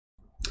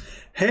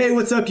Hey,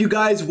 what's up, you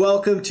guys?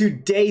 Welcome to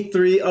day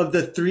 3 of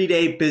the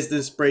 3-day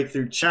business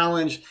breakthrough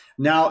challenge.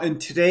 Now, in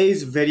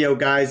today's video,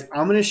 guys,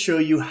 I'm going to show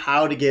you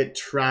how to get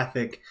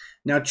traffic.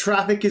 Now,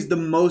 traffic is the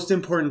most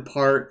important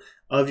part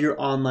of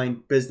your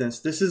online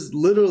business. This is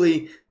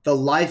literally the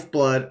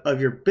lifeblood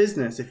of your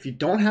business. If you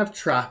don't have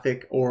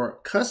traffic or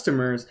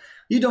customers,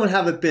 you don't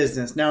have a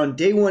business. Now, in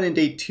day 1 and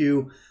day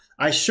 2,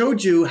 I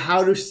showed you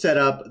how to set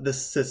up the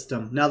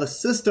system. Now, the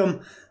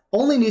system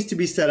only needs to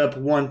be set up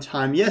one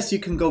time. Yes, you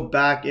can go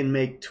back and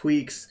make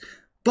tweaks,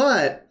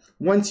 but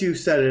once you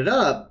set it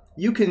up,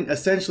 you can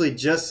essentially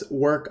just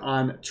work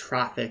on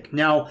traffic.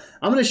 Now,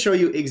 I'm going to show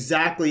you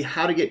exactly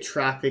how to get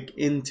traffic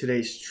in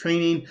today's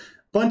training.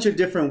 Bunch of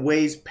different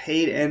ways,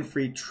 paid and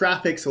free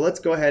traffic. So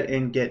let's go ahead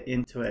and get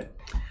into it.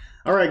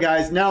 All right,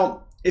 guys.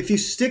 Now, if you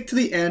stick to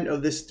the end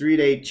of this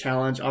 3-day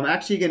challenge, I'm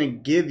actually going to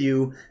give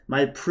you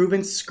my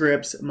proven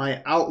scripts,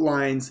 my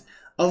outlines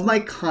of my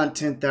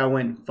content that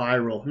went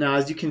viral. Now,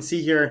 as you can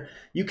see here,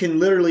 you can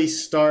literally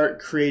start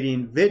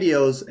creating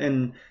videos,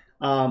 and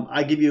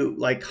I give you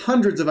like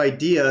hundreds of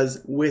ideas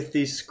with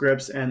these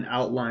scripts and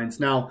outlines.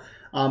 Now,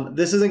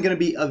 this isn't going to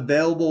be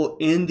available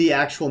in the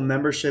actual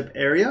membership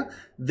area.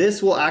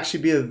 This will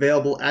actually be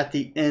available at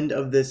the end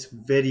of this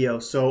video.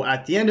 So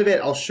at the end of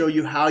it, I'll show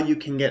you how you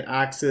can get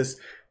access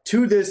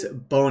to this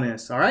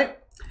bonus. All right.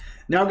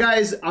 Now,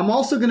 guys, I'm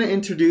also going to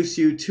introduce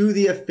you to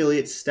the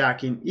affiliate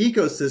stacking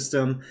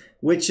ecosystem,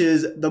 which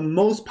is the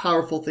most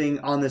powerful thing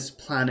on this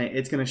planet.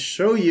 It's going to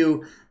show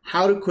you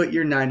how to quit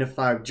your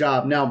 9-to-5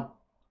 job. Now,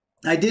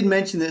 I did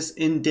mention this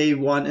in day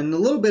 1 and a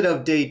little bit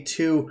of day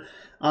 2.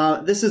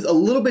 This is a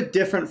little bit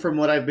different from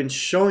what I've been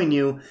showing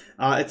you.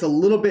 It's a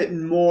little bit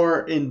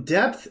more in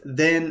depth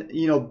than,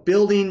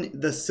 building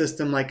the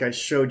system like I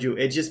showed you.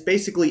 It just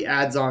basically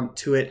adds on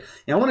to it.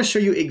 And I want to show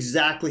you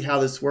exactly how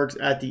this works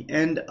at the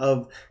end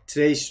of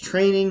today's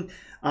training.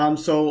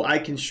 So I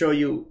can show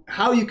you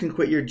how you can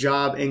quit your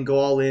job and go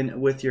all in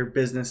with your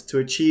business to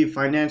achieve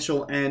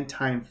financial and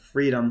time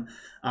freedom.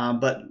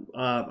 But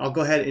I'll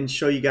go ahead and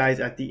show you guys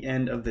at the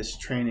end of this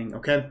training,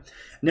 okay?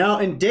 Now,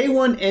 in day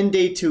 1 and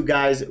day 2,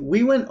 guys,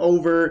 we went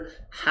over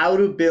how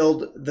to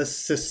build the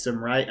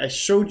system, right? I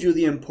showed you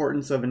the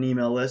importance of an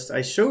email list.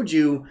 I showed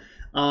you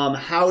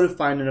how to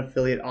find an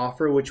affiliate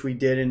offer, which we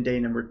did in day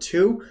number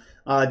 2.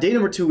 Day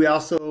number 2, we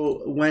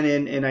also went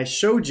in and I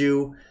showed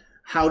you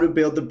how to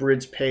build the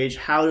bridge page,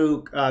 how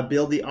to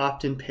build the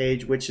opt-in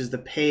page, which is the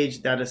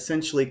page that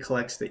essentially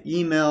collects the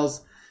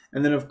emails.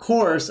 And then, of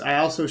course, I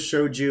also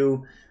showed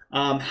you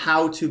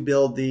how to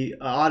build the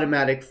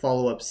automatic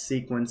follow-up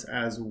sequence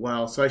as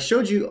well. So I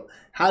showed you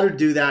how to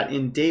do that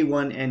in day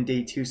 1 and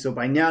day 2. So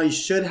by now you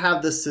should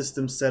have the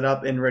system set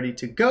up and ready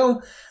to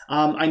go.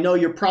 I know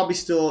you're probably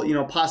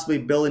still, possibly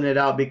building it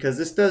out because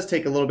this does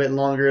take a little bit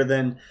longer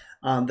than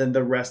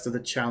the rest of the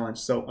challenge.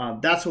 So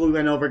that's what we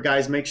went over,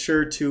 guys. Make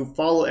sure to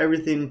follow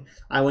everything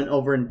I went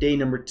over in day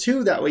number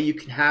 2. That way you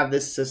can have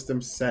this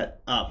system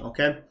set up,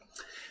 okay?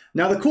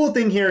 Now, the cool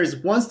thing here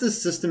is once the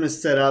system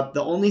is set up,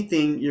 the only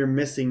thing you're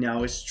missing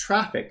now is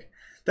traffic.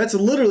 That's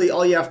literally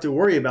all you have to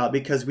worry about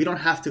because we don't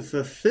have to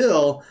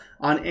fulfill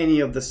on any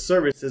of the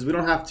services. We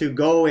don't have to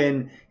go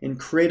in and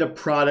create a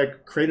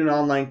product, create an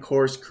online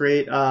course,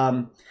 create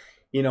a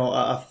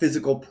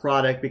physical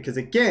product, because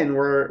again,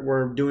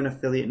 we're doing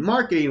affiliate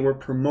marketing. We're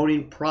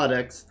promoting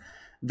products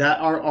that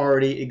are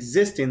already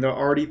existing. They're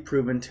already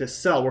proven to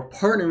sell. We're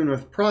partnering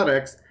with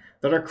products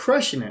that are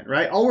crushing it,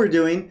 right? All we're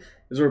doing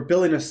is we're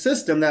building a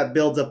system that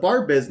builds up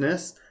our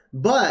business,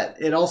 but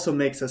it also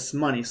makes us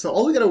money. So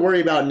all we got to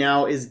worry about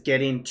now is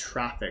getting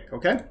traffic,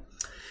 okay?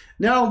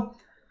 Now,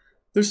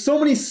 there's so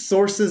many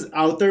sources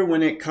out there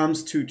when it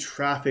comes to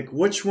traffic.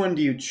 Which one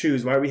do you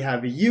choose? Why we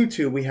have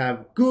YouTube, we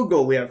have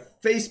Google, we have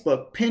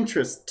Facebook,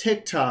 Pinterest,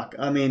 TikTok.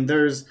 I mean,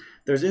 there's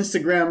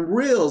Instagram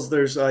Reels,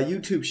 there's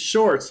YouTube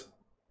Shorts.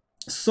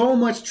 So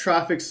much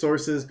traffic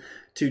sources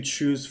to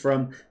choose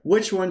from.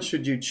 Which one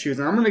should you choose?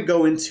 And I'm going to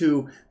go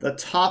into the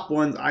top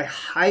ones I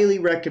highly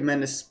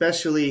recommend,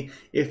 especially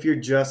if you're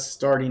just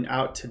starting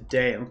out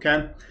today,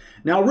 okay?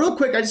 Now, real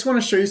quick, I just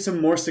want to show you some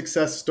more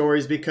success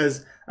stories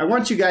because I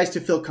want you guys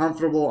to feel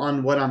comfortable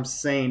on what I'm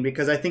saying,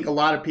 because I think a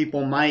lot of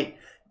people might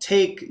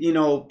take,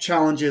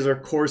 challenges or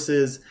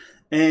courses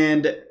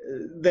and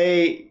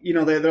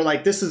they're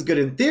like, this is good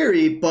in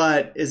theory,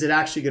 but is it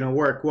actually going to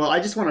work? Well,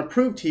 I just want to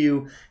prove to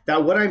you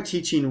that what I'm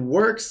teaching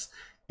works.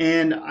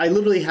 And I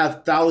literally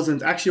have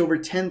thousands, actually over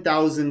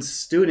 10,000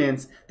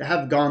 students that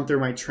have gone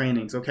through my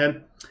trainings, okay?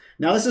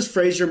 Now, this is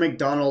Fraser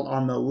McDonald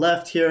on the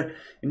left here.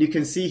 And you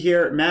can see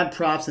here, mad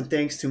props and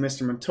thanks to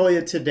Mr.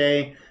 Montoya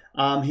today.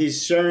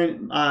 He's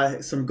sharing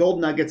some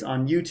gold nuggets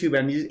on YouTube.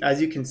 And as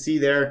you can see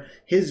there,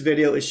 his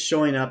video is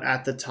showing up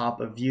at the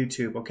top of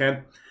YouTube,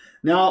 okay?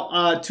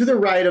 Now, to the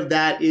right of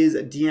that is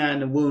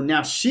Deanne Wu.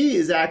 Now, she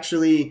is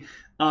actually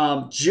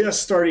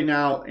just starting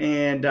out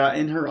and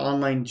in her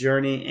online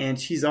journey, and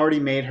she's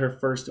already made her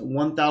first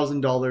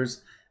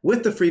 $1,000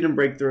 with the Freedom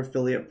Breakthrough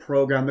Affiliate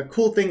Program. The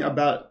cool thing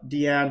about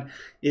Deanne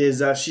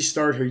is she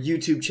started her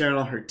YouTube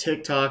channel, her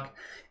TikTok,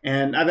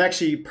 And I've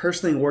actually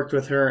personally worked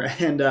with her,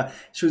 and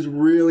she was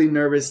really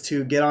nervous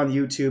to get on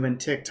YouTube and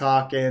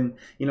TikTok and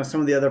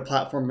some of the other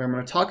platforms I'm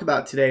going to talk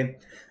about today.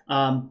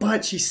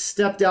 But she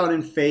stepped out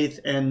in faith,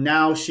 and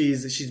now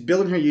she's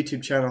building her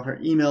YouTube channel, her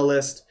email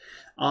list,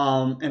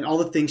 and all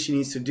the things she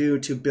needs to do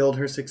to build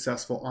her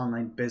successful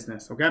online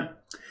business. Okay.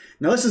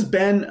 Now this is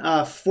Ben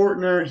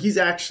Fortner. He's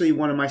actually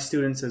one of my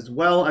students as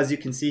well. As you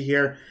can see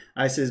here,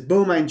 it says,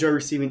 boom, I enjoy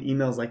receiving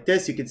emails like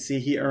this. You can see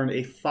he earned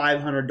a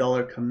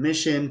 $500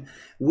 commission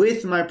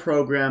with my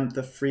program,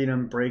 The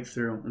Freedom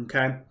Breakthrough,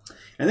 okay?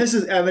 And this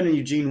is Evan and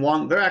Eugene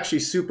Wong. They're actually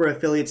super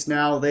affiliates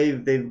now.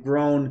 They've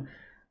grown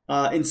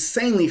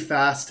insanely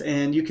fast.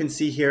 And you can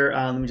see here,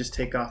 let me just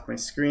take off my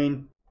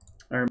screen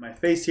or my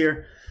face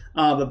here.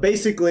 But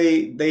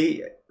basically,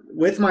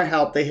 with my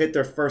help, they hit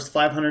their first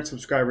 500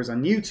 subscribers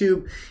on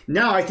YouTube.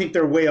 Now I think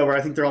they're way over. I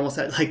think they're almost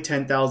at like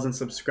 10,000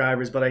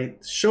 subscribers, but I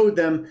showed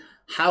them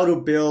how to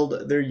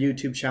build their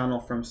YouTube channel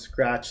from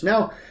scratch.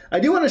 Now, I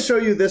do want to show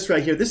you this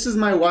right here. This is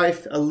my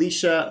wife,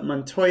 Alicia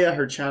Montoya.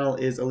 Her channel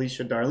is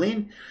Alicia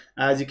Darlene.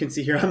 As you can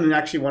see here, I'm in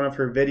actually one of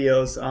her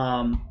videos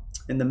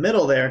in the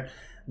middle there.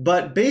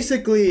 But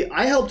basically,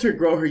 I helped her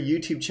grow her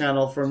YouTube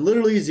channel from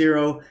literally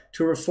 0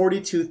 to over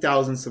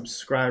 42,000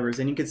 subscribers.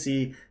 And you can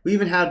see we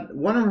even had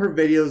one of her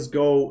videos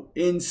go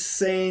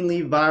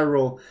insanely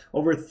viral,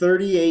 over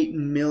 38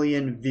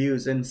 million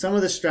views. And some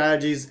of the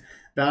strategies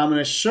that I'm going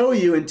to show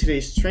you in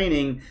today's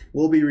training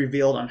will be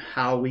revealed on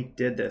how we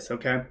did this,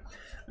 okay?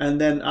 And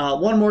then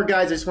one more,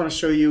 guys, I just want to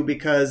show you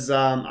because,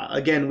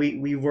 again,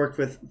 we've worked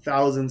with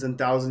thousands and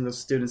thousands of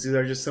students. These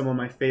are just some of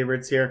my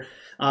favorites here.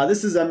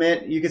 This is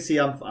Amit. You can see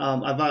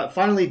I've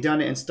finally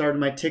done it and started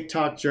my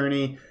TikTok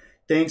journey.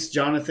 Thanks,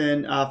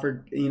 Jonathan,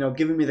 for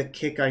giving me the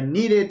kick I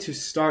needed to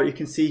start. You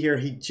can see here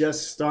he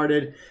just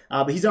started,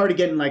 but he's already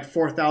getting like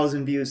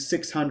 4,000 views,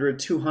 600,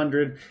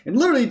 200, and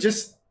literally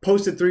just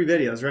posted 3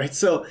 videos, right?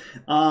 So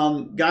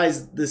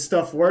guys, this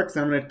stuff works.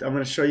 I'm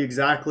gonna show you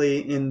exactly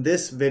in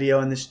this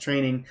video, in this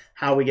training,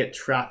 how we get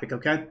traffic,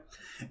 okay?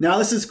 Now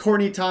this is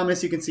Courtney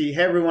Thomas. You can see,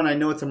 hey everyone, I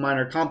know it's a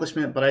minor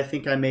accomplishment, but I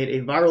think I made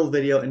a viral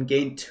video and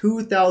gained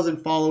 2,000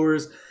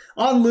 followers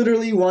on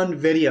literally one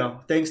video.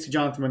 Thanks to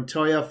Jonathan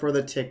Montoya for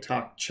the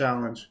TikTok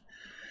challenge.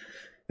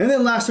 And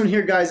then last one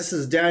here, guys, this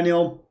is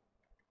Daniel.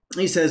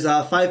 He says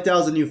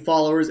 5,000 new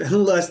followers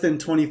in less than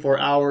 24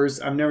 hours.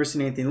 I've never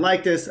seen anything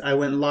like this. I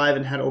went live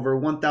and had over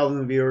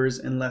 1,000 viewers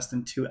in less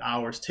than 2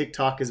 hours.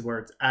 TikTok is where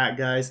it's at,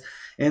 guys.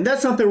 And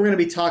that's something we're going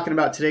to be talking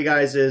about today,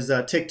 guys, is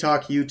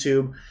TikTok,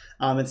 YouTube,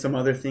 and some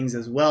other things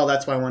as well.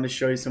 That's why I wanted to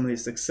show you some of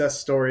these success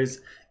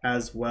stories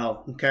as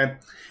well, okay?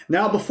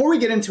 Now, before we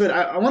get into it,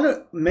 I want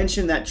to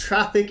mention that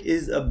traffic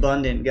is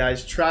abundant,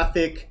 guys.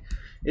 Traffic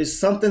is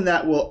something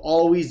that will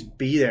always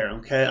be there,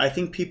 okay? I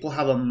think people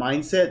have a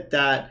mindset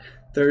that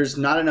there's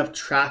not enough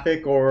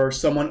traffic, or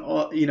someone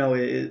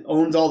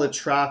owns all the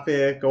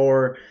traffic,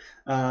 or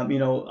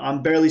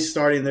I'm barely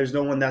starting. There's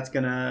no one that's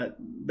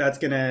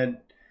gonna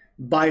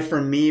buy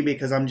from me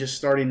because I'm just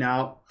starting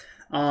out.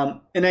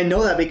 And I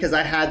know that because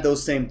I had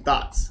those same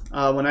thoughts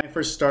when I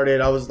first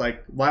started. I was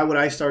like, why would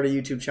I start a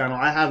YouTube channel?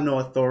 I have no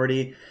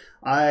authority.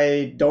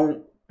 I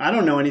don't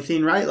know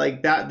anything, right?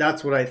 Like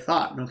that's what I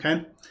thought.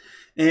 Okay.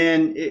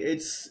 And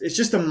it's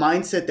just a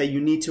mindset that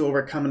you need to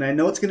overcome. And I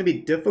know it's going to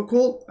be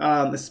difficult,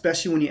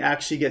 especially when you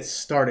actually get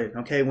started.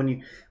 Okay, when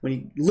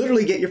you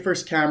literally get your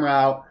first camera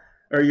out,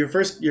 or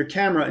your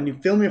camera, and you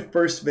film your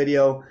first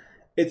video,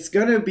 it's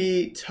going to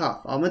be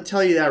tough. I'm going to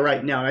tell you that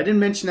right now. And I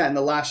didn't mention that in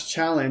the last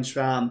challenge,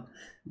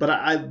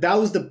 but that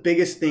was the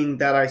biggest thing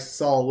that I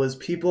saw, was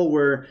people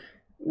were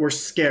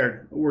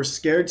scared. We're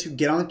scared to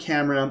get on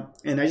camera,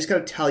 and I just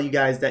got to tell you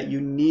guys that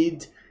you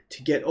need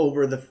to get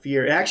over the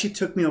fear. It actually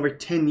took me over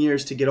 10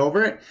 years to get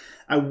over it.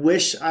 I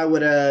wish I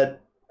would have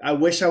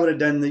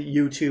done the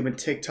YouTube and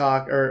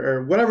TikTok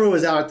or whatever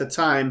was out at the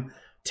time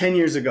 10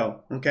 years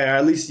ago, okay, or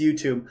at least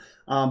YouTube.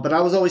 But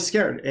I was always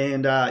scared,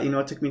 and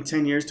it took me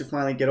 10 years to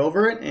finally get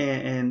over it,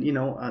 and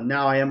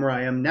now I am where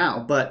I am now.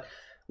 But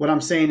what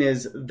I'm saying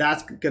is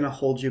that's gonna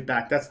hold you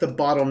back. That's the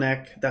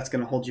bottleneck that's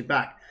gonna hold you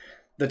back.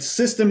 The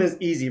system is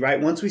easy,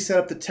 right? Once we set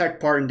up the tech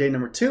part in day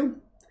number 2,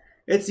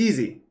 it's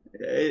easy.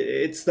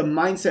 It's the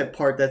mindset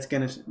part that's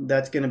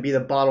gonna be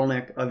the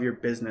bottleneck of your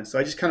business. So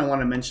I just kind of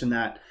want to mention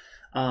that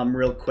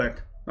real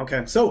quick.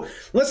 Okay, so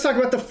let's talk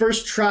about the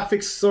first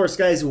traffic source,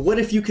 guys. What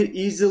if you could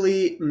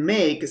easily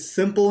make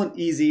simple and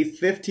easy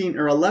 15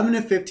 or 11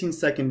 to 15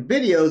 second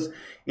videos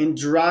and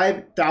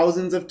drive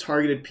thousands of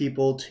targeted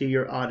people to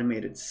your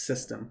automated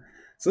system?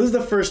 So this is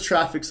the first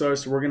traffic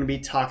source we're going to be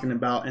talking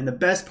about, and the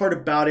best part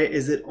about it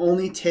is it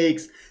only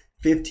takes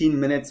 15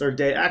 minutes or a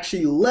day,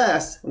 actually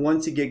less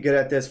once you get good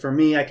at this. For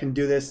me, I can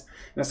do this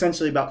in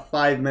essentially about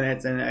 5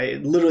 minutes, and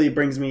it literally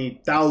brings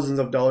me thousands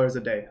of dollars a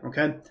day,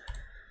 okay?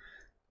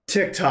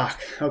 TikTok,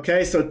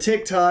 okay? So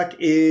TikTok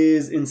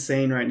is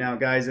insane right now,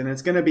 guys, and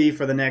it's gonna be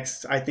for the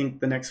next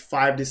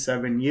 5 to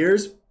 7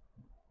 years,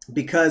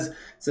 because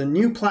it's a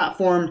new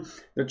platform.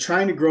 They're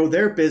trying to grow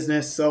their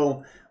business.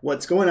 So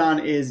what's going on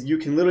is you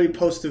can literally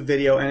post a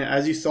video, and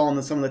as you saw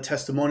in some of the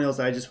testimonials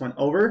that I just went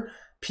over,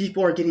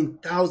 people are getting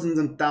thousands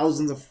and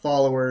thousands of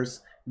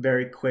followers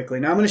very quickly.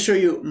 Now I'm going to show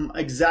you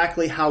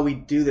exactly how we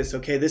do this.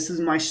 Okay, this is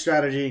my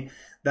strategy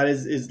that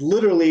is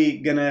literally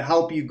going to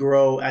help you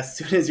grow as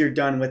soon as you're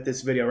done with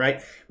this video,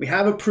 right? We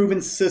have a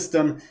proven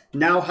system.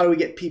 Now how do we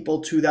get people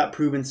to that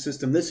proven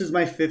system? This is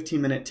my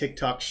 15-minute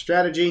TikTok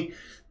strategy.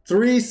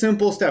 3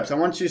 simple steps. I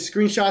want you to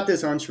screenshot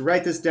this. I want you to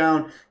write this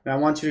down. And I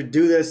want you to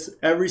do this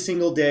every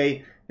single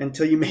day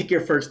until you make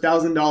your first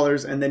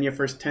 $1,000 and then your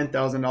first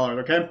 $10,000,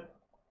 okay?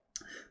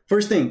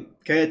 First thing,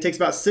 okay, it takes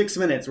about 6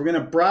 minutes. We're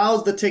gonna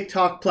browse the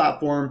TikTok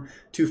platform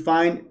to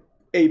find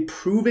a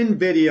proven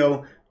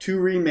video to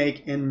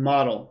remake and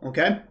model,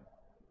 okay?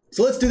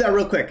 So let's do that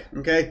real quick,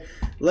 okay?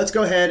 Let's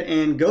go ahead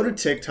and go to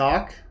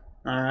TikTok,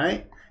 all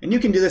right? And you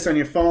can do this on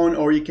your phone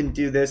or you can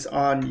do this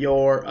on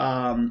your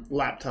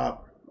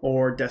laptop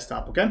or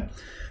desktop, okay?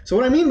 So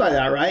what I mean by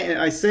that, right,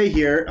 I say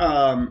here,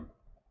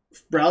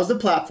 browse the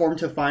platform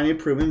to find a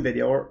proven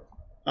video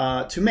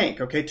to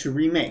make, okay, to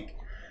remake.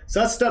 So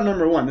that's step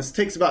number 1. This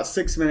takes about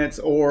 6 minutes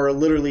or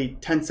literally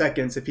 10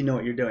 seconds if you know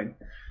what you're doing.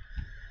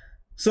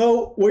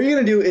 So what you're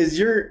gonna do is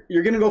you're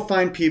gonna go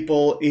find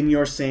people in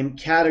your same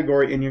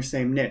category, in your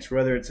same niche,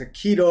 whether it's a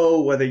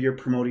keto, whether you're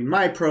promoting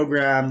my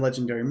program,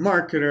 legendary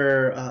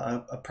marketer,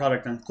 a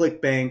product on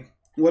ClickBank,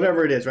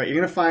 whatever it is, right? You're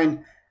gonna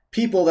find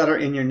people that are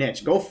in your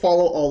niche. Go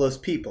follow all those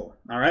people,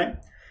 all right?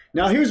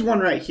 Now here's one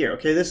right here,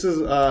 okay? This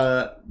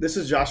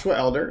is Joshua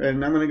Elder,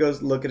 and I'm gonna go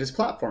look at his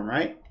platform,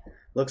 right?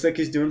 Looks like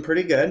he's doing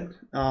pretty good.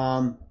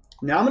 Now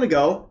I'm gonna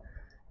go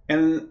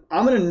and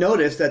I'm gonna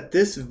notice that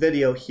this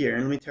video here,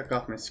 and let me check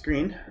off my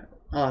screen,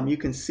 you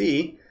can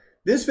see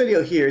this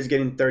video here is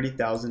getting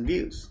 30,000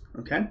 views,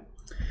 okay?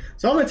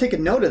 So I'm gonna take a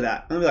note of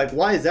that. I'm gonna be like,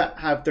 why does that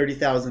have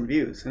 30,000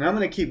 views? And I'm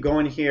gonna keep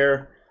going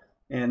here,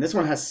 and this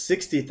one has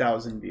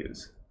 60,000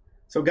 views.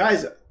 So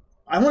guys,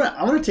 I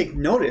wanna take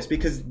notice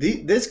because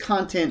this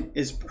content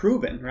is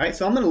proven, right?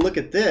 So I'm gonna look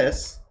at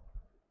this,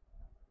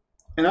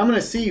 and I'm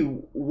gonna see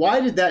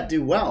why did that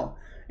do well.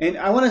 And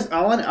I want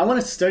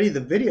to study the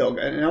video,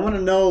 and I want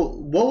to know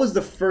what was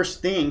the first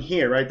thing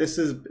here, right? This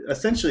is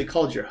essentially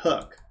called your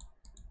hook,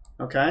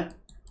 okay?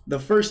 The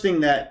first thing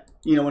that,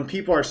 you know, when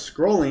people are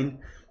scrolling,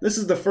 this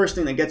is the first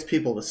thing that gets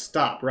people to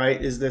stop,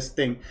 right? Is this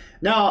thing.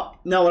 Now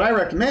what I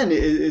recommend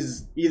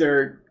is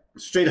either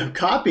straight up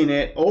copying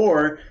it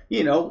or,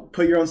 you know,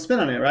 put your own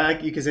spin on it,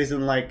 right? You could say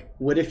something like,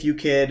 what if you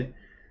can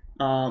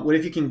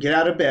get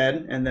out of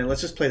bed, and then let's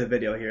just play the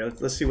video here.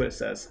 Let's see what it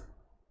says.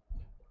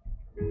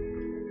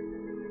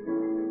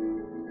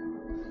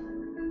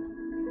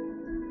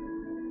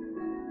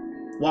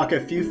 Walk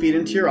a few feet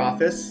into your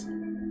office.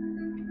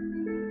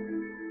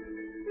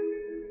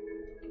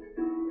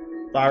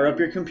 Fire up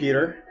your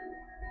computer.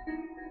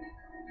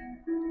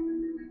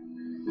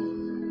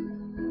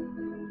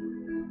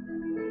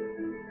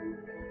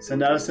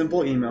 Send out a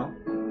simple email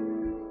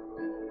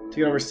to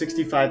get over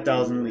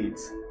 65,000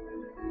 leads.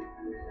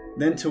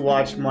 Then to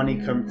watch money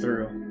come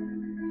through.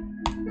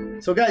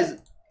 So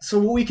guys, so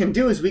what we can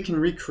do is we can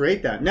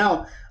recreate that.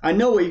 Now, I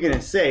know what you're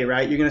gonna say,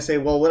 right? You're gonna say,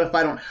 well, what if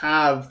I don't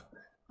have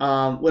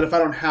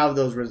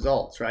those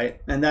results, right?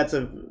 And that's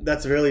a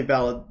really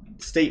valid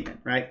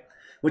statement, right?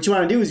 What you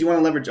want to do is you want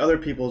to leverage other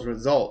people's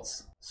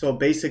results. So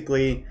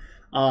basically,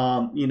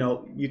 you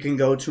know, you can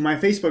go to my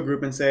Facebook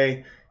group and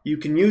say, you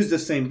can use the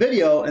same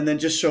video and then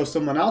just show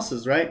someone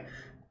else's, right?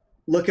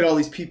 Look at all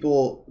these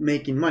people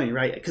making money,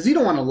 right? Because you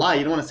don't want to lie.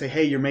 You don't want to say,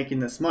 hey, you're making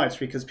this much,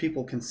 because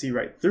people can see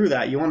right through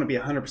that. You want to be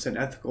 100%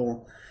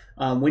 ethical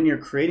when you're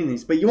creating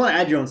these, but you want to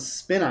add your own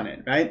spin on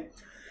it, right?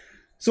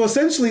 So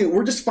essentially,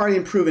 we're just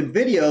finding proven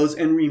videos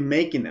and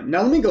remaking them.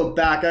 Now, let me go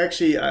back. I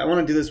want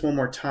to do this one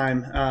more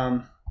time.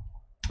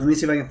 Let me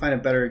see if I can find a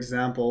better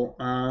example.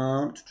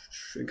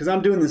 Because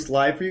I'm doing this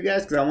live for you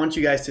guys, because I want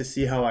you guys to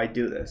see how I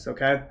do this,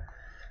 okay?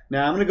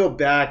 Now, I'm going to go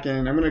back,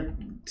 and I'm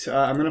going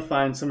to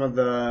find some of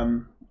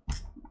the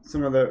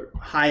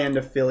high-end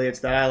affiliates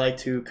that I like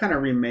to kind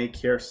of remake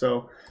here.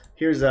 So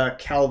here's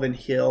Calvin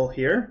Hill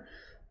here.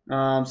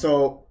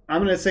 So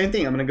I'm going to same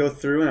thing. I'm going to go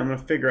through and I'm going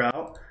to figure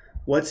out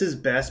what's his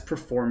best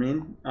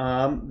performing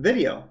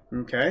video,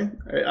 okay?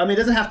 I mean, it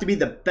doesn't have to be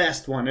the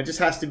best one. It just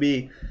has to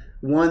be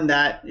one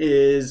that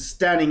is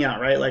standing out,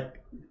 right? Like,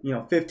 you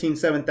know, 15,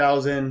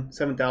 7,000,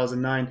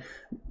 7,009,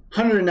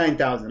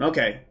 109,000.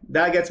 Okay,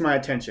 that gets my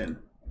attention.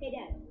 Hey,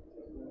 Dad.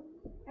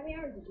 How many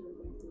hours did you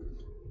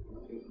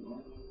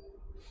work?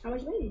 How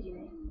much money did you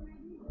make?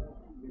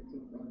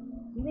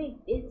 You made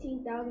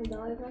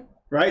 $15,000.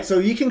 Right, so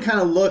you can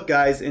kind of look,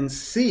 guys, and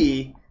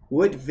see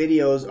what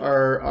videos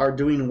are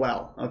doing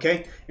well,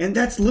 okay? And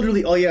that's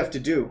literally all you have to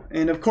do.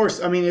 And of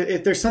course, I mean,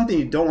 if there's something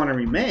you don't want to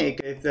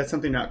remake, if that's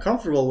something you're not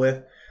comfortable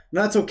with,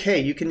 that's okay.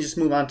 You can just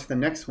move on to the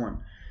next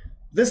one.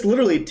 This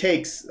literally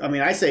takes, I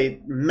mean, I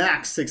say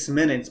max 6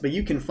 minutes, but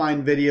you can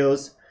find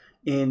videos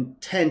in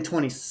 10,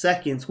 20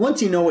 seconds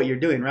once you know what you're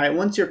doing, right?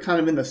 Once you're kind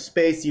of in the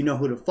space, you know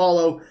who to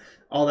follow,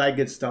 all that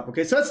good stuff,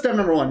 okay? So that's step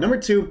number 1. Number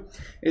 2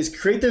 is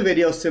create the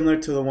video similar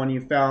to the one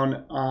you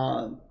found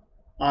on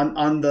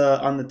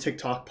the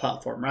TikTok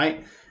platform,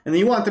 right? And then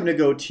you want them to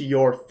go to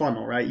your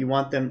funnel, right? You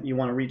want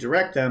to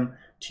redirect them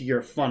to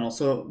your funnel.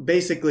 So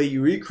basically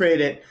you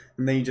recreate it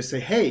and then you just say,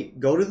 hey,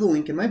 go to the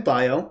link in my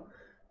bio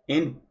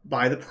and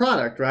buy the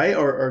product, right?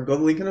 Or go to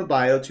the link in the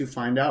bio to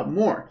find out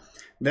more.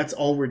 That's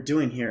all we're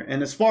doing here.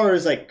 And as far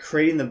as like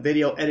creating the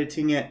video,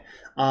 editing it,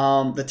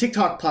 the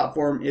TikTok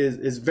platform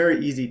is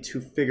very easy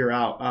to figure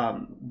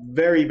out.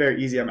 Very,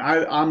 very easy. I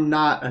mean, I'm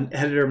not an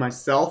editor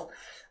myself.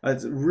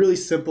 It's really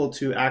simple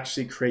to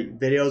actually create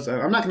videos.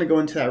 I'm not going to go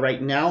into that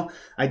right now.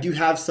 I do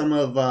have some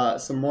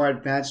more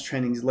advanced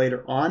trainings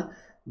later on,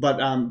 but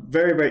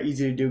very, very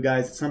easy to do,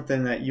 guys. It's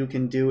something that you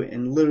can do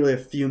in literally a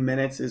few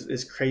minutes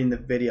is creating the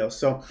video.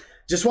 So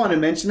just want to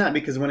mention that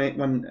because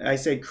when I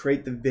say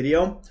create the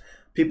video,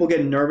 people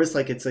get nervous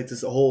like it's like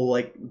this whole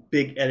like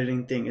big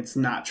editing thing. It's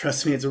not.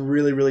 Trust me, it's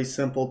really, really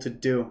simple to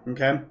do.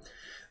 Okay.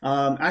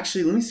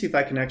 Actually, let me see if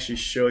I can actually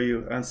show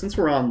you. Since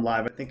we're on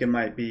live, I think it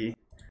might be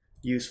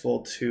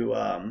useful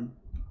to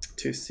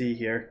see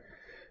here.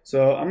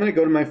 So I'm gonna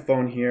go to my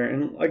phone here,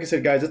 and like I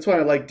said, guys, that's why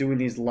I like doing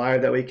these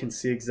live. That way you can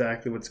see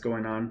exactly what's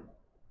going on.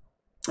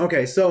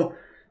 Okay, so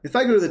if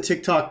I go to the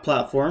TikTok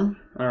platform,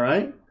 all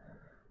right.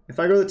 If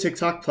I go to the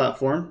TikTok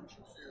platform,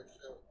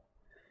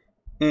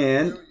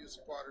 and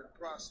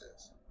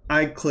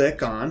I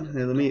click on,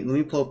 let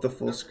me pull up the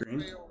full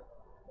screen.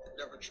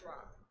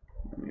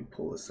 Let me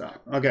pull this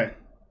out. Okay.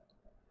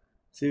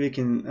 See if we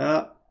can.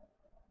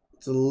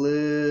 It's a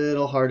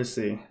little hard to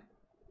see.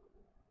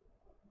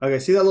 Okay,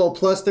 see that little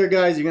plus there,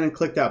 guys? You're gonna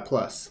click that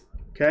plus,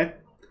 okay?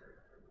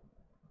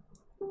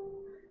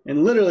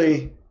 And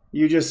literally,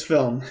 you just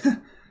film,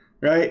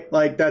 right?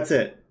 Like that's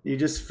it. You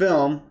just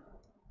film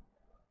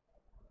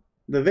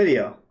the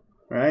video,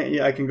 right?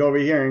 I can go over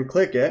here and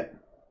click it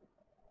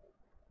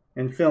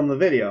and film the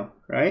video,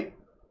 right?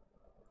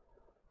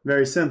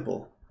 Very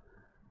simple.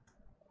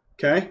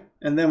 Okay,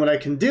 and then what I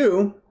can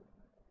do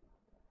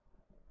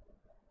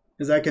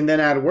is I can then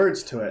add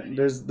words to it.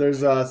 There's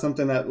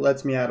something that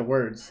lets me add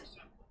words.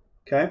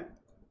 Okay,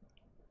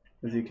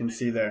 as you can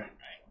see there.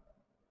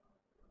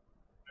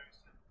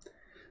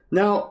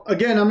 Now,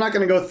 again, I'm not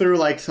going to go through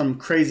like some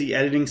crazy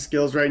editing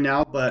skills right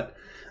now, but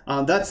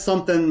that's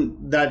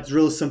something that's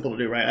real simple to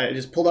do, right? I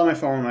just pulled out my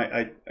phone,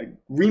 I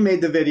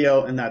remade the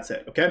video, and that's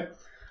it. Okay.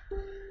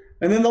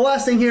 And then the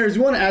last thing here is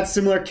you want to add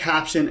similar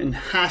caption and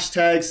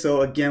hashtags.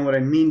 So again, what I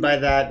mean by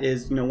that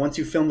is, once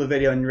you film the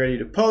video and you're ready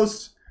to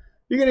post,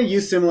 you're going to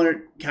use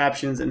similar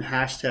captions and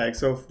hashtags.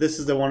 So if this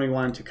is the one we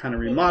wanted to kind of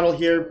remodel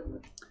here,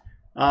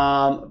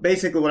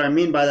 basically what I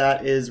mean by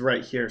that is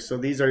right here. So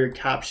these are your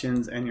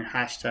captions and your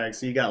hashtags.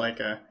 So you got like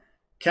a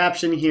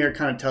caption here,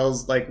 kind of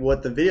tells like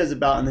what the video is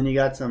about, and then you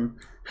got some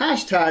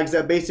hashtags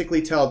that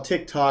basically tell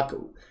TikTok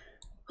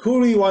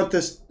who do you want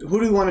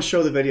to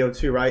show the video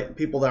to, right?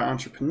 People that are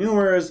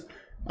entrepreneurs,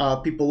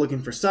 people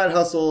looking for side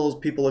hustles,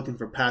 people looking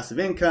for passive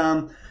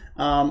income.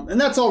 And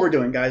that's all we're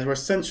doing, guys. We're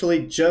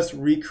essentially just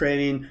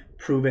recreating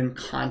proven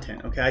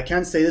content. Okay, I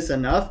can't say this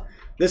enough.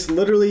 This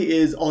literally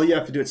is all you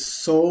have to do. It's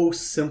so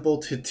simple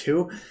to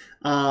do,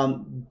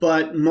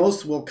 but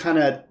most will kind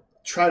of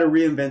try to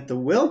reinvent the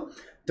wheel.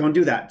 Don't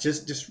do that.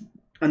 Just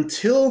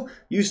until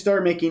you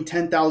start making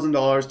 $10,000,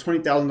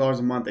 $20,000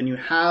 a month, and you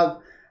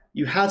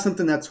have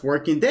something that's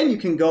working, then you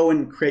can go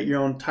and create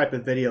your own type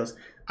of videos.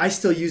 I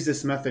still use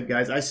this method,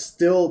 guys. I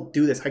still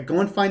do this. I go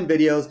and find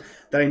videos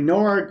that I know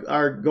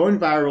are going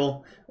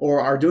viral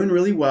or are doing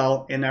really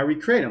well, and I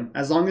recreate them.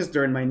 As long as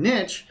they're in my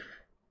niche,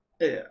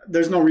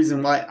 there's no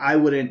reason why I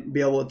wouldn't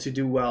be able to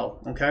do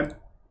well, okay?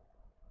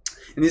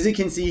 And as you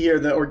can see here,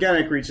 the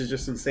organic reach is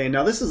just insane.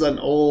 Now, this is an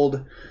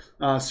old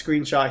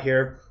screenshot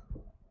here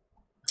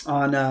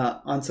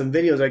on some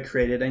videos I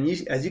created, and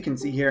as you can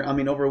see here, I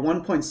mean, over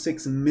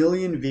 1.6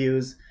 million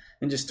views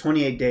in just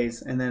 28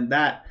 days, and then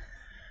that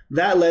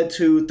led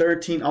to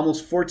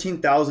almost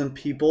 14,000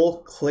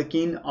 people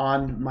clicking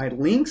on my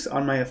links,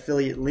 on my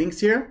affiliate links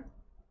here.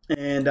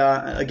 And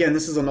again,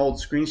 this is an old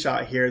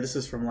screenshot here. This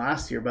is from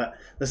last year, but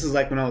this is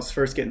like when I was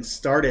first getting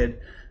started.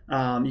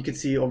 You could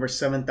see over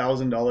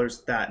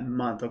 $7,000 that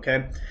month,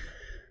 okay?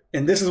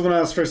 And this is when I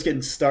was first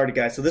getting started,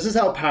 guys. So this is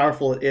how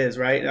powerful it is,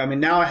 right? I mean,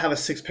 now I have a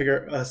six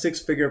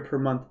figure per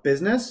month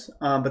business,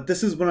 but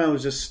this is when I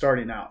was just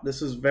starting out.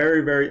 This was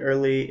very, very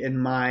early in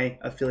my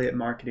affiliate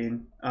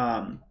marketing,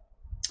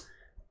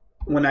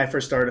 when I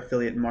first started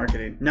affiliate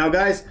marketing. Now,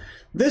 guys,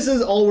 this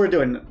is all we're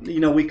doing.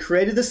 We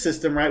created the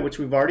system, right, which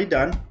we've already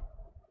done,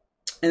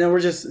 and then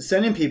we're just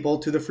sending people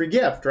to the free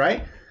gift,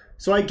 right?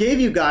 So I gave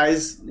you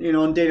guys,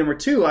 in day number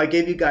 2, I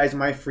gave you guys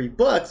my free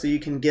book so you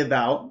can give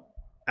out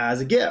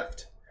as a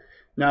gift.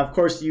 Now, of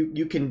course,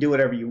 you can do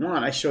whatever you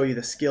want. I show you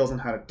the skills on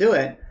how to do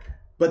it,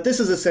 but this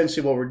is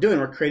essentially what we're doing.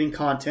 We're creating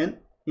content,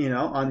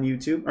 on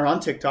YouTube or on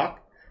TikTok,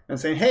 and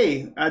saying,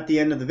 hey, at the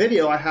end of the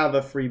video, I have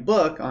a free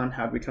book on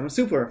how to become a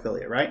super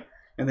affiliate, right?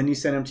 And then you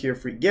send them to your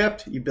free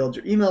gift, you build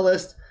your email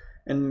list,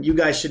 and you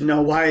guys should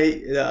know why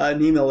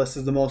an email list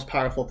is the most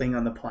powerful thing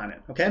on the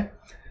planet, okay?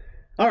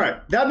 All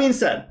right, that being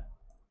said,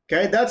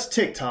 okay, that's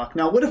TikTok.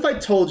 Now, what if I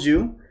told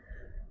you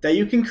that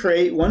you can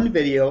create one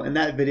video and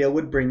that video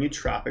would bring you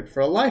traffic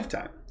for a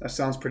lifetime? That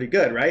sounds pretty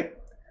good, right?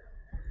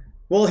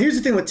 Well, here's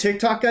the thing with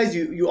TikTok, guys.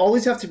 You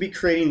always have to be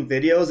creating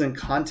videos and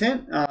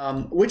content,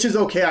 which is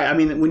okay. I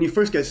mean, when you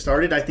first get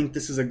started, I think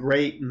this is a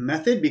great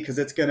method because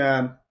it's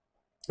gonna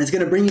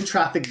bring you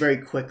traffic very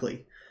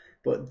quickly.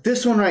 But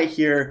this one right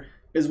here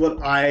is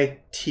what I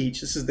teach.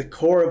 This is the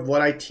core of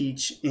what I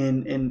teach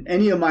in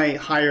any of my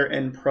higher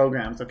end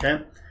programs, okay?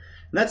 And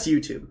that's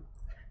YouTube.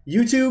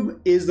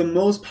 YouTube is the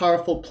most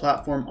powerful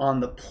platform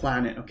on the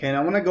planet, okay? And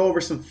I wanna go over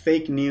some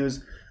fake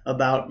news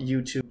about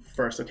YouTube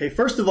first, okay?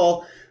 First of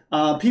all,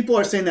 people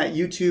are saying that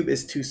YouTube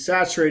is too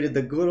saturated.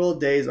 The good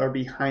old days are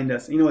behind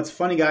us. You know, it's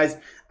funny, guys.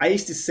 I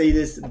used to say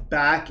this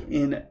back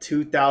in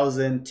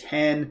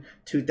 2010,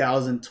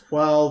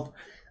 2012.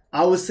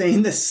 I was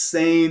saying the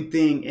same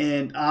thing,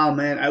 and oh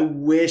man, I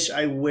wish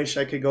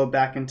I could go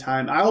back in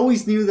time. I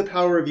always knew the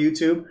power of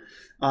YouTube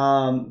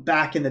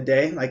back in the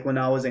day, like when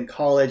I was in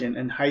college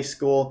and high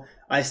school.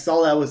 I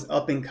saw that was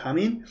up and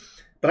coming.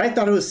 But I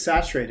thought it was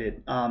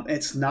saturated.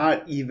 It's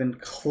not even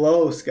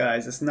close,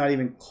 guys. It's not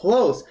even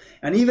close.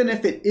 And even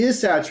if it is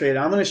saturated,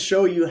 I'm going to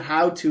show you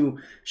how to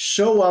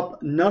show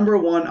up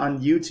 #1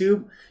 on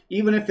YouTube.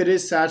 Even if it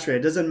is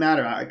saturated, it doesn't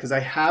matter because I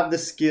have the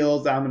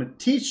skills that I'm going to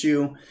teach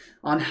you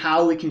on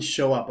how we can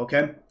show up,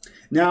 okay?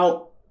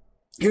 Now,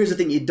 here's the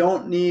thing. You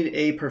don't need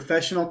a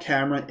professional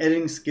camera,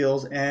 editing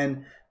skills,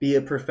 and be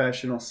a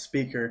professional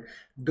speaker.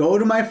 Go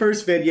to my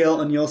first video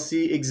and you'll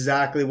see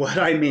exactly what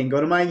I mean.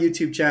 Go to my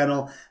YouTube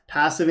channel,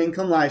 Passive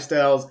Income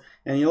Lifestyles,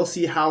 and you'll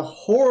see how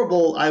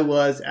horrible I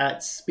was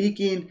at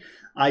speaking.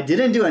 I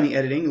didn't do any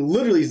editing,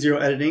 literally zero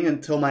editing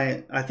until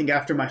I think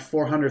after my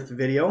 400th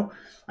video.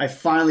 I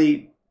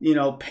finally, you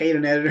know, paid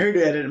an editor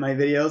to edit my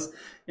videos.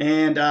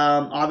 And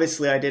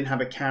obviously I didn't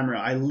have a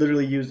camera. I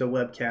literally used a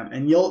webcam,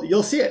 and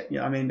you'll see it.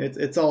 I mean,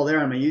 it's all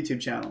there on my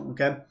YouTube channel,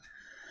 okay?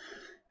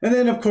 And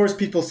then, of course,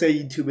 people say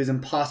YouTube is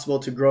impossible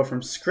to grow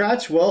from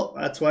scratch. Well,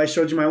 that's why I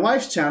showed you my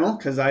wife's channel,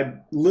 because I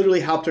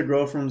literally helped her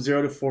grow from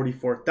 0 to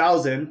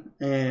 44,000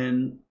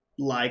 in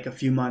like a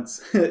few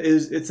months.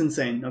 It's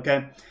insane,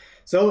 okay?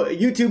 So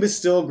YouTube is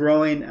still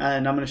growing,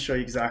 and I'm going to show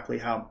you exactly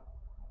how.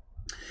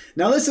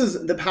 Now, this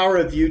is the power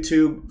of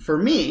YouTube for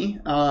me.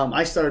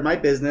 I started my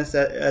business,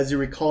 as you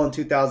recall, in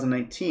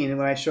 2019, and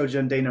when I showed you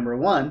on day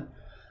 #1.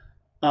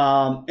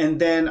 And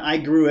then I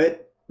grew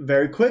it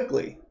very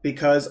quickly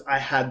because I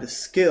had the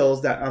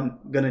skills that I'm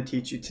going to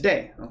teach you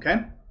today,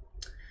 okay?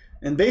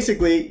 And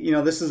basically, you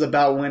know, this is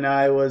about when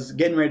I was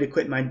getting ready to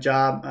quit my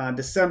job.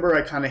 December,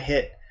 I kind of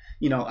hit,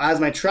 you know,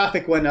 as my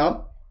traffic went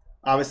up,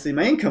 obviously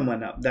my income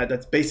went up.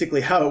 That's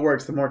basically how it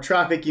works. The more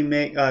traffic you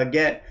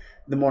get,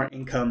 the more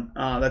income.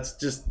 That's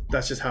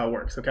just how it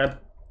works, okay?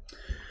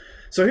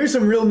 So here's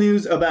some real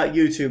news about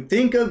YouTube.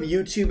 Think of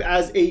YouTube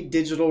as a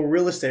digital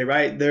real estate,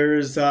 right?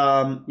 There's,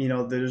 you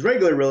know, there's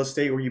regular real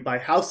estate where you buy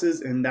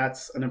houses, and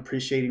that's an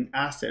appreciating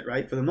asset,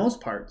 right? For the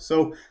most part.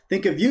 So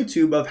think of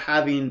YouTube of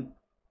having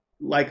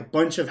like a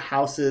bunch of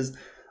houses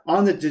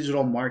on the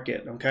digital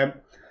market, okay?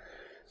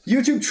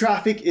 YouTube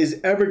traffic is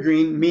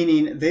evergreen,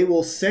 meaning they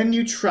will send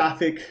you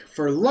traffic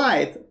for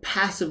life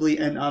passively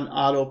and on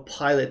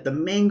autopilot. The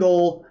main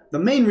goal, the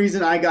main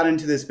reason I got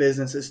into this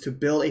business is to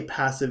build a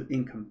passive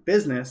income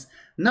business,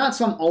 not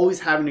so I'm always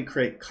having to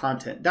create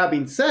content. That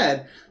being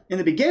said, in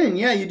the beginning,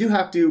 yeah, you do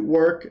have to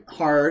work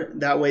hard.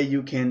 That way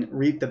you can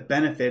reap the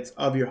benefits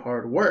of your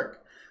hard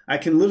work. I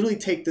can literally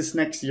take this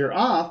next year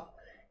off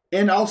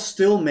and I'll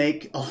still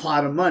make a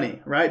lot of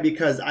money, right?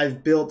 Because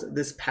I've built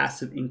this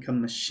passive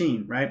income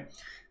machine, right?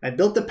 I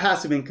built the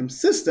passive income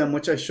system,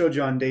 which I showed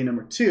you on day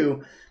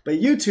 #2, but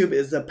YouTube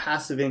is the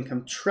passive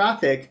income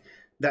traffic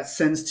that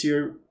sends to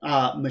your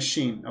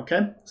machine,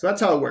 okay? So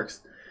that's how it works.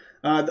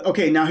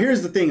 Okay, now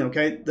here's the thing,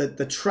 okay?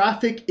 The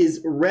traffic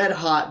is red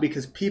hot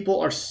because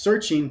people are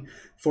searching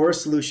for a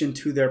solution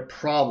to their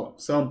problem.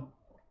 So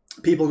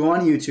people go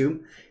on YouTube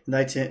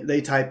and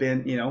they type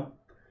in, you know,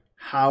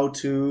 how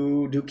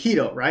to do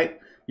keto, right?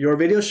 Your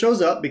video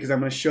shows up because I'm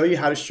going to show you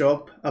how to show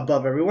up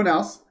above everyone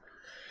else.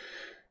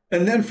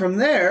 And then from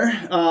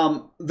there,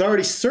 they're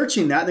already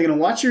searching that. They're going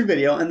to watch your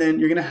video, and then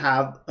you're going to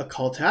have a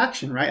call to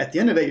action, right? At the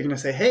end of it, you're going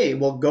to say, hey,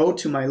 well, go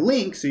to my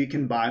link so you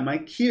can buy my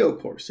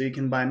keto course, so you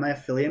can buy my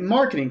affiliate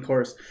marketing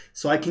course,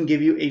 so I can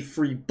give you a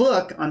free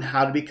book on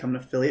how to become an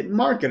affiliate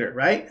marketer,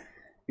 right?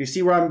 You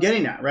see where I'm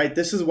getting at, right?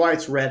 This is why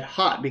it's red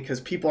hot,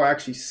 because people are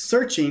actually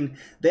searching.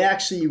 They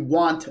actually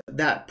want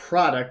that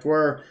product,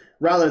 where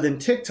rather than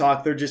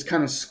TikTok, they're just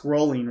kind of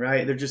scrolling,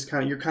 right? They're just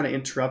you're kind of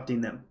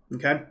interrupting them,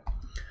 okay?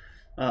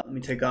 Let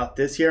me take off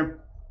this here.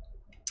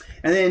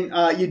 And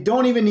then you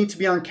don't even need to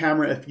be on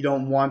camera if you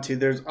don't want to.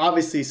 There's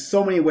obviously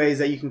so many ways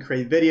that you can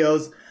create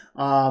videos,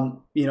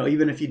 you know,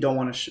 even if you don't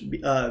want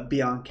to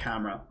be on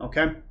camera,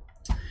 okay?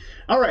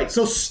 All right,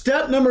 so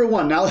step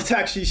 #1. Now let's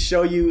actually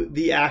show you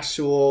the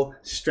actual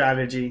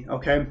strategy,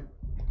 okay?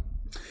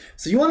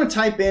 So you want to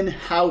type in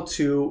how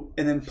to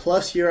and then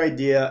plus your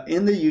idea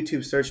in the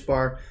YouTube search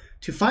bar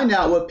to find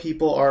out what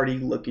people are already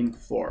looking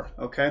for,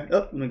 okay? Oh,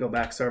 let me go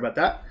back, sorry about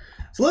that.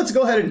 So let's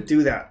go ahead and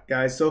do that,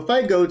 guys. So if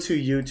I go to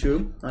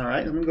YouTube, all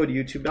right, I'm gonna go to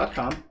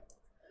youtube.com.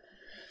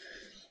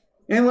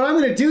 And what I'm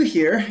gonna do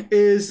here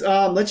is,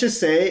 let's just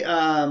say,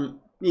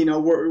 you know,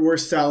 we're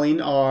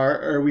selling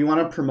or we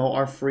want to promote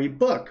our free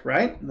book,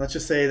 right? Let's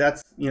just say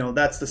that's, you know,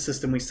 that's the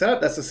system we set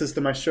up. That's the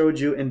system I showed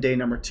you in day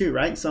number 2,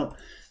 right? So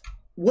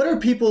what are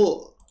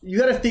people, you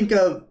got to think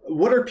of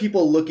what are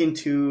people looking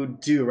to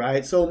do,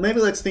 right? So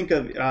maybe let's think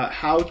of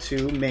how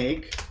to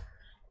make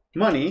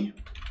money,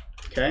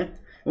 okay? And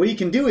what you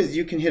can do is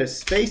you can hit a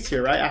space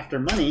here, right, after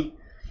money,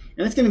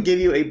 and it's going to give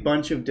you a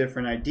bunch of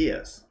different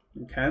ideas,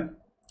 okay?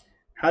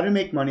 How to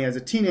make money as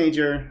a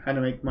teenager, how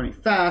to make money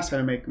fast, how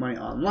to make money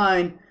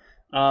online,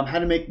 how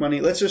to make money.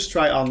 Let's just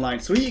try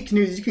online. So what you can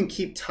do is you can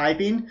keep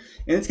typing,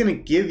 and it's going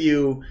to give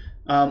you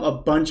a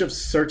bunch of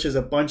searches,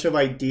 a bunch of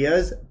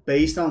ideas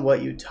based on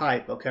what you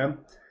type, okay?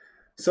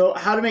 So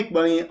how to make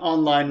money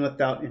online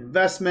without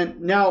investment.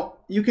 Now,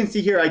 you can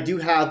see here I do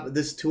have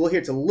this tool here.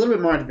 It's a little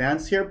bit more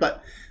advanced here,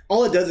 but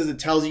all it does is it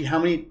tells you how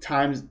many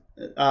times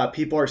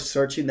people are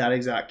searching that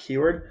exact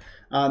keyword.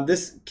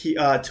 This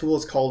tool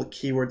is called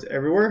Keywords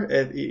Everywhere.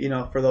 If, you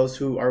know, for those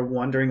who are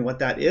wondering what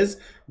that is,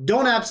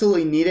 don't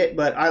absolutely need it,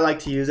 but I like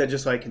to use it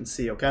just so I can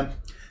see, okay?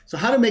 So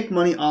how to make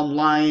money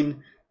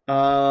online,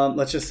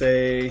 let's just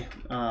say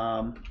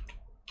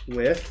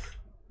with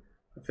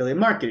affiliate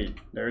marketing.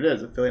 There it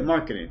is, affiliate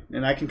marketing.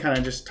 And I can kind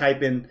of just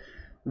type in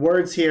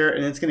words here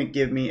and it's going to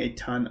give me a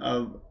ton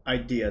of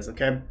ideas,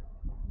 okay?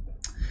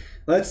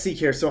 Let's see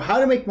here. So how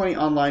to make money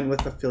online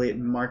with affiliate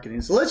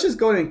marketing. So let's just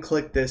go ahead and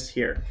click this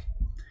here.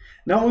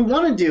 Now what we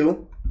want to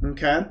do,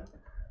 okay,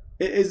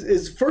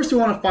 is first we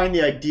want to find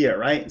the idea,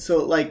 right?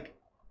 So like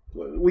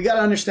we got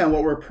to understand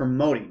what we're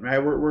promoting,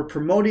 right? We're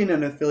promoting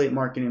an affiliate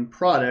marketing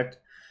product,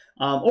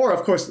 or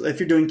of course if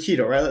you're doing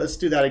keto, right? Let's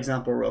do that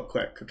example real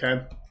quick,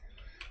 okay?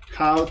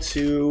 How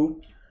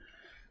to,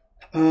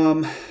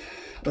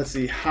 let's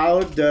see,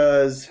 how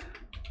does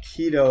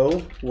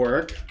keto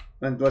work?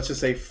 And let's just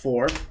say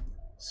 4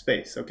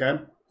 space, okay?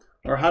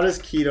 Or how does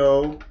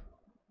keto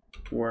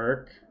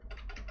work?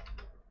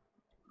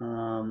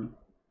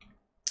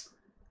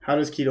 How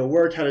does keto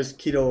work? How does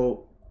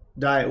keto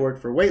diet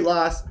work for weight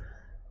loss?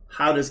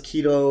 How does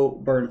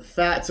keto burn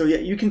fat? So yeah,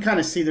 you can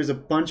kind of see there's a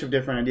bunch of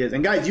different ideas.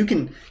 And guys, you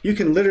can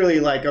literally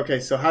like, okay,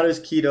 so how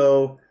does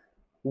keto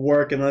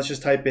work? And let's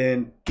just type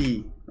in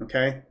B,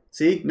 okay?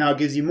 See, now it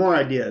gives you more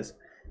ideas.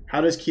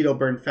 How does keto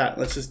burn fat?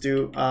 Let's just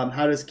do,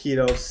 how does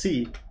keto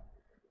C?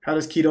 How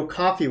does keto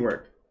coffee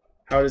work?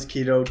 How does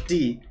keto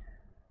D?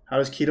 How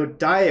does keto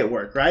diet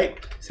work, right?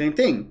 Same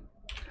thing.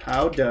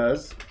 How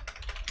does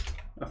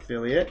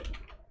affiliate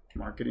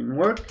marketing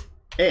work?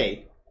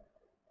 A.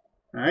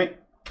 All right.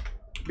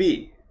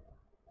 B,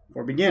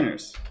 for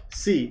beginners.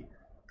 C,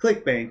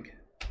 ClickBank.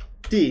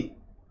 D.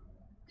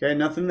 Okay,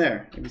 nothing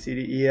there. A, B, C,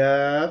 D, E,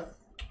 F,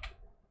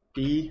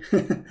 E.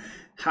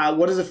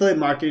 What is affiliate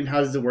marketing?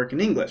 How does it work in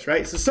English,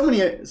 right? So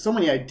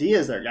many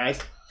ideas there, guys.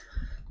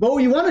 But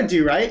what you want to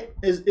do, right,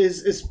 is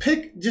just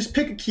pick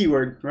a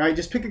keyword, right?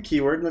 Just pick a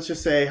keyword. Let's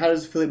just say, how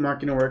does affiliate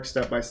marketing work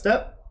step by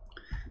step?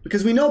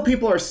 Because we know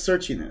people are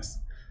searching this.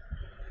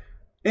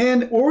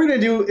 And what we're going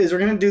to do is we're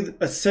going to do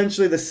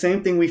essentially the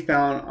same thing we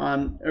found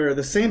on, or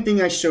the same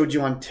thing I showed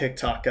you on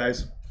TikTok,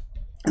 guys.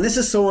 And this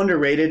is so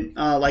underrated.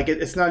 Like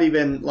it's not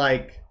even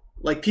like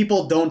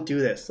people don't do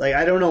this. Like,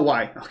 I don't know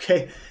why,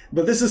 okay?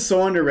 But this is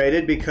so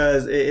underrated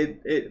because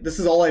this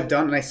is all I've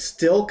done and I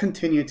still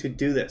continue to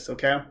do this,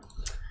 okay?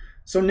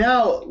 So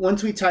now,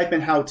 once we type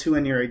in how to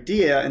in your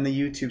idea in the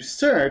YouTube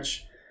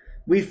search,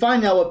 we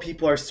find out what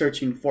people are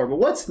searching for. But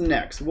what's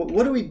next?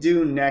 What do we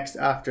do next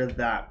after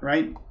that,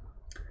 right?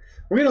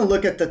 We're going to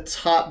look at the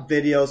top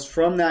videos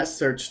from that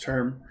search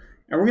term,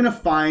 and we're going to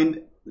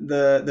find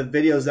the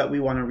videos that we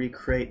want to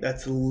recreate.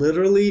 That's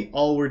literally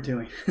all we're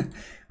doing.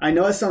 I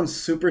know it sounds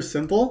super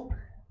simple,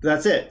 but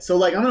that's it. So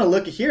like, I'm going to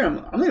look at here. I'm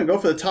going to go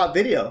for the top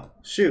video.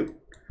 Shoot.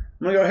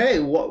 I'm going to go, hey,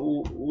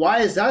 why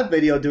is that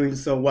video doing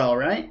so well,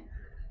 right?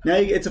 Now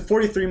it's a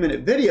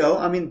 43-minute video.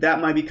 I mean,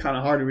 that might be kind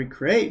of hard to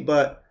recreate,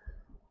 but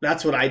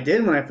that's what I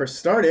did when I first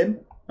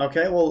started.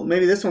 Okay, well,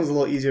 maybe this one's a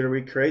little easier to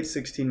recreate,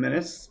 16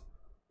 minutes.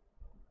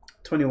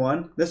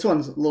 21. This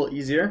one's a little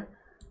easier,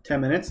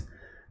 10 minutes.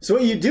 So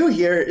what you do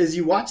here is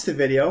you watch the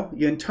video,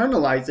 you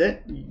internalize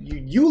it,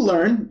 you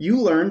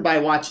learn by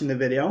watching the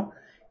video,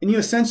 and you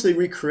essentially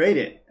recreate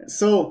it.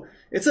 So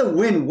it's a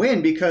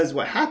win-win because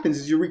what happens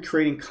is you're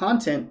recreating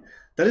content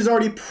that is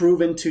already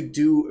proven to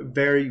do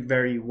very,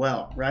 very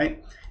well,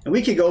 right? And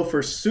we could go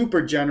for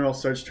super general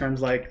search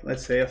terms like,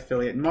 let's say,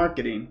 affiliate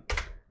marketing,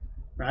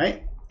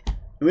 right?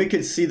 And we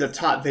could see the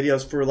top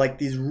videos for like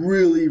these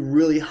really,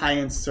 really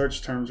high-end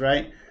search terms,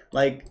 right?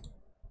 Like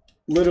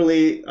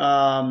literally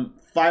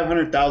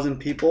 500,000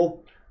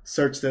 people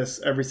search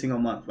this every single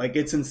month. Like,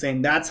 it's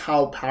insane. That's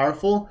how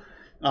powerful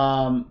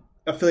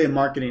affiliate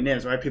marketing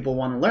is, right? People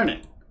want to learn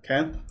it,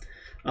 okay?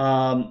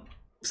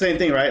 Same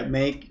thing, right?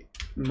 Make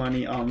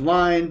money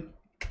online,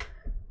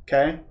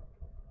 okay?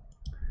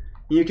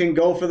 You can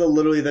go for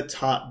literally the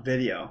top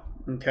video,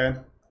 okay?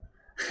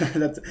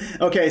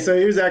 Okay, so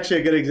here's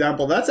actually a good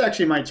example. That's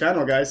actually my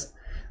channel, guys.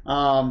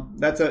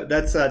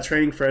 That's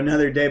training for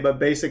another day, but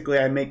basically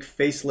I make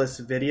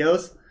faceless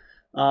videos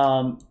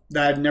that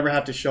I'd never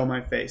have to show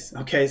my face.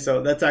 Okay,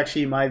 so that's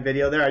actually my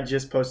video there. I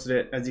just posted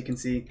it, as you can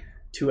see,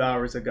 2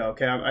 hours ago.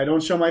 Okay, I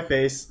don't show my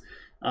face.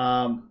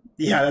 Yeah,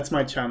 that's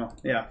my channel.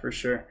 Yeah, for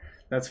sure.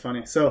 That's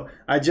funny. So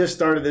I just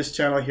started this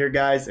channel here,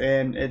 guys,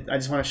 and I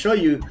just want to show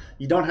you,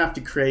 you don't have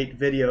to create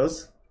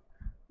videos.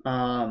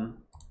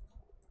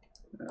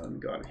 Let me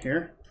go out of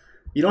here.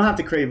 You don't have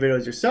to create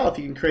videos yourself.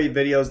 You can create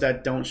videos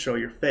that don't show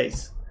your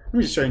face. Let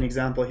me just show you an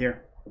example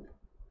here.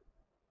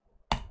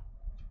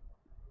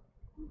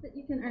 That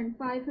you can earn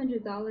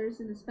 $500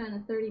 in the span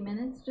of 30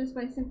 minutes just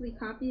by simply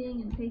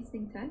copying and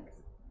pasting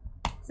text.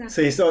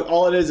 So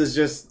all it is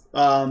just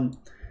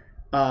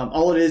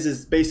all it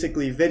is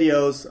basically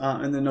videos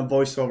and then a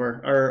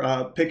voiceover,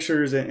 or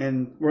pictures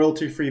and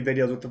royalty-free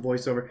videos with the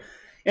voiceover.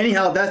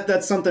 Anyhow,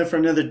 that's something for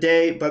another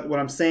day, but what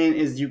I'm saying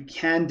is you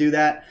can do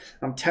that.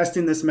 I'm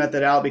testing this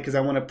method out because I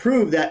want to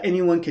prove that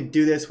anyone can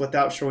do this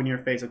without showing your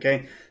face,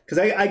 okay? Because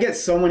I get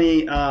so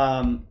many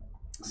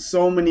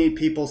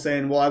people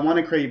saying, well, I want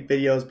to create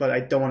videos, but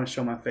I don't want to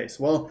show my face.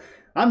 Well,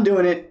 I'm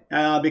doing it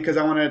because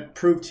I want to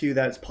prove to you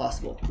that it's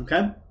possible,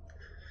 okay?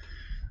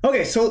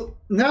 Okay, so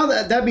now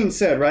that being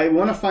said, right, we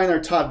want to find our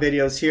top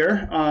videos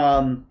here.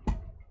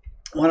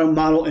 Want to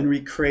model and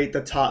recreate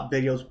the top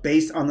videos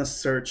based on the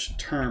search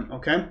term,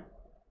 okay?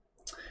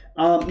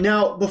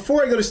 Now,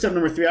 before I go to step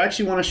number 3, I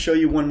actually want to show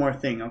you one more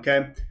thing,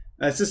 okay?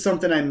 This is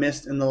something I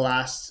missed in the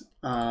last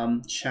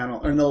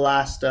channel, or in the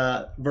last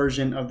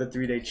version of the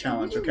 3-day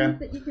challenge, okay?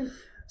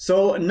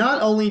 So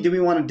not only do we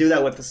want to do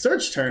that with the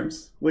search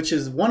terms, which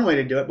is one way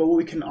to do it, but what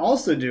we can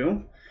also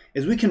do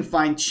is we can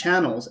find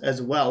channels as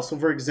well. So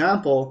for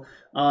example,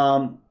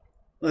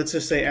 let's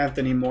just say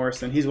Anthony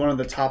Morrison. He's one of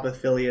the top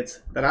affiliates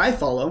that I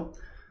follow.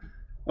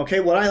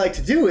 Okay, what I like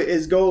to do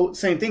is go,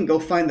 same thing, go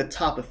find the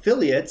top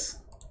affiliates.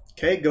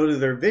 Okay, go to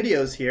their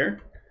videos here.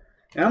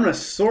 And I'm going to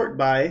sort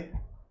by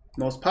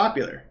most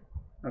popular.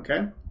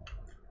 Okay.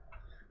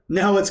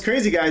 Now what's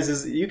crazy, guys,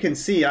 is you can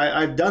see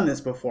I've done this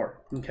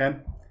before. Okay.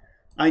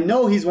 I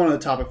know he's one of the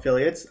top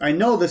affiliates. I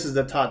know this is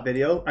the top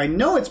video. I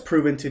know it's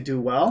proven to do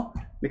well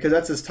because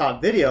that's his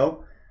top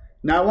video.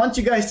 Now I want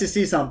you guys to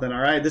see something,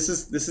 all right? This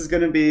is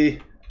going to be,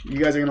 you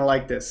guys are going to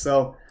like this.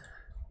 So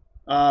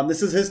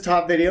this is his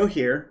top video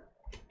here.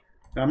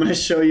 I'm going to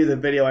show you the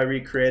video I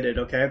recreated,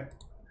 okay?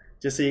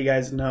 Just so you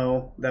guys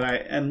know that I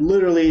am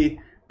literally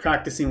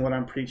practicing what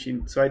I'm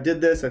preaching. So I did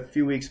this a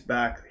few weeks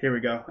back. Here we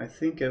go. I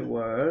think it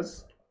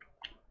was,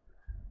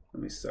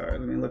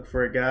 let me look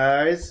for it,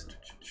 guys.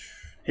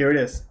 Here it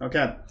is.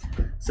 Okay.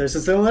 So there's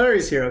some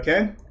similarities here,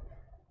 okay?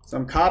 So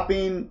I'm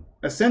copying,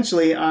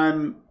 essentially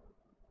I'm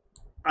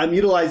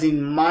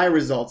utilizing my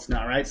results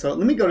now, right? So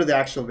let me go to the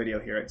actual video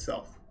here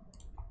itself.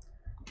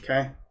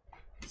 Okay.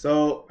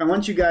 So I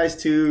want you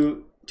guys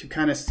to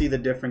kind of see the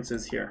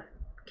differences here.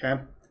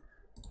 Okay.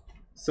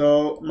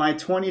 So my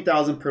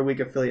 20,000 per week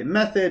affiliate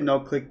method, no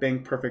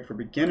ClickBank, perfect for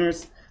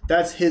beginners.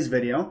 That's his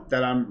video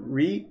that I'm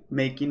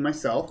remaking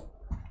myself.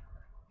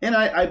 And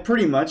I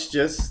pretty much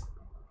just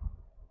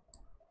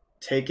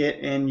take it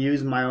and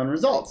use my own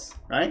results,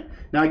 right?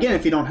 Now again,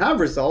 if you don't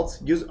have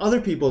results, use other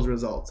people's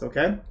results,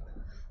 okay?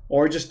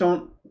 Or just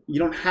you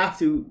don't have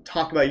to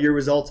talk about your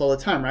results all the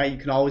time, right? You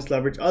can always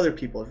leverage other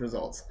people's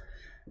results.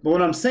 But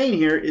what I'm saying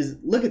here is,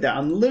 look at that.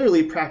 I'm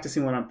literally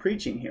practicing what I'm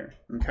preaching here,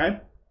 okay?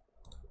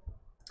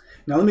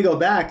 Now let me go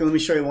back and let me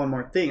show you one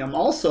more thing. I'm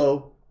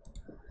also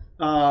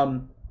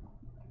modeling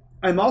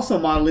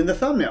the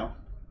thumbnail,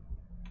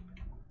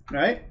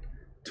 right?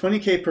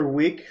 20K per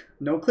week,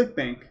 no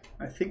ClickBank.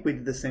 I think we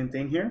did the same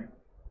thing here.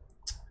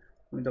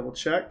 Let me double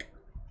check.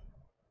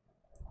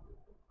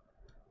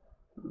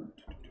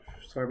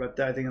 Sorry about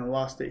that. I think I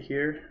lost it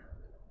here.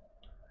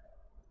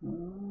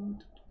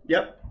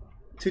 Yep.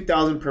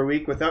 2,000 per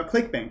week without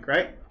ClickBank,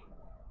 right?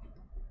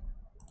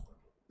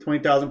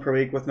 20,000 per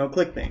week with no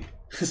ClickBank.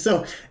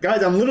 So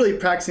guys, I'm literally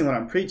practicing what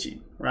I'm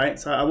preaching, right?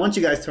 So I want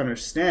you guys to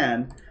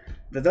understand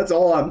that that's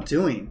all I'm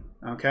doing,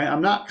 okay?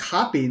 I'm not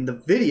copying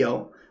the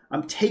video.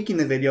 I'm taking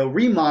the video,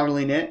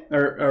 remodeling it,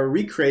 or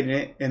recreating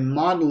it, and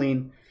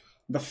modeling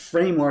the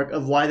framework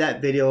of why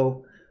that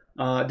video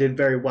did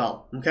very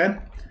well, okay?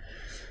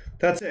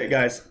 That's it,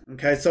 guys.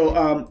 Okay,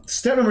 so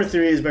step number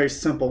 3 is very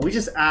simple. We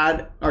just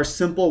add our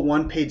simple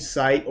one-page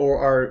site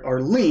or our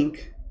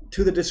link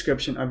to the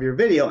description of your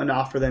video and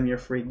offer them your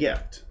free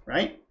gift,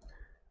 right?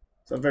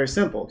 So very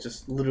simple.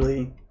 Just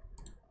literally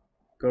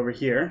go over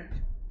here.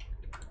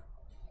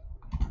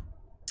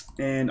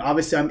 And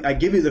obviously, I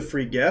give you the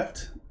free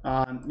gift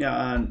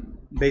on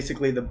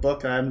basically the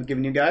book I'm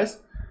giving you guys,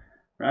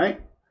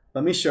 right?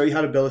 Let me show you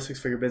how to build a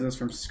 6-figure business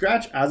from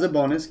scratch. As a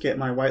bonus, get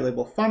my white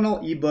label funnel,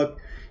 ebook,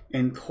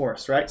 and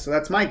course, right? So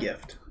that's my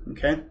gift,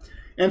 okay?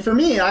 And for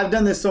me, I've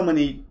done this so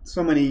many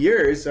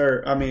years,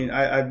 or I mean,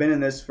 I've been in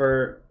this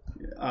for,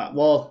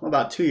 well,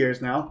 about 2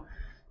 years now.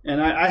 And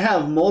I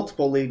have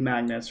multiple lead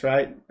magnets,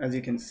 right? As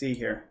you can see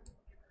here.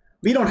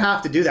 But you don't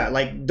have to do that.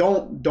 Like,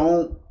 don't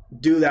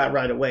do that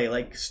right away.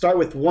 Like, start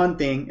with one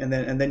thing and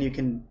then you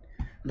can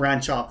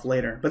branch off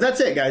later. But that's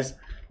it, guys.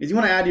 Is you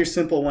want to add your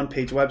simple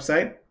one-page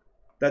website.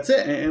 That's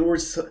it. And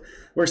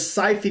we're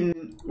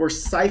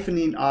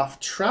siphoning off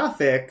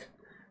traffic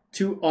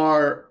to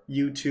our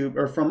YouTube,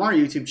 or from our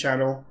YouTube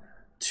channel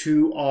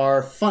to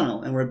our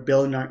funnel, and we're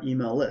building our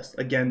email list.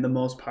 Again, the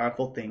most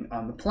powerful thing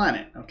on the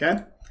planet, okay?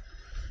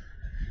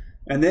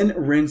 And then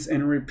rinse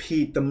and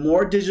repeat. The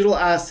more digital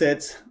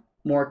assets,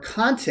 more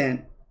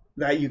content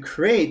that you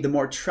create, the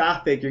more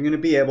traffic you're going to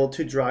be able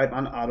to drive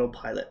on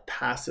autopilot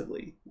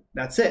passively.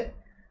 That's it.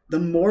 The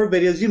more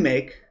videos you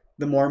make,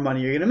 the more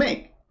money you're going to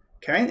make.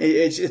 Okay?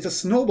 It's a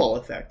snowball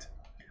effect.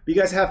 But you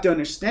guys have to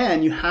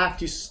understand, you have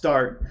to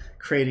start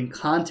creating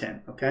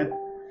content. Okay?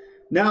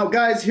 Now,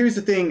 guys, here's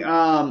the thing.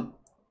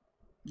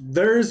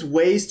 There's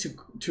ways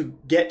to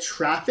get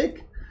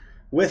traffic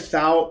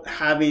without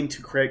having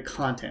to create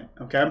content.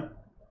 Okay?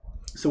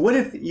 So what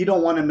if you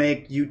don't want to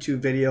make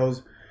YouTube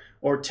videos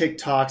or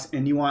TikToks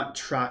and you want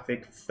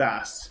traffic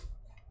fast?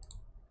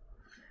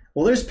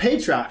 Well, there's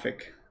paid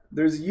traffic.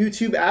 There's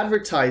YouTube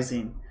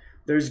advertising.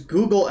 There's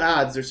Google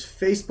ads. There's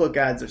Facebook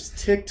ads. There's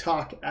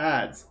TikTok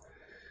ads.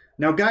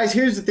 Now, guys,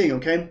 here's the thing,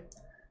 okay?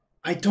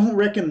 I don't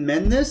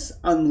recommend this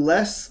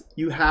unless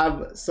you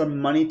have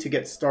some money to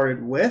get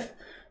started with,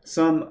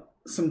 some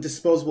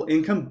disposable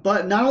income.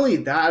 But not only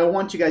that, I don't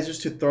want you guys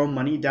just to throw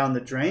money down the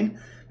drain,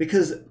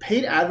 because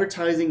paid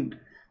advertising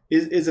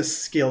is a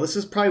skill. This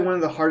is probably one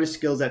of the hardest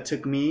skills that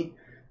took me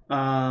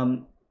a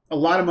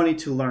lot of money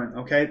to learn,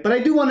 okay? But I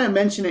do want to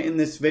mention it in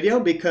this video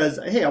because,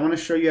 hey, I want to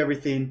show you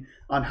everything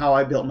on how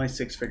I built my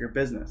six-figure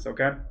business,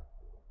 okay?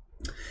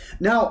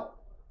 Now,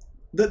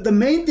 the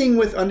main thing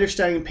with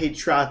understanding paid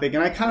traffic,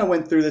 and I kind of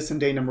went through this in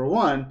day number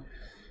 1,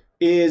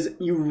 is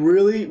you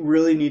really,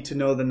 really need to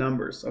know the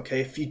numbers, okay?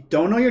 If you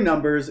don't know your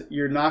numbers,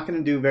 you're not going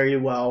to do very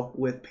well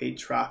with paid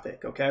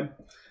traffic, okay?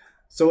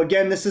 So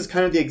again, this is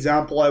kind of the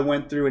example I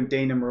went through in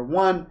day number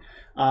 1.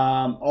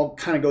 I'll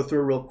kind of go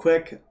through it real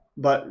quick.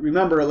 But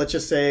remember, let's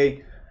just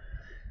say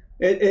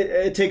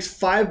it takes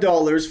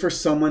 $5 for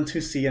someone to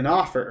see an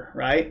offer,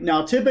 right?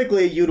 Now,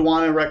 typically, you'd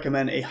want to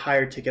recommend a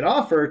higher ticket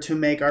offer to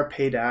make our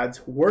paid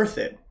ads worth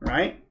it,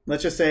 right?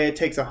 Let's just say it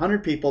takes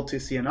 100 people to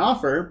see an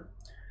offer.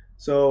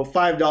 So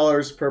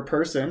 $5 per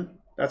person,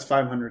 that's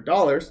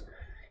 $500.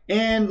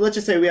 And let's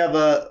just say we have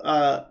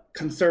a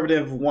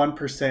conservative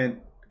 1%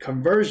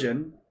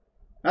 conversion.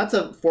 That's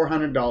a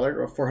 $400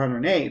 or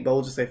 $408, but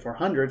we'll just say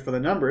 $400 for the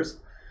numbers.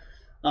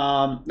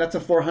 That's a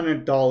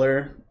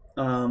 $400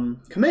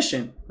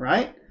 commission,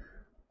 right?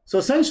 So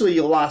essentially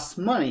you lost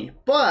money.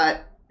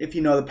 But if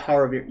you know the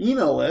power of your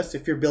email list,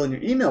 if you're building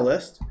your email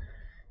list,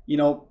 you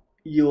know,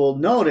 you'll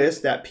notice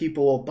that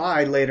people will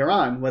buy later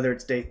on, whether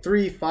it's day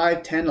 3,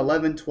 5, 10,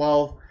 11,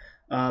 12,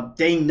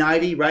 day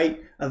 90,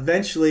 right?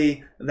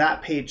 Eventually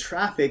that paid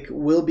traffic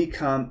will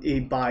become a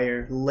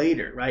buyer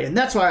later, right? And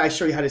that's why I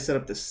show you how to set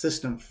up the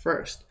system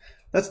first.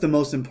 That's the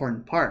most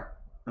important part,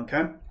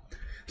 okay?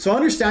 So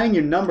understanding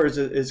your numbers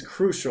is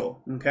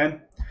crucial, okay?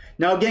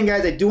 Now again,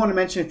 guys, I do want to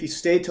mention, if you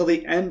stay till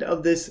the end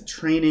of this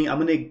training, I'm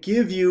going to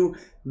give you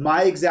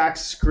my exact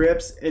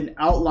scripts and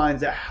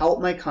outlines that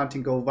help my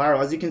content go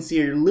viral. As you can see,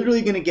 you're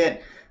literally going to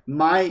get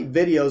my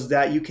videos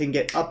that you can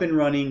get up and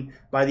running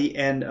by the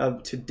end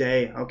of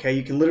today, okay?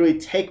 You can literally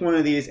take one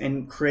of these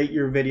and create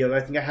your videos.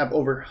 I think I have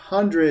over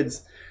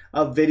hundreds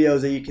of videos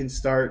that you can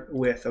start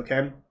with,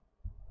 okay?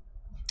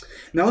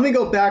 Now let me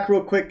go back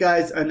real quick,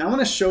 guys, and I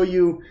want to show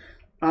you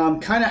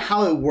kind of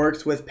how it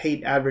works with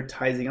paid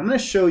advertising. I'm going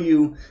to show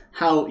you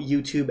how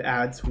YouTube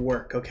ads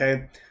work,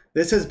 okay?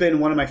 This has been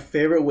one of my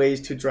favorite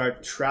ways to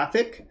drive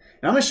traffic, and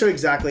I'm going to show you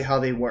exactly how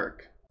they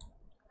work.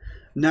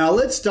 Now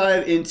let's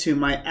dive into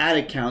my ad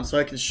account so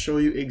I can show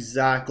you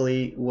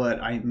exactly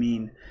what I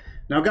mean.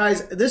 Now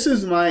guys, this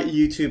is my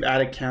YouTube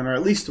ad account, or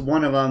at least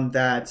one of them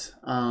that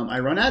I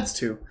run ads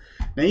to.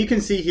 Now you can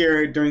see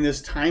here during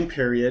this time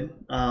period,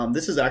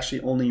 this is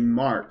actually only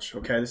March,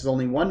 okay? This is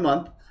only 1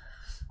 month.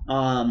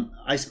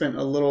 I spent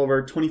a little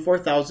over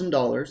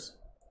 $24,000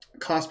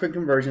 cost per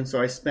conversion,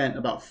 so I spent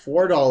about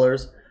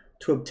 $4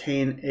 to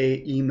obtain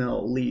a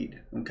email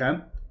lead, okay?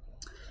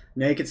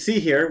 Now you can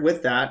see here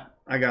with that,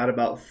 I got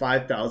about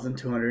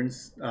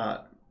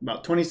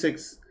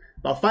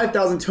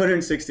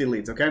 5,260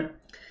 leads, okay?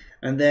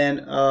 And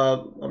then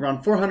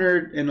around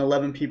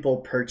 411 people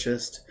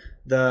purchased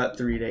the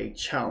 3-day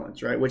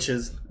challenge, right? Which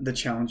is the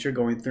challenge you're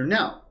going through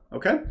now,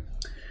 okay?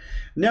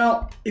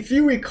 Now, if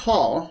you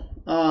recall,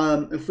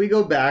 if we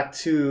go back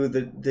to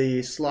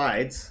the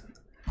slides,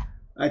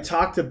 I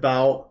talked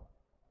about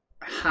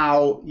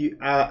how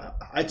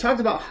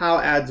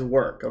ads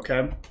work,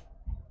 okay?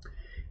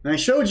 And I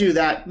showed you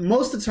that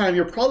most of the time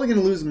you're probably going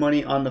to lose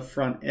money on the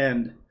front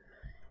end.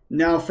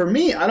 Now, for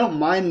me, I don't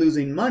mind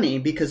losing money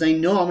because I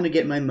know I'm going to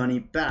get my money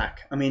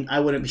back. I mean, I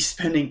wouldn't be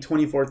spending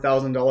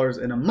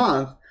 $24,000 in a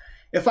month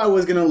if I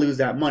was going to lose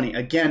that money.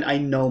 Again, I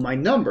know my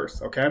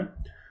numbers, okay?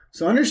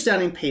 So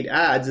understanding paid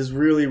ads is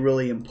really,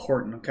 really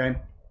important, okay?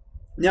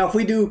 Now, if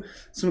we do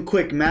some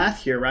quick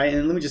math here, right?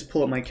 And let me just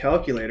pull up my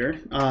calculator.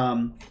 Let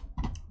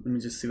me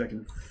just see if I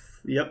can,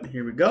 yep,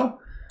 here we go.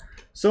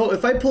 So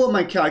if I pull up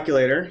my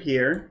calculator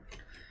here,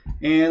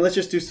 And let's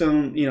just do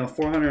some,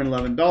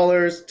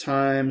 $411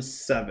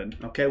 times 7,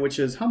 okay, which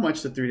is how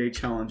much the 3-day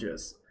challenge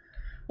is.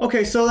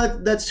 Okay, so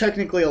that's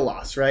technically a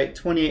loss, right?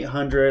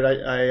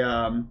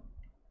 2,800.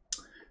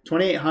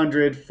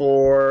 2,800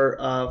 for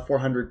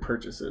 400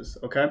 purchases.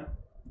 Okay.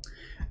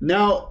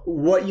 Now,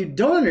 what you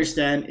don't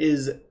understand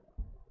is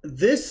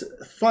this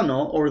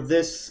funnel or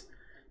this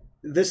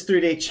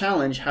 3-day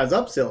challenge has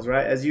upsells,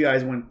 right? As you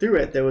guys went through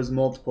it, there was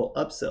multiple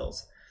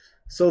upsells.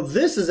 So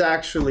this is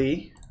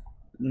actually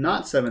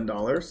not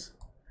 $7.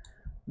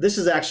 This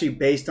is actually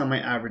based on my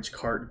average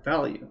cart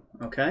value.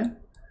 Okay.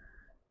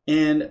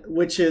 And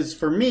which is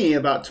for me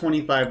about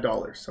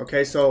 $25.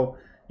 Okay. So,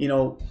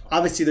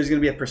 obviously there's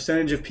going to be a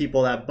percentage of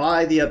people that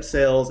buy the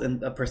upsells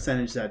and a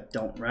percentage that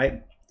don't,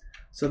 right?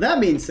 So that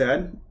being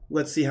said,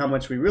 let's see how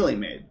much we really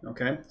made.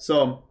 Okay.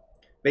 So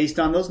based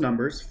on those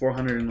numbers,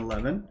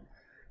 411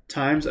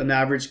 times an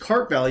average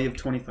cart value of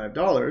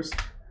 $25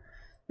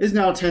 is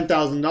now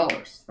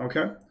 $10,000.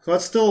 Okay. So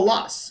that's still a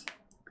loss.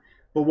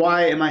 But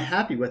why am I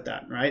happy with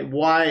that, right?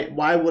 Why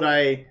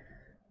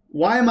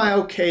am I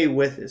okay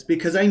with this?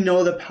 Because I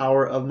know the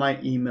power of my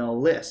email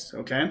list,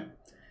 okay?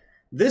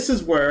 This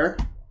is where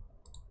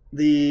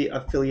the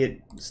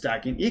affiliate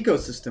stacking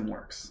ecosystem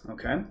works,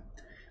 okay?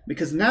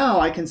 Because now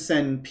I can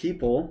send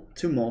people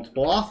to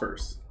multiple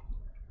offers,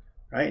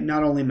 right?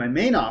 Not only my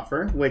main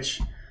offer, which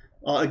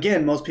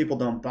again, most people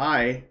don't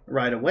buy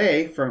right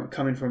away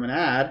coming from an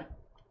ad,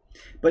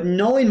 but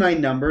knowing my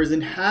numbers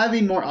and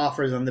having more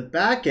offers on the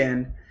back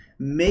end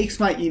makes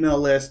my email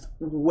list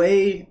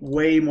way,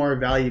 way more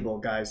valuable,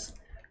 guys.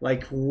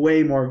 Like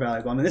way more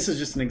valuable. I mean, this is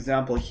just an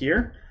example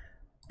here,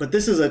 but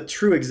this is a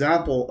true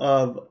example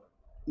of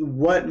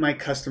what my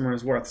customer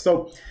is worth.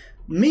 So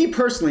me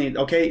personally,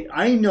 okay,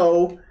 I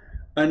know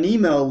an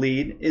email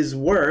lead is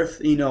worth,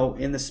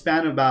 in the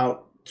span of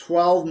about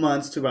 12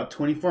 months to about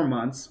 24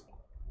 months,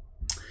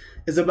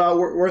 is about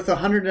worth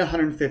 $100 to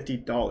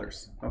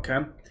 $150, okay?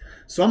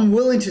 So I'm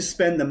willing to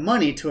spend the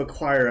money to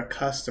acquire a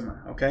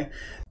customer, okay?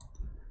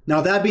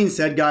 Now, that being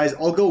said, guys,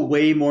 I'll go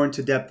way more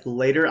into depth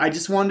later. I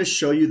just wanted to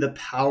show you the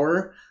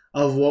power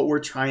of what we're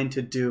trying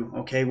to do,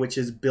 okay, which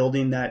is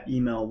building that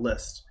email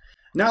list.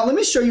 Now, let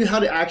me show you how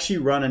to actually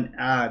run an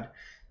ad.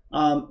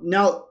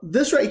 Now,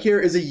 this right here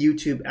is a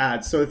YouTube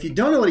ad. So if you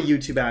don't know what a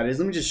YouTube ad is,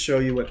 let me just show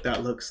you what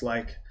that looks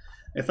like.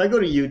 If I go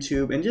to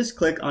YouTube and just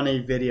click on a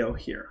video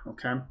here,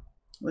 okay,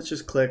 let's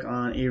just click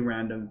on a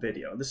random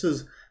video. This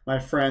is my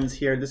friend's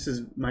here. This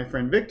is my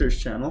friend Victor's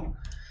channel.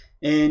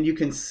 And you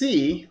can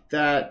see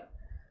that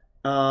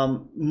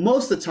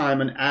most of the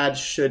time an ad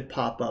should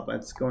pop up.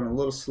 It's going a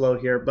little slow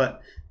here,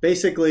 but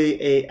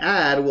basically a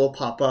ad will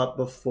pop up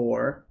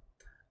before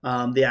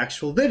the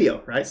actual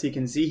video, right? So you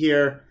can see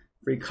here,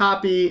 free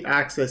copy,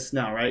 access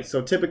now, right?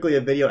 So typically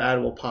a video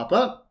ad will pop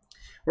up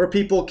where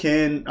people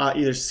can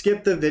either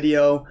skip the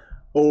video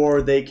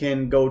or they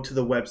can go to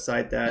the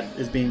website that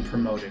is being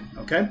promoted,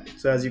 okay?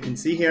 So as you can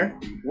see here,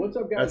 what's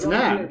up, guys? That's an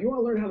ad. If you want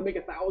to learn how to make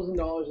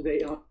 $1,000 a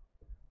day,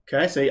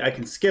 okay, so I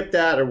can skip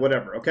that or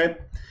whatever, okay?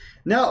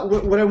 Now,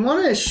 what I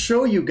want to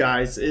show you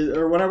guys is,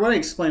 or what I want to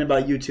explain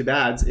about YouTube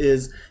ads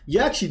is you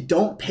actually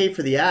don't pay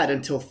for the ad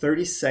until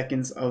 30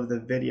 seconds of the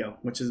video,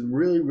 which is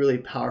really, really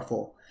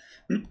powerful.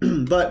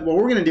 But what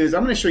we're going to do is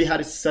I'm going to show you how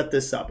to set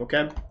this up,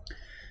 okay?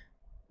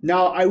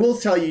 Now, I will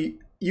tell you,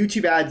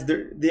 YouTube ads,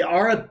 they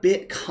are a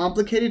bit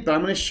complicated, but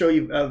I'm going to show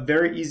you a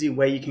very easy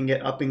way you can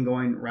get up and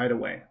going right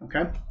away,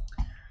 okay?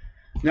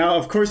 Now,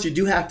 of course, you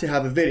do have to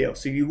have a video.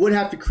 So you would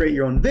have to create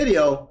your own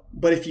video,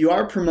 but if you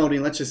are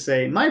promoting, let's just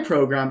say my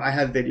program, I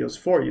have videos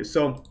for you.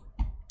 So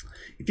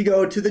if you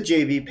go to the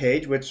JV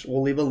page, which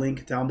we'll leave a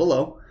link down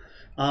below.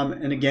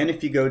 And again,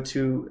 if you go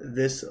to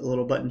this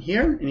little button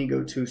here and you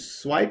go to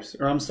swipes,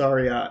 or I'm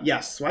sorry,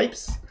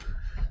 swipes,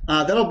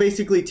 that'll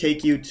basically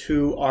take you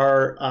to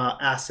our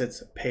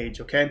assets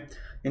page, okay?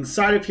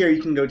 Inside of here,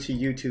 you can go to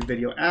YouTube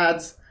video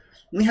ads.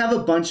 We have a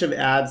bunch of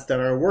ads that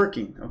are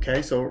working,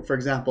 okay? So for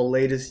example,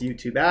 latest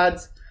YouTube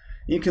ads.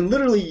 You can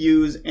literally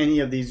use any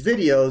of these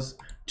videos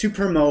to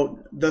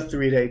promote the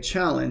 3-day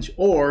challenge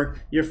or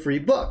your free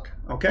book,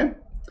 okay?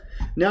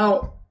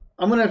 Now,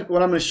 what I'm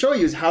gonna show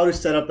you is how to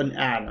set up an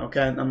ad,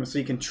 okay? So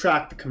you can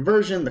track the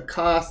conversion, the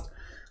cost,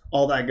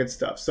 all that good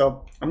stuff.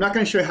 So I'm not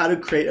gonna show you how to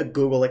create a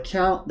Google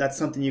account. That's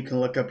something you can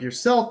look up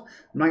yourself.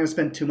 I'm not gonna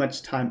spend too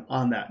much time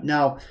on that.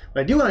 Now,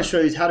 what I do wanna show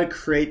you is how to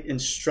create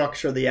and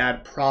structure the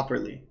ad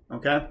properly,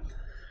 okay?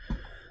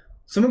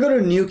 So I'm gonna go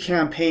to a new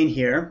campaign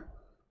here.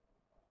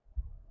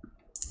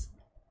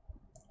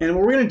 And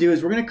what we're gonna do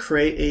is we're gonna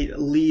create a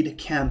lead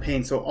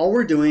campaign. So all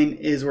we're doing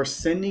is we're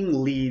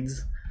sending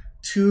leads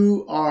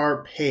to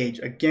our page.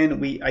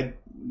 Again,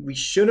 we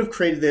should have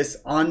created this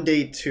on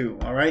day 2,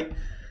 all right?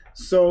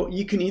 So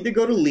you can either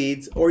go to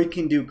leads or you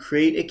can do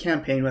create a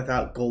campaign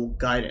without goal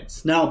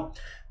guidance. Now,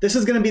 this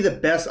is gonna be the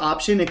best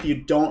option if you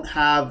don't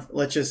have,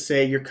 let's just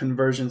say, your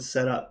conversion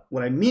set up.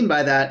 What I mean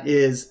by that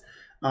is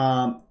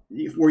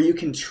where you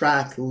can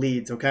track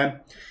leads, okay?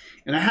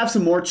 And I have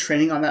some more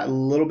training on that a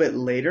little bit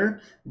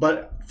later,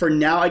 but for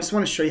now, I just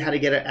want to show you how to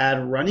get an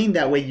ad running.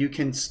 That way you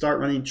can start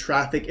running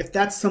traffic if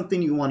that's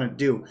something you want to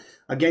do.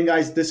 Again,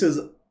 guys, this is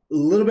a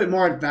little bit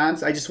more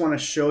advanced. I just want to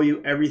show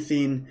you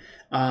everything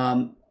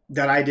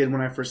that I did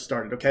when I first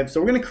started, okay?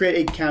 So we're gonna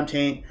create a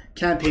campaign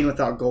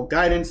without goal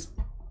guidance.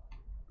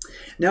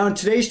 Now in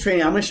today's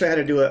training, I'm gonna show you how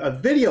to do a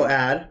video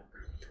ad,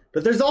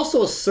 but there's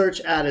also a search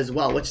ad as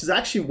well, which is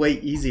actually way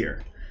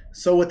easier.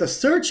 So with a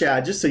search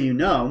ad, just so you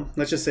know,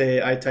 let's just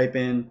say I type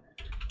in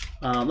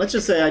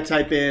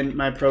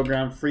my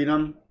program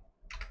Freedom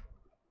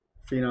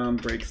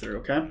Breakthrough,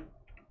 okay?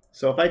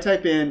 So if I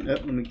type in,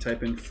 let me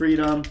type in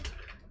Freedom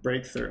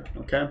Breakthrough,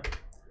 okay?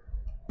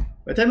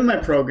 If I type in my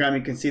program,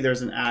 you can see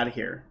there's an ad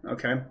here,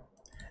 okay?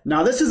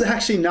 Now this is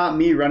actually not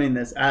me running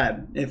this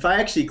ad. If I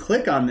actually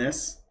click on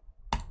this,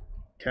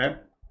 okay?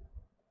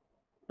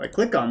 If I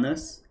click on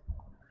this,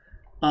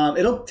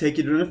 it'll take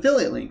you to an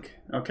affiliate link,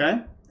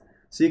 okay?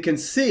 So you can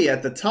see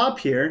at the top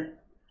here,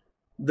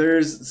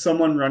 there's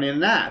someone running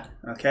an ad,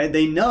 okay?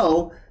 They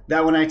know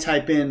that when I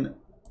type in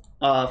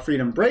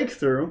Freedom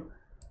Breakthrough,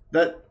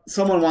 that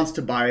someone wants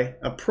to buy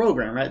a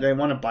program, right? They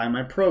want to buy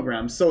my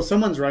program. So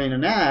someone's running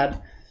an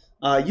ad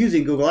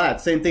using Google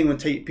Ads. Same thing when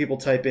people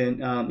type in,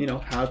 you know,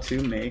 how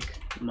to make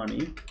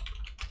money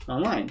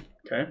online,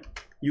 okay?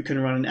 You can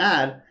run an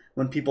ad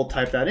when people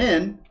type that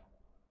in.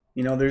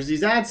 You know, there's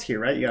these ads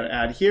here, right? You got to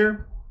add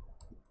here,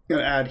 you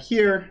got to add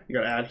here, you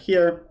got to add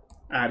here,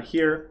 add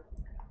here,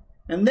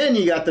 and then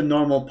you got the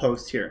normal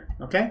post here,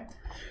 okay?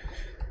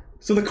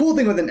 So the cool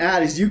thing with an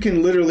ad is you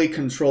can literally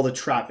control the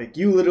traffic.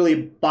 You literally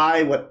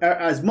buy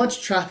as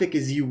much traffic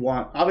as you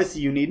want.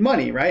 Obviously you need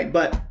money, right?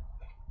 But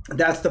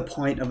that's the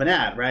point of an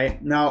ad,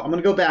 right? Now I'm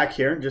gonna go back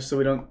here just so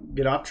we don't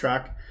get off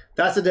track.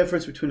 That's the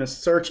difference between a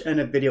search and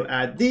a video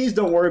ad. These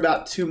don't worry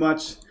about too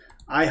much.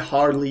 I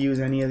hardly use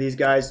any of these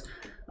guys.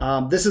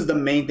 This is the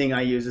main thing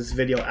I use is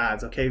video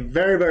ads, okay?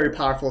 Very, very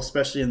powerful,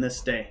 especially in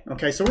this day,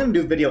 okay? So we're gonna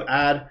do video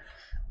ad.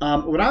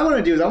 What I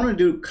wanna do is I wanna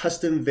do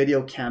custom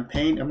video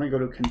campaign. I'm gonna go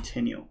to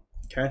continue,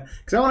 okay?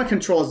 Because I wanna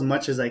control as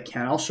much as I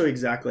can. I'll show you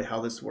exactly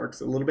how this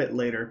works a little bit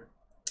later.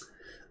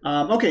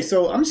 Okay,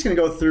 so I'm just gonna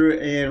go through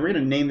and we're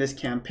gonna name this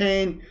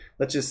campaign.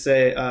 Let's just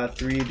say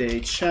 3-day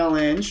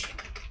challenge.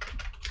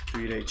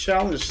 3-day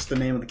challenge is just the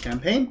name of the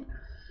campaign.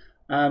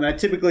 I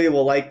typically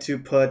will like to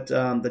put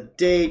the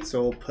date,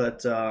 so we'll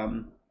put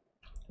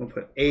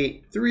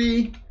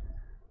 8/3.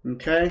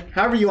 Okay,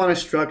 however you want to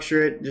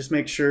structure it, just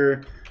make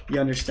sure you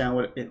understand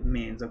what it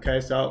means.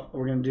 Okay, so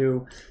we're gonna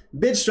do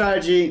bid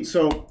strategy.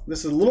 So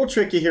this is a little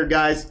tricky here,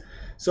 guys.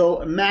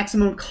 So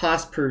maximum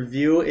cost per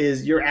view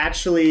is you're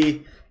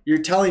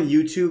telling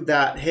YouTube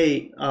that,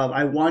 hey,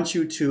 I want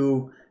you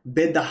to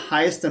bid the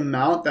highest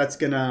amount that's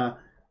gonna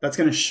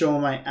show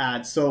my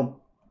ad.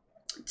 So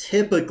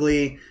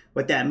typically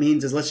what that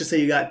means is, let's just say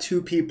you got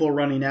 2 people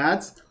running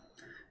ads.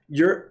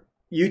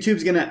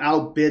 YouTube's gonna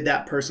outbid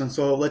that person.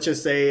 So let's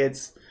just say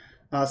it's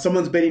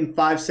someone's bidding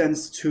 5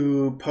 cents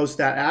to post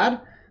that ad.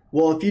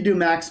 Well, if you do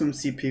maximum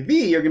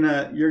CPV,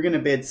 you're gonna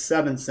bid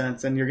 7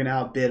 cents and you're gonna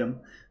outbid them.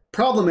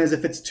 Problem is,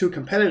 if it's too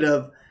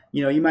competitive,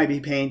 you know, you might be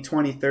paying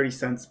 20, 30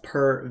 cents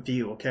per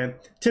view, okay?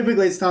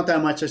 Typically, it's not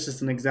that much, that's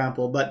just an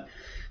example, but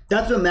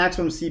that's what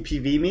maximum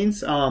CPV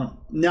means.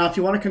 Now, if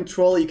you want to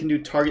control it, you can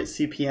do target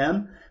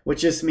CPM,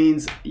 which just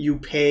means you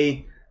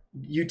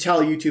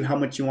tell YouTube how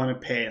much you want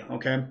to pay,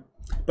 okay?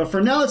 But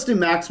for now, let's do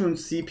maximum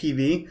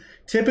CPV.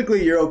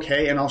 Typically, you're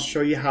okay, and I'll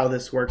show you how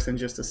this works in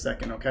just a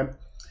second, okay?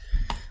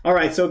 All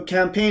right, so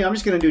campaign, I'm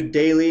just gonna do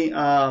daily.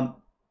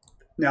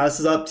 Now this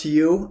is up to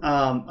you.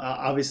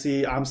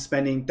 Obviously, I'm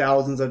spending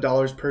thousands of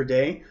dollars per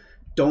day.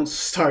 Don't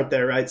start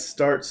there, right?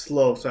 Start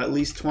slow. So at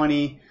least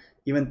 $20,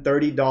 even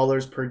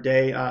 $30 per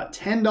day.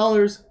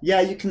 $10, yeah,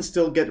 you can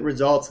still get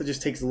results. It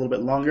just takes a little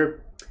bit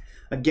longer.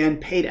 Again,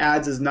 paid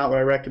ads is not what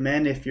I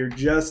recommend. If you're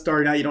just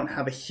starting out, you don't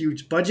have a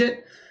huge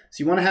budget.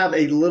 So you want to have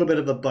a little bit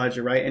of a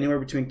budget, right? Anywhere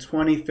between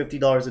 $20,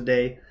 $50 a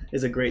day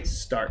is a great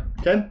start,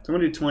 okay? So I'm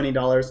gonna do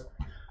 $20.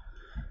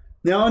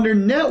 Now under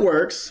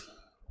networks,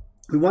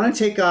 we want to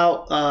take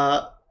out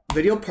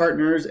video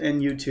partners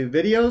and YouTube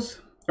videos.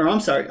 Or I'm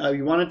sorry,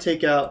 we want to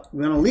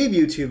leave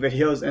YouTube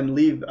videos and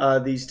leave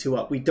these 2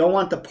 up. We don't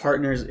want the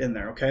partners in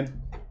there, okay?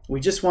 We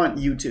just want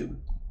YouTube.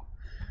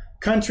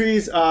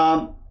 Countries,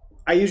 I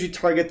usually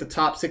target the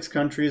top 6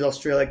 countries: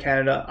 Australia,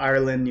 Canada,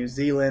 Ireland, New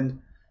Zealand,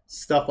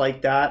 stuff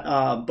like that.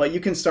 But you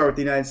can start with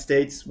the United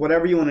States.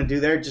 Whatever you want to do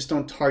there, just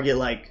don't target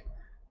like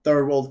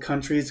third world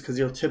countries, because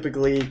they'll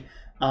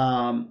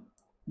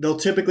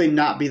typically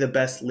not be the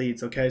best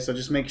leads, okay? So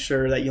just make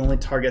sure that you only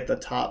target the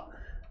top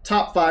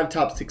 5,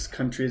 top 6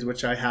 countries,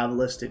 which I have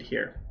listed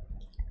here,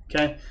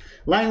 okay?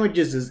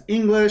 Languages is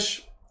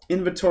English.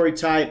 Inventory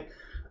type,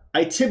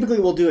 I typically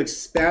will do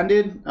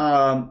expanded.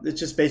 It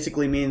just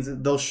basically means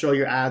they'll show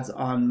your ads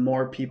on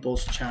more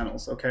people's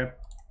channels, okay?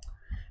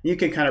 You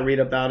can kind of read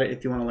about it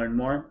if you want to learn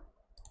more.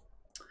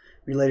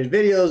 Related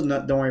videos,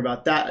 don't worry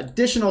about that.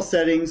 Additional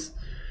settings,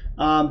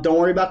 don't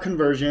worry about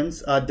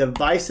conversions.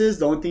 Devices,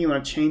 the only thing you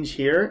want to change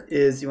here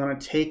is you want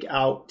to take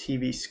out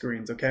TV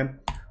screens, okay?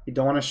 We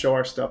don't want to show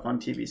our stuff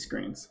on TV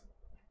screens.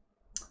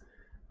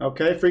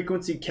 Okay,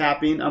 frequency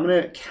capping. I'm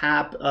going to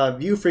cap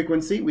view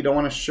frequency. We don't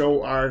want to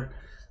show our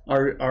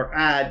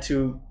ad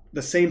to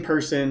the same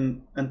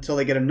person until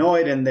they get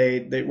annoyed and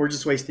we're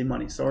just wasting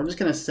money. So I'm just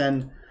going to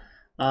send,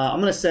 I'm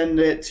going to send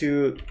it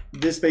to,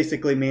 this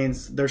basically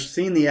means they're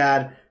seeing the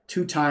ad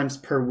 2 times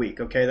per week.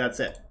 Okay,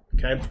 that's it.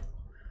 Okay.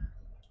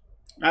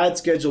 Ad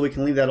schedule, we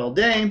can leave that all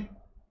day.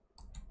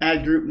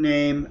 Ad group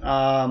name,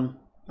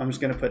 I'm just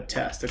going to put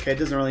test. Okay, it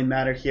doesn't really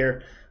matter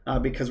here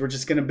because we're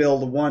just going to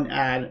build one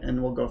ad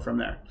and we'll go from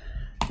there.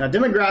 Now,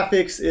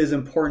 demographics is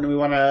important. We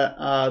want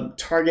to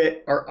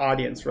target our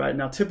audience, right?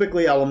 Now,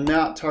 typically, I will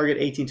not target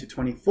 18 to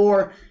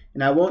 24,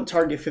 and I won't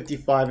target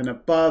 55 and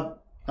above.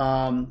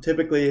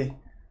 Typically,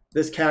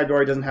 this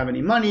category doesn't have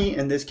any money,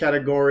 and this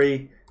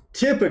category,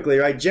 typically,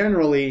 right,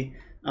 generally,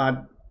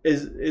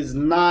 is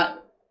not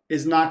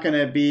going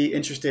to be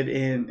interested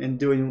in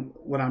doing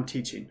what I'm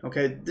teaching.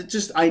 Okay,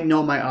 just I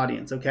know my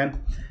audience. Okay,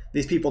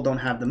 these people don't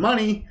have the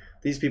money.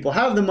 These people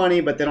have the money,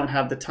 but they don't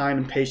have the time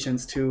and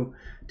patience to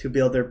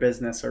build their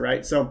business. All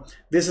right, so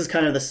this is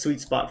kind of the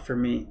sweet spot for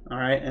me. All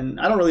right,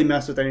 and I don't really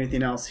mess with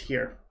anything else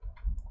here.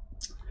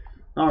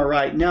 All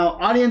right, now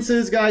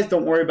audiences, guys,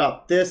 don't worry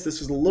about this.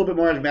 This is a little bit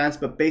more advanced,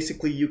 but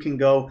basically you can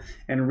go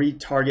and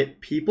retarget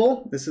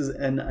people. This is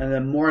a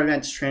more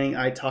advanced training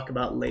I talk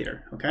about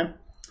later. Okay.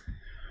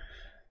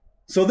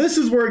 So this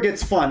is where it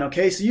gets fun,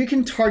 okay? So you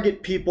can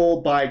target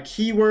people by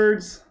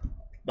keywords,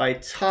 by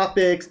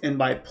topics, and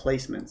by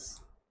placements.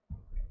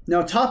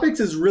 Now, topics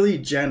is really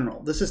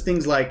general. This is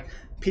things like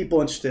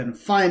people interested in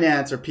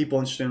finance or people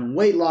interested in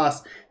weight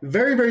loss.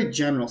 Very, very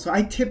general. So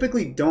I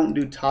typically don't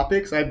do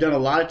topics. I've done a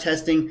lot of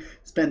testing,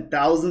 spent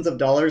thousands of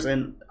dollars,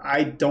 and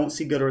I don't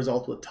see good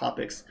results with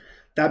topics.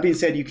 That being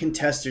said, you can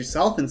test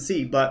yourself and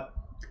see, but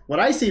what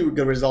I see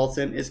good results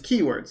in is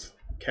keywords,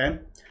 okay?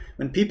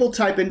 When people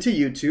type into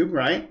YouTube,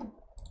 right,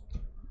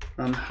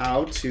 on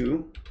how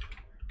to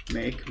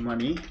make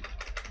money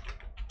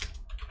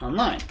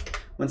online.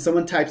 When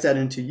someone types that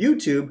into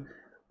YouTube,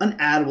 an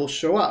ad will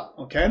show up,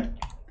 okay?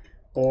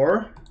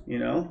 Or, you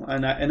know,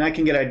 and I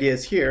can get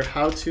ideas here,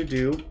 how to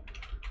do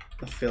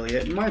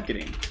affiliate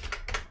marketing.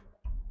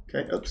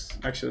 Okay, oops,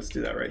 actually let's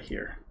do that right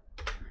here.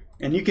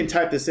 And you can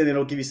type this in,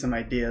 it'll give you some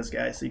ideas,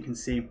 guys, so you can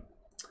see,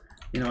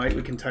 you know,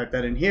 we can type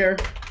that in here,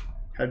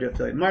 how to do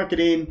affiliate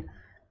marketing,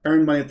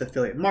 earn money with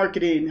affiliate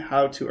marketing,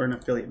 how to earn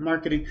affiliate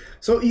marketing.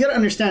 So you gotta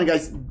understand,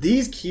 guys,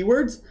 these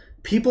keywords,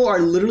 people are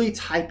literally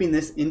typing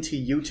this into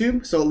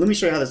YouTube. So let me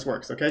show you how this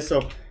works, okay?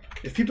 So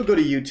if people go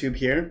to YouTube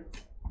here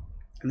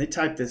and they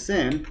type this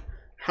in,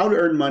 how to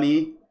earn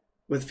money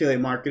with affiliate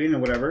marketing or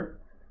whatever,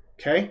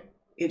 okay?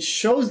 It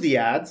shows the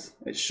ads,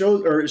 it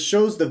shows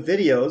the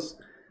videos,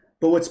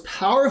 but what's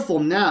powerful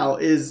now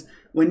is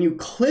when you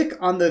click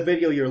on the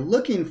video you're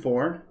looking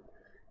for,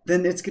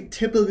 then it's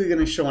typically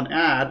gonna show an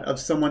ad of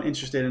someone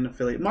interested in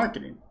affiliate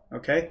marketing,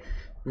 okay?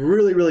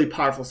 Really, really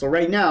powerful. So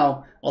right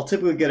now, I'll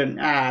typically get an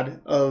ad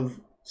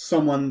of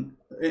someone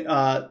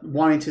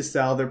wanting to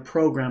sell their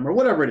program or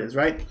whatever it is,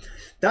 right?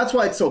 That's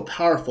why it's so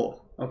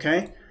powerful,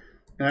 okay?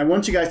 And I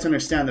want you guys to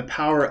understand the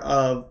power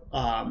of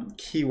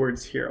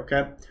keywords here,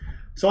 okay?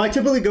 So I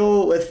typically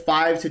go with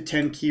 5 to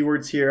 10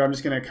 keywords here. I'm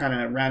just gonna kind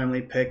of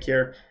randomly pick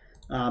here.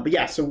 But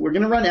yeah, so we're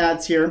gonna run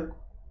ads here.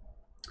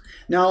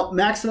 Now,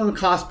 maximum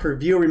cost per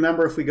view.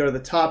 Remember, if we go to the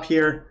top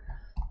here,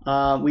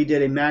 we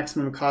did a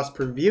maximum cost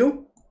per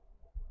view.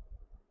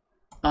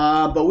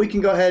 But we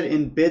can go ahead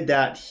and bid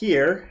that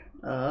here.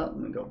 Let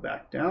me go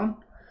back down.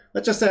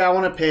 Let's just say I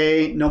want to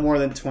pay no more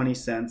than 20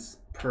 cents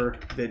per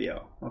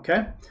video,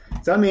 okay?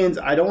 So that means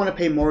I don't want to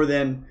pay more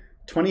than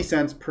 20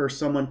 cents per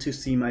someone to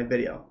see my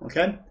video,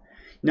 okay?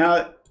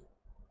 Now,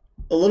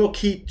 a little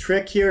key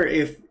trick here,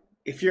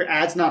 if your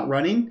ad's not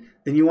running,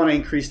 then you want to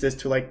increase this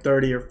to like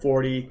 30 or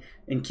 40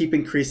 and keep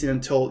increasing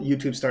until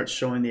YouTube starts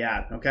showing the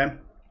ad, okay?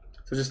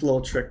 So just a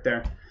little trick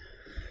there.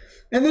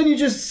 And then you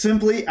just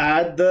simply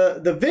add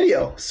the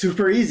video.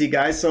 Super easy,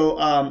 guys. So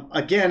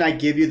again, I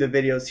give you the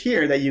videos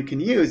here that you can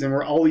use, and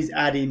we're always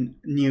adding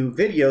new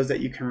videos that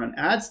you can run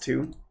ads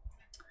to.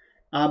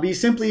 But you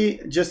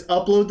simply just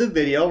upload the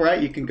video,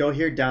 right? You can go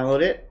here,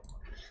 download it,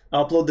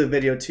 upload the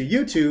video to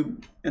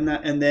YouTube, and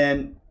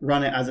then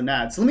run it as an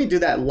ad. So let me do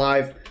that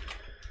live.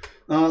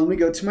 Let me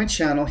go to my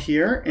channel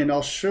here, and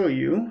I'll show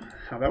you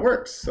how that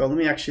works. So let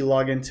me actually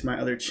log into my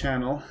other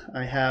channel.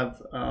 I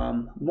have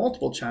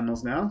multiple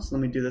channels now, so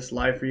let me do this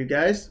live for you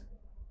guys.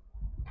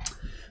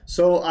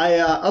 So I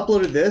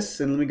uploaded this,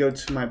 and let me go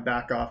to my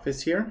back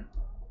office here.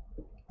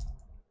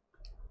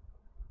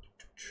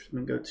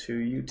 Let me go to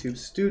YouTube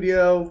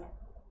Studio.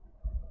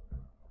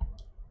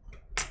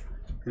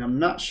 And I'm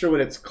not sure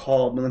what it's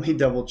called, but let me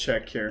double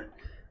check here.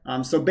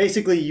 So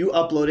basically you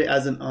upload it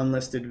as an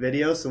unlisted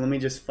video. So let me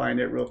just find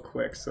it real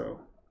quick.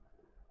 So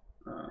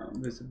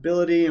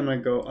visibility, I'm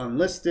gonna go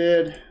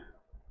unlisted.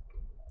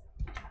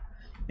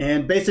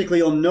 And basically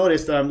you'll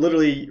notice that I'm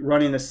literally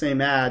running the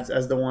same ads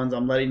as the ones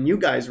I'm letting you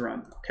guys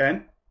run,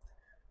 okay?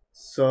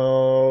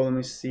 So let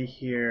me see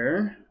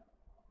here.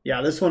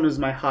 Yeah, this one is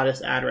my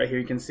hottest ad right here.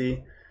 You can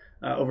see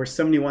over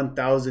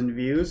 71,000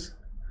 views.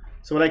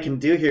 So what I can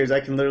do here is I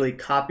can literally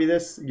copy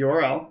this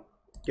URL,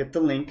 get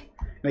the link.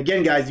 And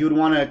again, guys, you would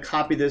want to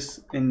copy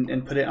this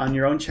and put it on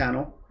your own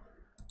channel,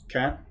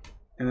 okay?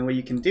 And then what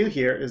you can do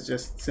here is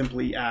just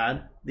simply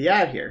add the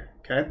ad here,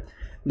 okay?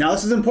 Now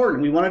this is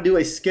important. We want to do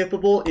a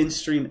skippable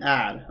in-stream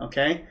ad,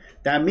 okay?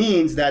 That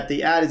means that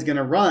the ad is going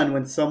to run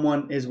when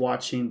someone is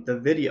watching the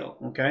video,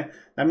 okay?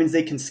 That means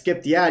they can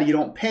skip the ad. You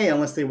don't pay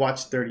unless they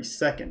watch 30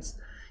 seconds.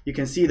 You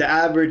can see the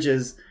average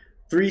is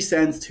 3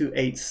 cents to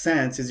 8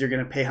 cents is you're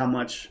going to pay how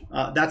much,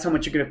 that's how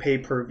much you're going to pay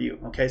per view,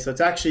 okay? So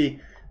it's actually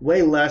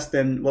way less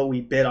than what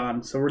we bid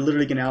on. So we're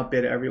literally going to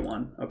outbid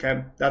everyone,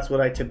 okay? That's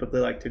what I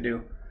typically like to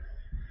do.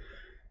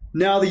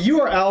 Now the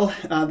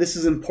URL, this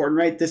is important,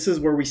 right? This is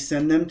where we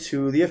send them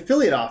to the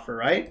affiliate offer,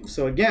 right?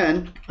 So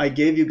again, I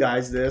gave you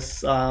guys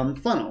this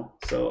funnel.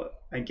 So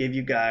I gave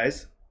you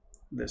guys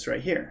this right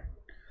here.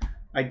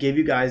 I gave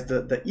you guys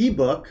the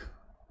ebook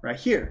right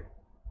here,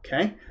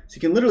 okay? So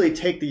you can literally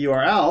take the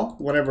URL,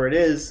 whatever it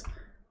is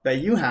that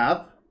you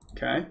have,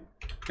 okay,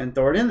 and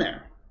throw it in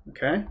there,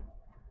 okay?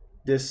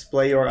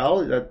 Display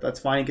URL, that's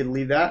fine, you can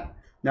leave that.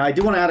 Now I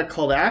do want to add a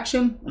call to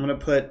action. I'm gonna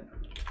put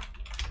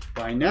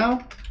buy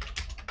now.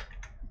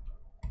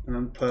 And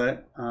I'm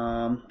gonna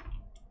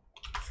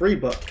put free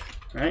book,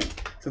 right?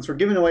 Since we're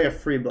giving away a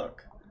free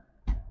book.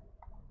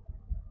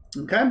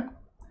 Okay?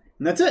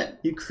 And that's it.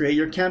 You create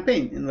your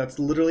campaign, and that's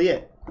literally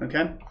it.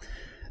 Okay?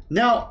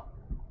 Now,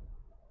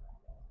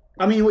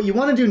 I mean, what you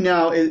want to do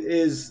now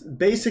is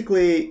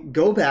basically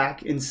go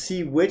back and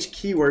see which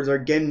keywords are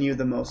getting you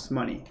the most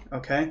money.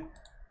 Okay?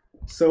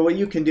 So what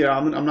you can do,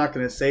 I'm not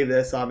going to save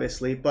this,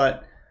 obviously,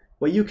 but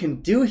what you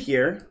can do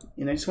here,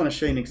 and I just want to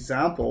show you an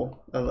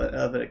example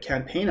of a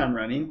campaign I'm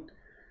running.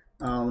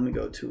 Let me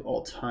go to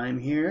all time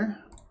here.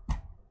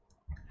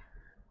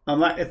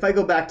 If I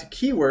go back to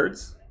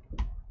keywords,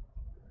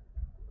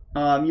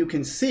 you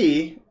can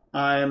see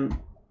I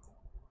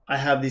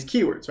have these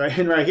keywords, right?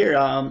 And right here,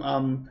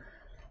 I'm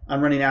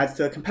running ads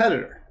to a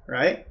competitor,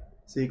 right?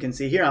 So you can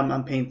see here,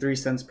 I'm paying 3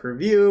 cents per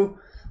view.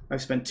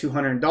 I've spent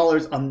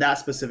 $200 on that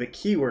specific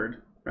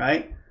keyword,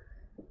 right?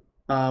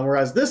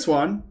 Whereas this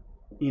one,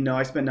 you know,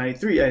 I spent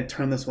 93. I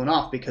turned this one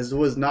off because it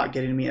was not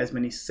getting me as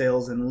many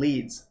sales and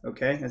leads,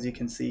 okay, as you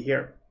can see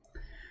here.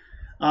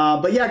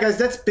 But yeah, guys,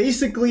 that's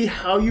basically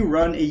how you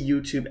run a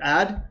YouTube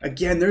ad.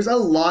 Again, there's a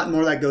lot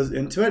more that goes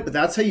into it, but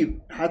that's how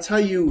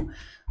you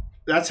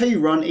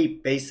run a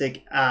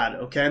basic ad,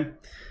 okay?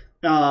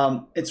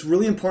 It's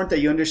really important that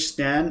you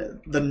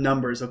understand the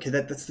numbers, okay?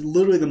 That's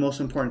literally the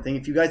most important thing.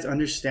 If you guys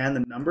understand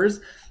the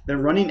numbers,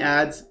 then running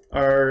ads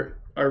are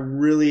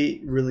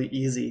really, really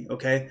easy,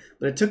 okay?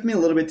 But it took me a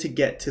little bit to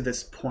get to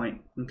this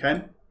point,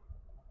 okay?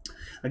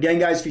 Again,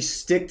 guys, if you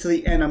stick to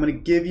the end, I'm gonna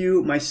give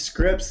you my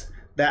scripts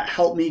that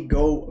help me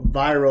go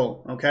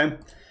viral, okay?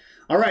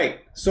 All right,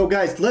 so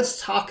guys, let's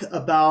talk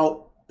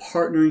about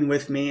partnering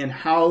with me and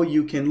how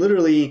you can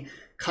literally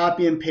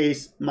copy and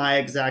paste my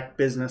exact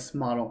business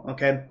model,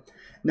 okay?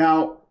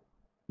 Now,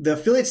 the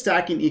affiliate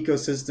stacking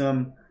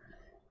ecosystem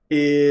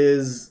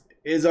is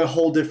a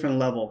whole different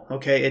level,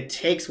 okay? It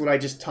takes what I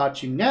just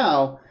taught you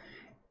now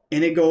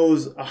and it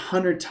goes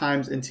 100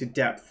 times into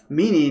depth,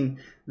 meaning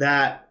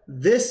that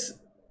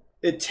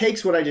it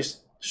takes what I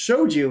just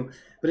showed you,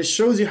 but it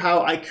shows you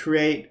how I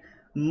create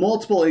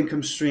multiple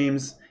income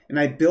streams and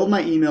I build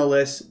my email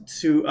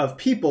list of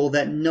people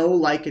that know,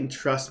 like, and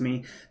trust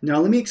me. Now,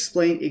 let me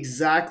explain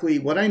exactly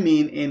what I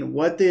mean and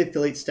what the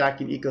affiliate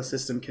stacking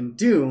ecosystem can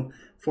do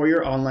for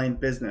your online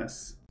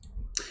business.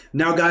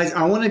 Now, guys,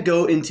 I want to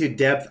go into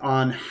depth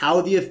on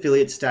how the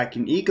affiliate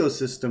stacking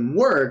ecosystem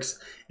works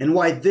and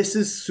why this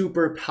is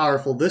super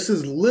powerful. This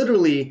is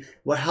literally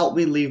what helped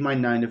me leave my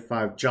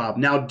 9-to-5 job.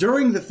 Now,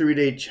 during the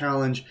 3-day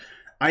challenge,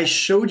 I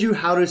showed you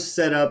how to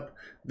set up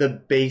the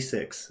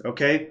basics,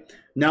 okay?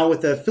 Now,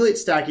 with the affiliate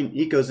stacking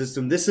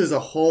ecosystem, this is a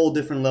whole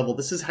different level.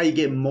 This is how you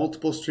get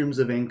multiple streams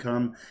of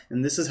income,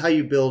 and this is how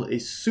you build a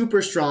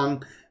super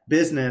strong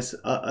business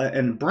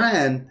and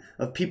brand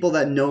of people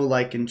that know,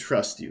 like, and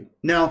trust you.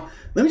 Now,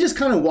 let me just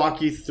kind of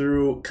walk you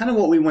through kind of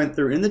what we went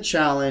through in the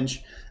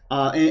challenge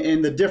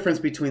and the difference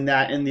between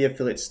that and the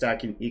affiliate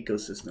stacking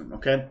ecosystem,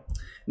 okay?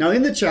 Now,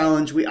 in the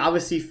challenge, we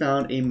obviously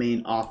found a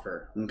main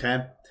offer,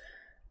 okay?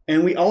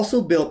 And we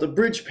also built a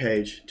bridge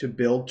page to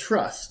build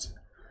trust.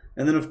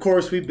 And then, of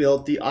course, we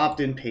built the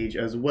opt-in page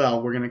as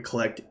well. We're going to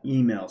collect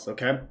emails,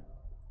 okay?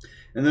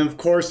 And then, of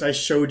course, I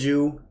showed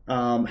you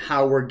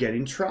how we're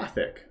getting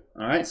traffic.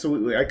 All right,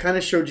 so I kind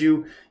of showed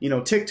you,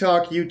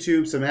 TikTok,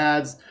 YouTube, some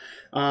ads,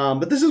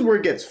 but this is where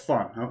it gets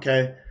fun,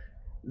 okay?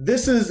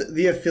 This is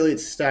the affiliate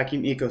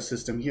stacking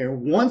ecosystem here.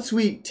 Once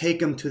we take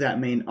them to that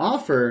main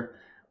offer,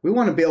 we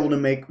want to be able to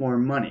make more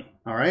money,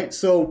 all right?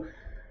 So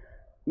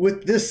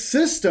with this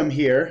system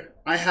here,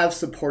 I have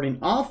supporting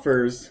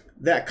offers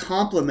that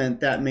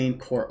complement that main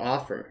core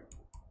offer,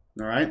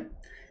 all right?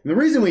 And the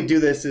reason we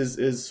do this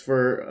is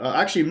for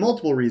actually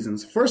multiple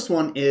reasons. First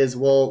one is,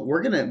 well,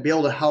 we're going to be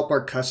able to help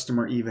our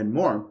customer even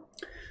more.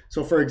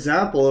 So for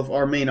example, if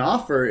our main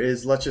offer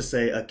is, let's just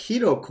say, a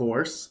keto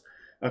course,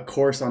 a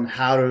course on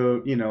how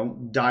to,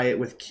 diet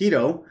with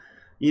keto,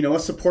 a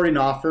supporting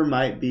offer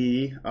might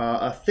be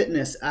a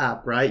fitness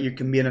app, right? You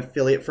can be an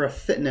affiliate for a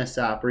fitness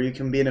app, or you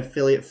can be an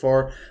affiliate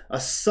for a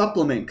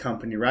supplement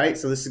company, right?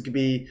 So this could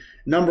be,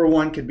 number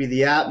one could be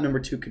the app, number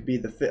two could be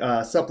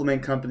the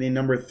supplement company,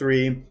 number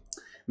three,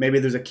 maybe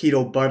there's a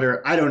keto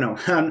butter, I don't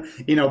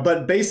know,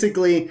 but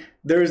basically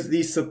there's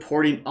these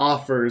supporting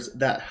offers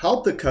that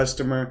help the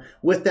customer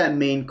with that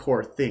main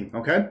core thing,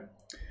 okay?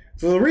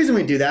 So the reason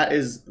we do that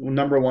is,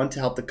 number one, to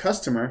help the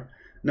customer.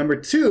 Number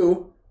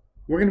two,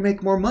 we're gonna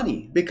make more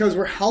money because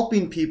we're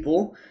helping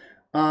people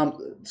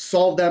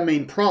solve that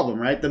main problem,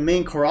 right? The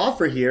main core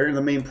offer here and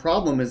the main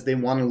problem is they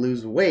wanna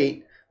lose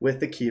weight with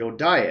the keto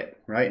diet,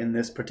 right? In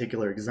this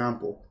particular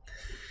example.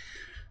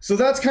 So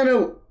that's kind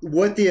of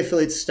what the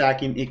affiliate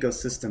stacking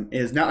ecosystem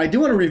is. Now, I do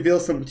want to reveal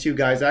something to you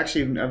guys.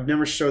 Actually, I've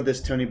never showed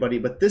this to anybody,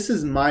 but this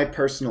is my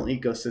personal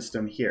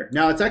ecosystem here.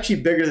 Now, it's actually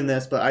bigger than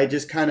this, but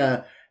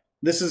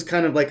this is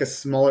kind of like a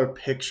smaller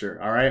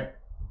picture, all right?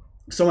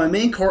 So my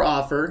main core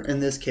offer in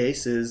this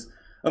case is,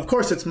 of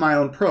course, it's my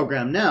own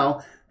program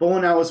now, but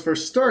when I was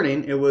first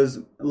starting, it was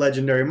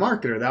Legendary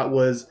Marketer. That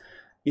was,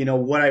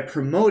 what I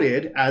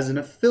promoted as an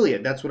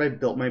affiliate. That's what I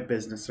built my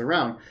business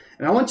around.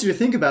 And I want you to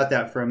think about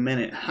that for a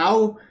minute.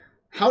 How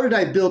did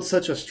I build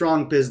such a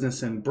strong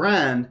business and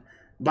brand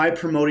by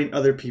promoting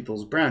other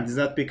people's brands? Is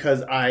that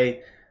because I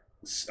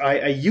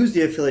use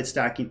the affiliate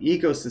stacking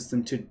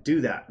ecosystem to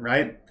do that,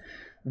 right?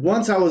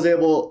 Once I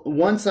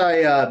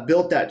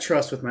built that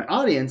trust with my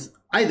audience,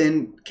 I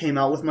then came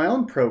out with my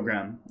own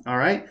program, all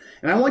right?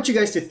 And I want you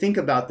guys to think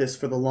about this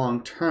for the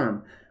long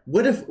term.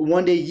 What if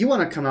one day you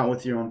want to come out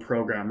with your own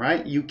program,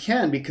 right? You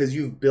can, because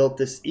you've built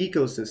this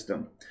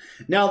ecosystem.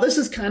 Now, this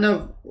is kind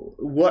of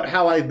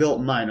how I built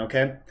mine,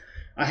 okay?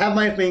 I have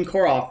my main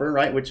core offer,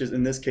 right, which is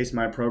in this case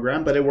my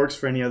program, but it works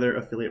for any other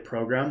affiliate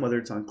program, whether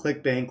it's on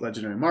ClickBank,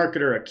 Legendary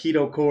Marketer, a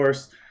keto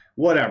course,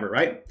 whatever,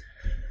 right?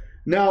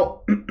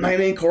 Now, my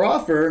main core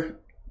offer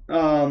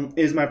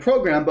is my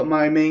program, but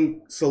my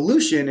main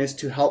solution is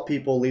to help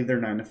people leave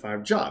their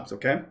 9-to-5 jobs,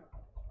 okay?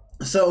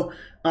 So,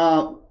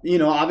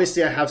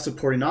 obviously I have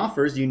supporting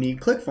offers. You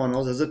need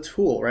ClickFunnels as a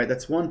tool, right?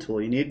 That's one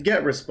tool. You need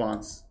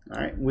GetResponse,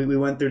 all right? We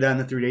went through that in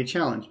the 3-day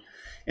challenge.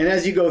 And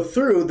as you go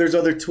through, there's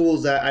other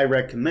tools that I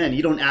recommend.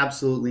 You don't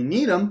absolutely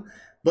need them,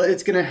 but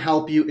it's going to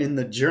help you in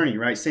the journey,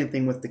 right? Same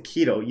thing with the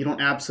keto. You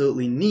don't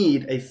absolutely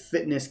need a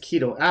fitness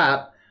keto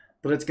app,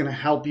 but it's going to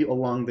help you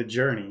along the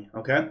journey,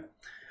 okay?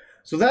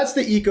 So that's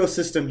the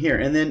ecosystem here.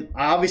 And then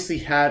I obviously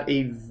had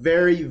a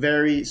very,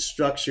 very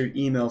structured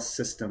email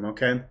system,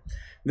 okay?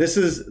 This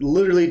is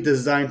literally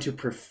designed to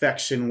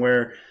perfection,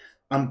 where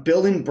I'm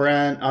building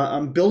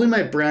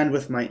my brand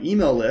with my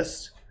email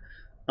list.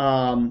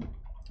 I'm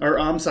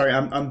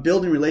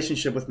building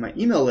relationship with my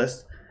email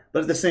list,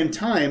 but at the same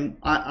time,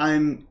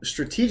 I'm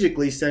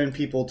strategically sending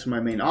people to my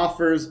main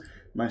offers,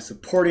 my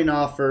supporting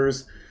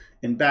offers,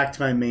 and back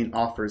to my main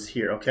offers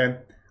here, okay?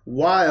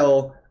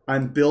 While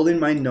I'm building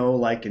my know,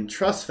 like, and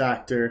trust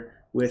factor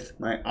with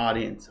my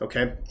audience,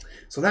 okay?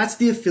 So that's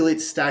the affiliate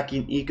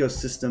stacking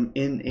ecosystem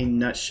in a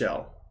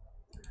nutshell.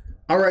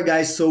 All right,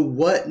 guys, so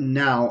what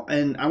now?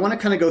 And I want to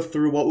kind of go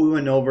through what we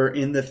went over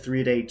in the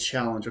 3-day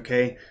challenge,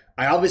 okay?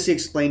 I obviously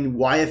explained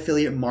why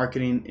affiliate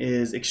marketing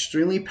is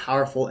extremely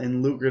powerful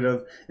and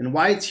lucrative and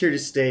why it's here to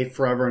stay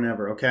forever and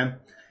ever, okay?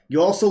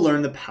 You also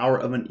learned the power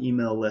of an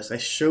email list. I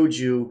showed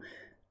you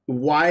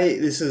why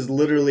this is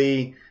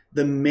literally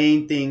the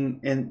main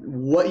thing and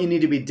what you need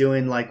to be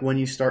doing, like when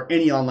you start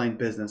any online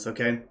business,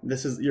 okay?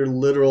 This is your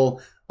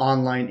literal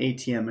online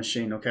ATM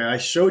machine, okay? I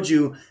showed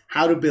you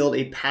how to build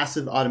a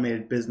passive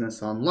automated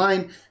business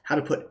online, how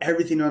to put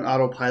everything on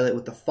autopilot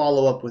with the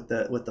follow-up, with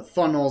the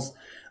funnels.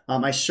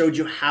 I showed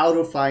you how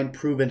to find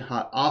proven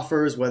hot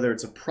offers, whether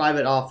it's a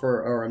private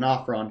offer or an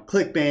offer on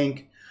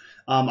ClickBank.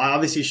 I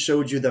obviously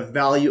showed you the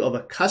value of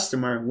a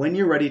customer when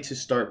you're ready to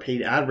start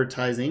paid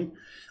advertising.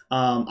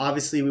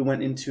 Obviously, we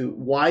went into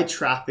why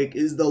traffic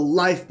is the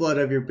lifeblood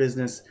of your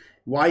business,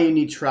 why you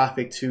need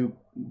traffic to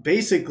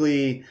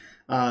basically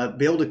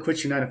be able to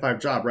quit your 9-to-5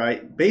 job,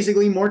 right?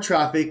 Basically, more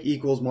traffic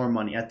equals more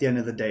money at the end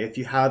of the day if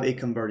you have a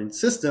converting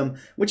system,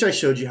 which I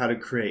showed you how to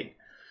create.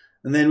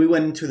 And then we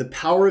went into the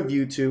power of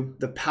YouTube,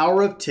 the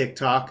power of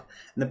TikTok,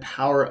 and the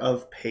power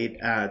of paid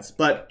ads.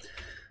 But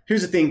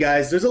here's the thing,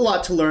 guys. There's a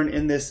lot to learn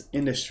in this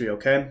industry,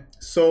 okay?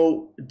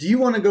 So do you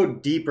want to go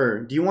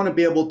deeper? Do you want to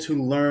be able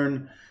to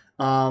learn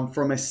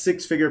from a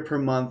 6-figure per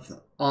month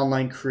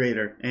online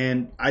creator?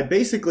 And I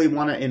basically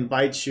want to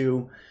invite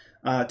you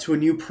to a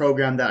new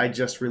program that I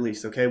just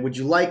released, okay? Would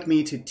you like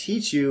me to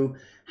teach you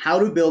how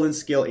to build and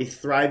scale a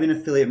thriving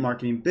affiliate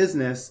marketing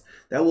business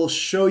that will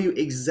show you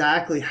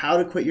exactly how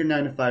to quit your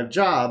 9-to-5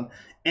 job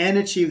and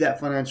achieve that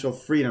financial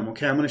freedom,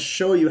 okay? I'm going to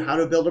show you how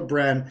to build a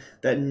brand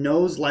that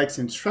knows, likes,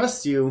 and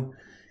trusts you,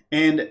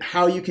 and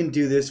how you can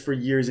do this for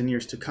years and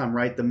years to come,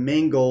 right? The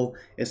main goal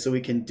is so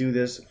we can do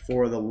this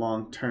for the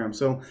long term.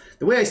 So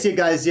the way I see it,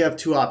 guys, you have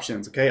two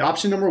options, okay?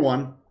 Option number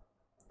one,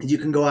 you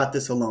can go at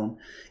this alone.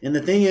 And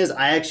the thing is,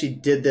 I actually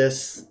did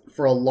this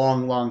for a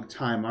long, long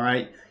time, all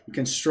right? You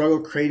can struggle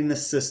creating the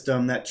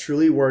system that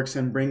truly works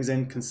and brings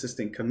in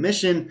consistent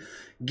commission,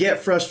 get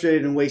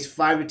frustrated and waste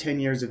 5 to 10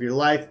 years of your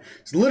life.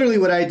 It's literally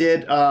what I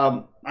did.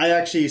 I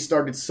actually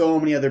started so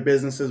many other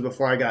businesses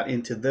before I got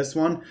into this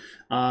one.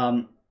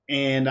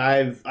 And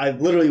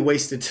I've literally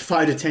wasted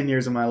 5 to 10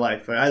 years of my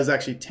life. I was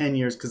actually 10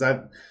 years because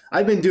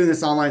I've been doing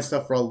this online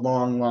stuff for a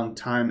long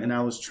time, and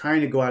I was trying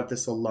to go at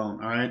this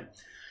alone, all right?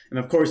 And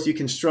of course, you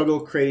can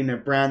struggle creating a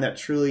brand that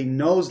truly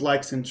knows,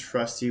 likes, and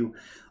trusts you.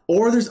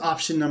 Or there's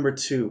option number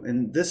 2,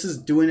 and this is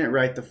doing it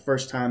right the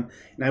first time.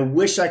 And I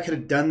wish I could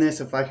have done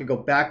this. If I could go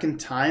back in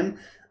time,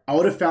 I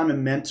would have found a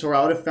mentor.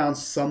 I would have found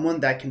someone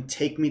that can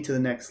take me to the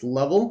next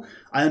level.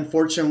 I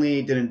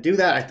unfortunately didn't do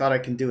that. I thought I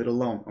can do it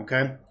alone,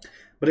 okay?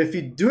 But if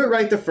you do it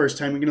right the first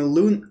time, you're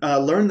going to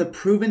learn the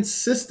proven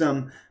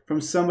system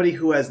from somebody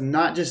who has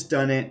not just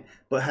done it,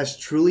 but has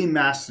truly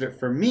mastered it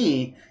for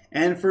me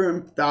and for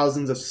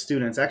thousands of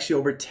students, actually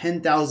over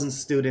 10,000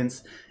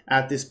 students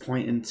at this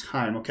point in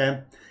time,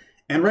 okay?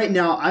 And right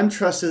now, I'm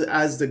trusted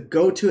as the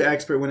go-to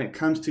expert when it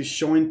comes to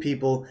showing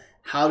people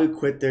how to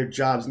quit their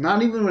jobs.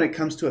 Not even when it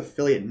comes to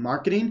affiliate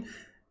marketing.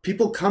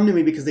 People come to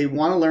me because they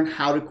want to learn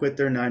how to quit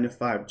their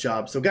 9-to-5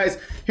 job. So guys,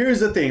 here's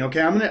the thing,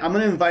 okay? I'm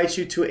gonna invite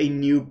you to a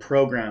new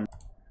program.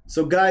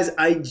 So guys,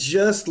 I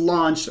just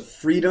launched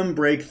Freedom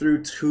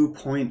Breakthrough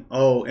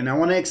 2.0, and I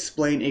want to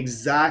explain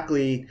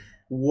exactly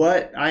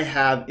what I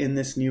have in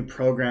this new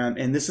program,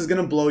 and this is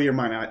gonna blow your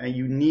mind out, and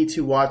you need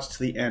to watch to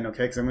the end,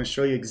 okay? Because I'm gonna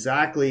show you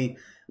exactly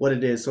what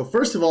it is. So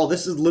first of all,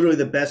 this is literally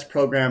the best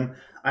program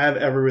I have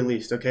ever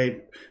released,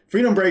 okay?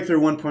 Freedom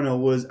Breakthrough 1.0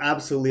 was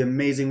absolutely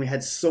amazing. We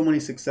had so many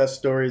success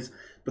stories,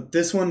 but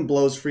this one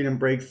blows Freedom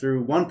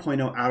Breakthrough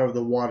 1.0 out of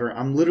the water.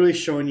 I'm literally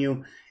showing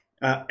you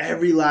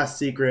every last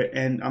secret,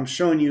 and I'm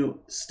showing you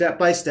step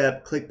by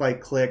step, click by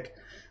click,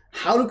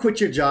 how to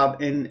quit your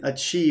job and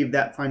achieve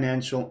that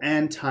financial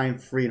and time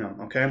freedom,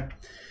 okay?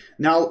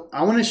 Now,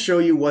 I wanna show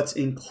you what's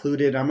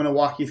included. I'm gonna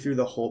walk you through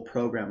the whole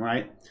program,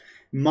 right?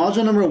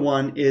 Module number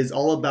 1 is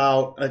all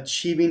about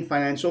achieving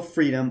financial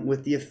freedom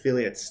with the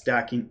affiliate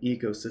stacking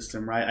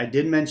ecosystem, right? I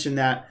did mention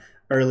that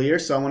earlier,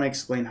 so I want to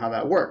explain how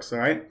that works, all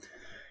right?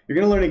 You're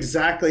going to learn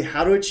exactly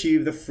how to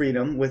achieve the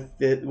freedom with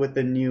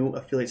the new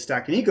affiliate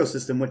stacking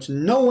ecosystem, which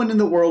no one in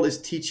the world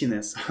is teaching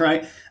this, all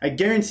right? I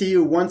guarantee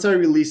you, once I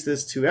release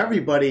this to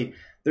everybody,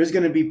 there's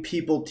going to be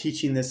people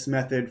teaching this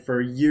method for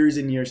years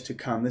and years to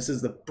come. This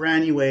is the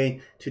brand new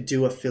way to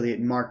do affiliate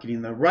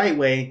marketing the right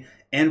way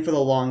and for the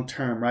long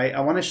term, right?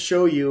 I want to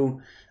show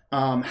you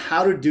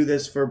how to do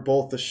this for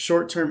both the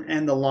short term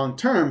and the long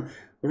term.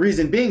 The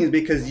reason being is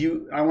because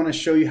I want to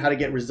show you how to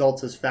get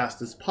results as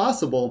fast as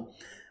possible.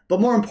 But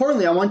more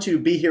importantly, I want you to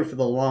be here for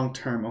the long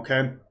term,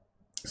 okay?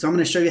 So I'm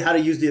going to show you how to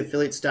use the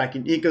affiliate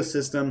stacking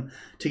ecosystem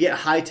to get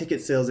high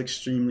ticket sales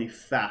extremely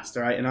fast,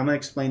 all right? And I'm going to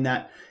explain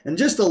that in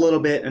just a little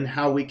bit and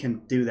how we can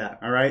do that,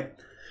 all right?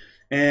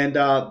 And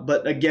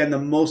but again, the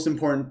most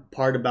important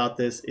part about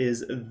this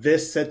is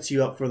this sets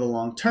you up for the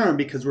long term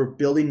because we're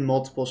building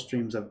multiple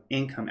streams of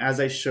income,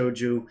 as I showed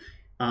you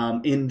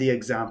in the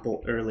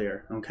example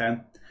earlier, okay?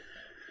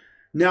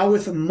 Now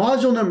with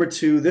module number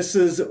 2, this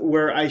is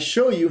where I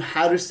show you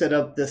how to set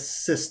up the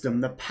system,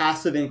 the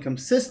passive income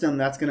system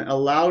that's going to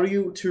allow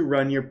you to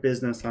run your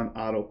business on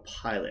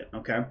autopilot,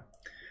 okay?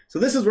 So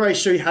this is where I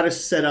show you how to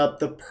set up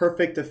the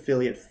perfect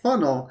affiliate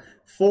funnel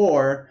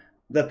for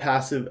the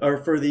passive or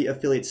for the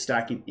affiliate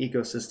stacking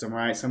ecosystem,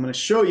 right? So I'm going to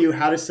show you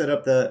how to set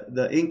up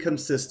the income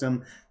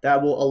system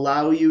that will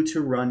allow you to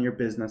run your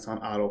business on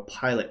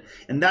autopilot.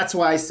 And that's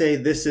why I say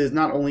this is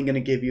not only going to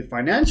give you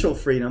financial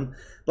freedom,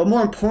 but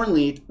more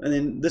importantly, and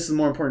then this is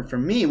more important for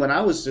me when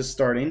I was just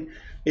starting,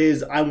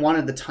 is I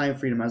wanted the time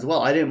freedom as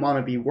well. I didn't want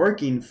to be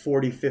working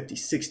 40, 50,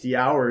 60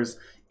 hours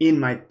in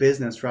my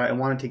business, right? I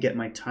wanted to get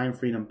my time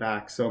freedom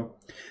back. So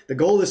the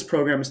goal of this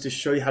program is to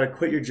show you how to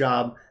quit your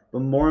job, but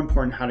more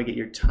important, how to get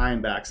your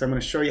time back. So I'm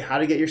going to show you how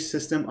to get your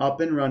system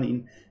up and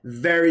running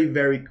very,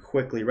 very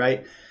quickly,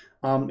 right?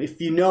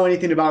 If you know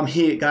anything about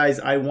me, guys,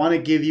 I want to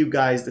give you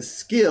guys the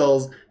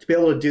skills to be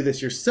able to do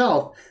this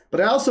yourself, but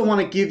I also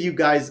want to give you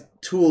guys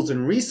tools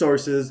and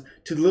resources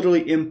to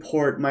literally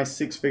import my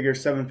 6-figure,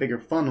 7-figure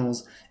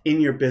funnels in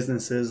your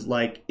businesses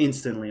like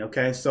instantly,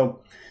 okay?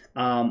 So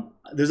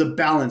there's a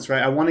balance,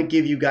 right? I want to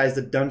give you guys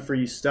the done for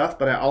you stuff,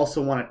 but I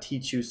also want to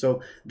teach you.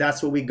 So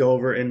that's what we go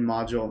over in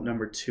module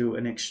number 2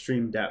 in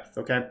extreme depth,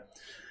 okay?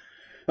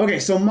 Okay,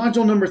 so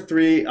module number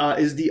 3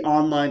 is the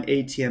online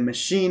ATM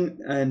machine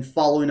and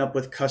following up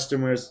with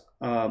customers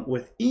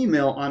with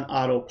email on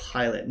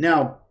autopilot.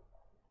 Now,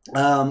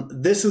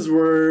 this is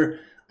where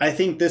I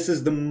think this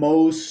is the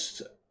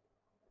most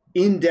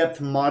in-depth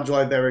module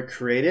I've ever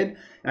created.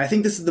 And I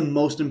think this is the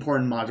most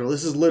important module.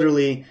 This is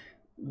literally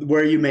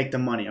where you make the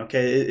money,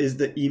 okay, is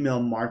the email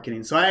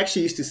marketing. So I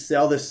actually used to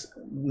sell this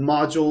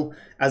module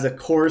as a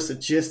course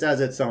just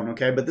as its own,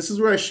 okay? But this is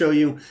where I show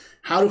you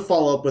how to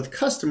follow up with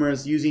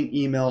customers using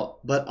email,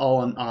 but all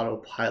on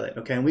autopilot,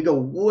 okay? And we go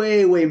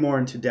way, way more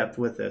into depth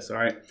with this, all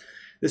right?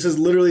 This is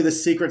literally the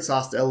secret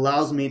sauce that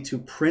allows me to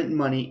print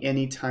money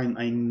anytime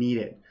I need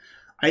it.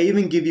 I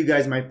even give you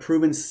guys my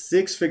proven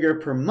 6-figure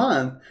per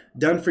month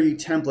done for you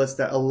templates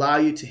that allow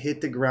you to hit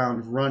the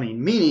ground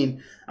running.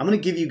 Meaning, I'm going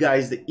to give you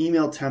guys the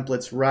email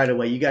templates right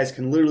away. You guys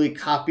can literally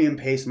copy and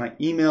paste my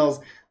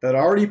emails that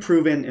are already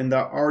proven and that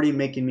are already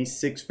making me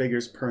 6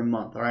 figures per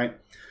month, all right?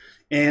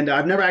 And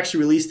I've never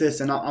actually released this,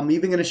 and I'm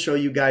even going to show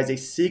you guys a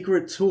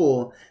secret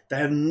tool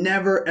that I've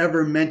never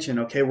ever mentioned,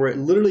 okay, where it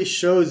literally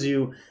shows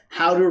you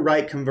how to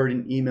write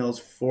converting emails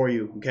for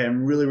you, okay?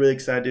 I'm really, really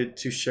excited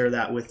to share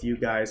that with you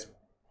guys.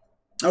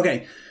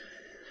 Okay,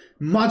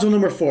 module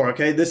number 4,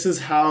 okay, this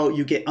is how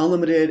you get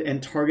unlimited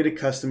and targeted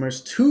customers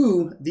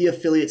to the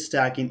affiliate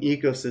stacking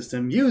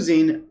ecosystem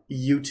using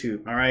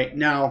YouTube, all right?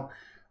 Now,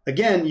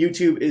 again,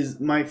 YouTube is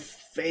my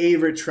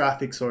favorite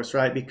traffic source,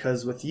 right?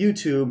 Because with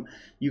YouTube,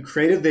 you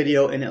create a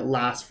video and it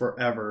lasts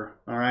forever,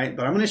 all right?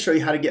 But I'm gonna show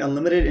you how to get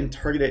unlimited and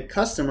targeted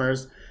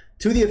customers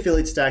to the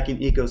affiliate stacking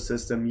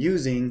ecosystem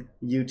using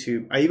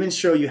YouTube. I even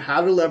show you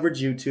how to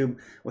leverage YouTube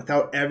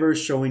without ever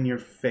showing your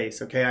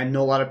face, okay? I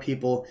know a lot of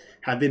people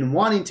have been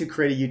wanting to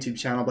create a YouTube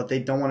channel, but they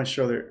don't wanna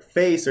show their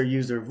face or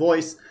use their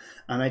voice.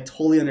 I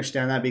totally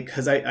understand that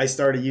because I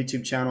started a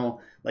YouTube channel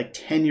like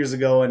 10 years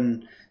ago,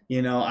 and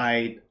you know,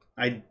 I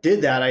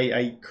did that.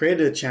 I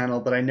created a channel,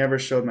 but I never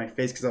showed my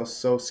face because I was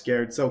so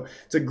scared. So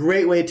it's a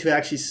great way to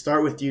actually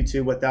start with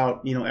YouTube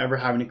without, you know, ever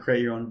having to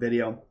create your own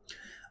video.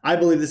 I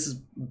believe this is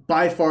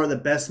by far the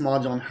best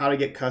module on how to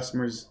get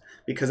customers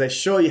because I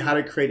show you how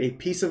to create a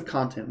piece of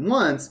content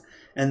once,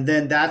 and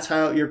then that's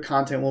how your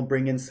content will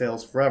bring in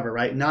sales forever,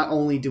 right? Not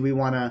only do we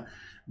want to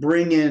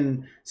bring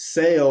in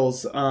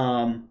sales,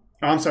 not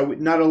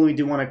only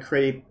do we want to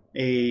create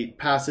a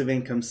passive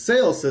income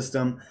sales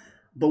system,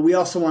 but we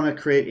also want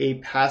to create a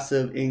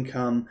passive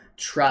income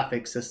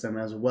traffic system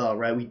as well,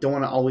 right? We don't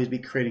want to always be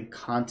creating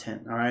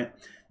content, all right?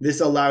 This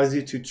allows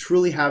you to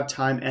truly have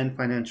time and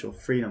financial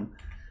freedom.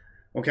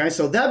 Okay,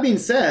 so that being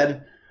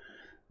said,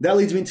 that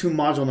leads me to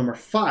module number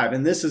 5,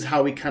 and this is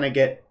how we kind of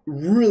get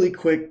really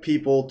quick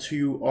people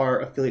to our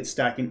affiliate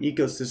stacking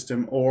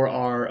ecosystem or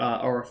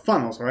our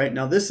funnels, all right?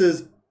 Now this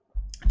is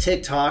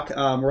TikTok,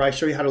 where I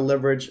show you how to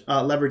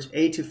leverage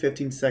 8 to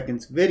 15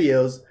 seconds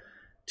videos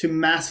to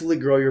massively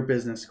grow your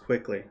business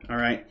quickly, all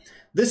right?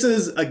 This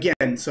is,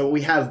 again, so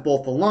we have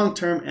both the long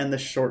term and the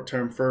short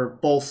term for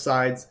both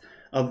sides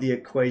of the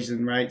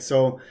equation, right?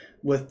 So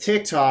with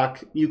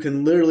TikTok, you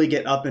can literally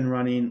get up and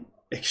running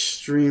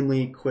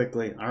extremely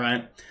quickly, all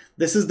right?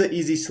 This is the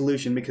easy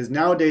solution because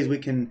nowadays we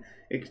can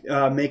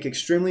make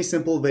extremely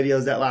simple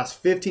videos that last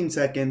 15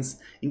 seconds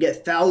and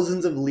get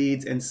thousands of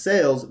leads and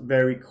sales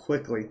very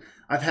quickly.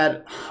 I've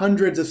had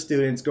hundreds of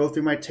students go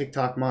through my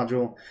TikTok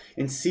module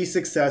and see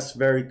success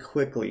very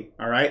quickly,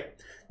 all right?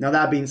 Now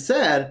that being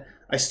said,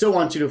 I still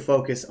want you to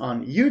focus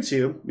on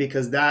YouTube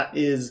because that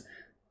is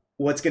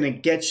what's gonna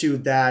get you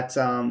that,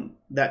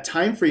 that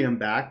time freedom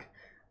back.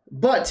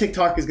 But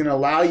TikTok is going to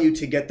allow you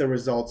to get the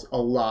results a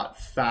lot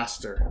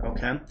faster,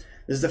 okay?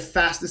 This is the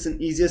fastest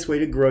and easiest way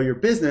to grow your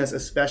business,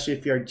 especially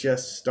if you're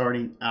just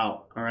starting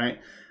out, all right?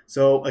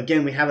 So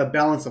again, we have a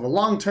balance of a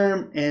long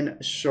term and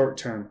short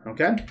term,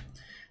 okay?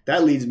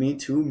 That leads me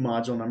to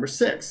module number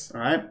 6,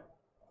 all right?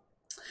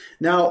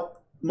 Now,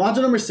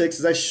 module number 6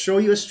 is I show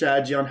you a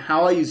strategy on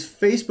how I use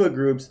Facebook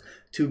groups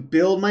to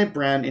build my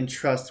brand and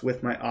trust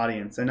with my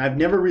audience. And I've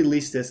never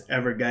released this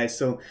ever, guys,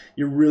 so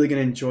you're really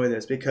gonna enjoy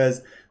this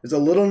because there's a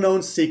little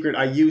known secret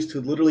I use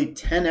to literally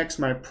 10x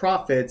my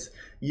profits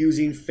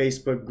using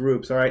Facebook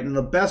groups, all right? And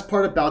the best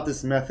part about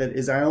this method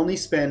is I only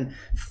spend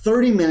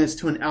 30 minutes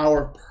to an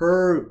hour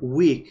per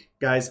week,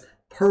 guys,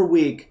 per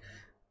week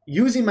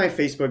using my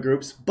Facebook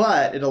groups,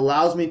 but it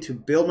allows me to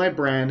build my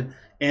brand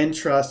and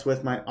trust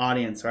with my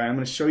audience, all right? I'm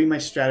gonna show you my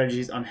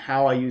strategies on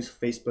how I use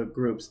Facebook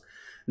groups.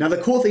 Now, the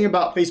cool thing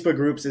about Facebook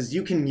groups is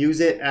you can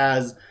use it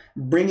as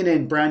bringing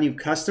in brand new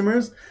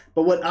customers.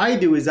 But what I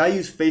do is I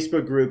use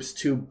Facebook groups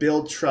to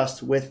build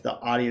trust with the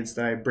audience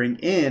that I bring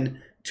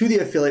in to the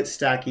affiliate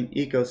stacking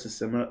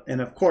ecosystem.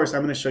 And of course,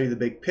 I'm going to show you the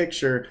big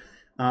picture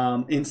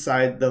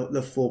inside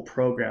the full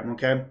program,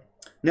 okay?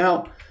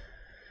 Now,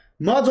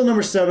 module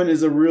number 7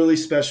 is a really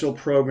special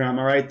program,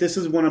 all right? This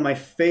is one of my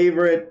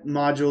favorite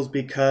modules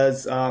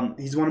because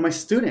he's one of my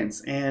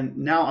students, and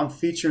now I'm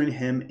featuring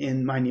him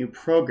in my new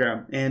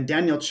program. And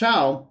Daniel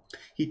Chow,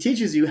 he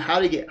teaches you how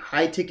to get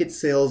high ticket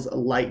sales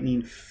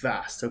lightning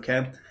fast,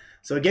 okay?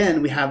 So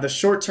again, we have the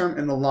short term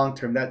and the long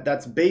term.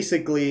 That's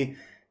basically,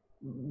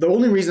 the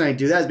only reason I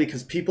do that is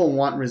because people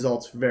want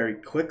results very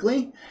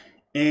quickly,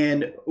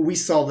 and we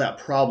solve that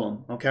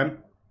problem, okay?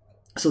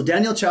 So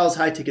Daniel Chow's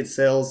high ticket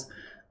sales,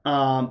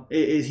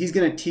 he's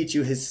going to teach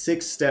you his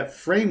 6-step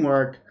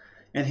framework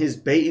and his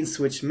bait and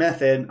switch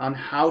method on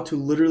how to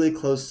literally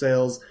close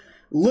sales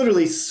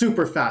literally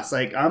super fast.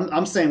 Like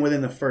I'm saying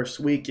within the first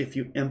week if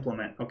you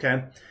implement,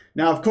 okay?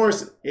 Now, of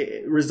course,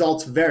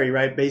 results vary,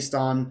 right? Based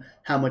on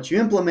how much you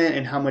implement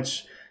and how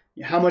much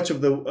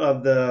of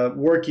the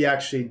work you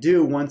actually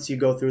do once you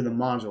go through the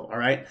module, all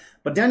right?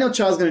 But Daniel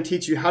Chow is going to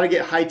teach you how to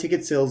get high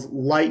ticket sales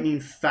lightning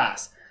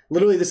fast.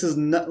 Literally, this is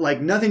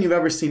like nothing you've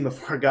ever seen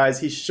before, guys.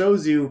 He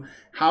shows you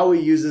how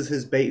he uses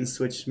his bait and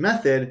switch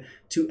method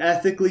to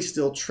ethically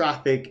steal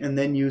traffic and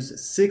then use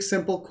 6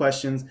 simple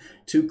questions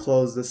to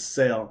close the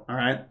sale, all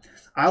right?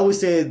 I always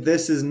say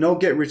this is no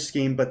get-rich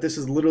scheme, but this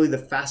is literally the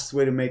fastest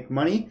way to make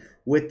money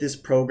with this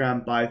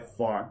program by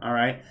far, all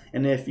right?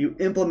 And if you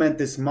implement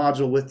this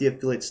module with the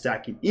affiliate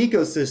stacking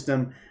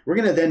ecosystem, we're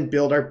gonna then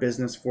build our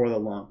business for the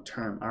long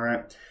term, all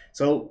right?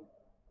 So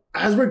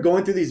as we're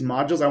going through these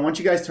modules, I want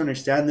you guys to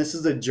understand this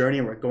is a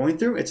journey we're going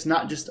through. It's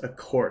not just a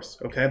course,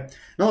 okay? And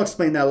I'll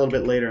explain that a little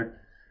bit later.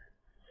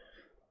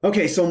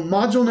 Okay, so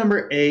module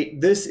number 8,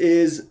 this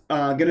is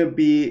gonna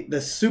be the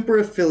super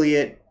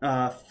affiliate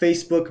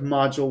Facebook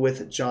module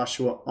with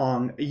Joshua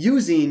Ong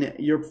using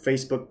your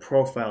Facebook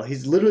profile.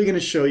 He's literally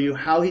gonna show you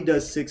how he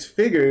does 6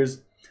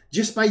 figures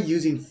just by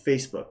using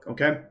Facebook,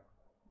 okay?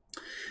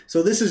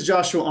 So this is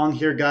Joshua Ong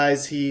here,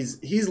 guys.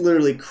 He's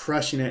literally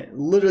crushing it,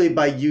 literally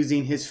by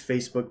using his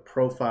Facebook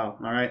profile,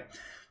 all right?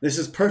 This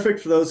is perfect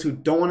for those who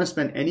don't want to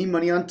spend any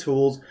money on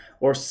tools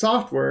or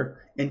software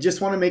and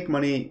just want to make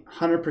money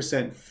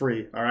 100%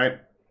 free, all right?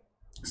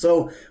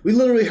 So we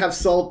literally have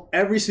solved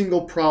every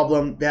single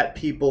problem that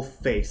people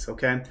face,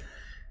 okay?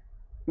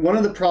 One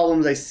of the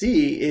problems I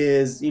see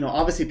is,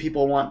 obviously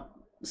people want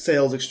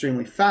sales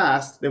extremely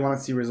fast. They want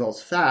to see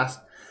results fast,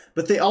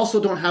 but they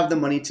also don't have the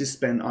money to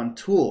spend on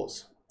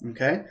tools,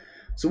 okay?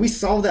 So we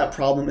solve that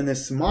problem in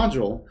this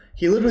module.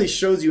 He literally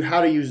shows you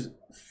how to use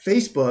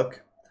Facebook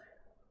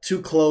to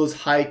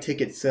close high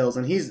ticket sales.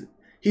 And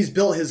he's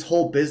built his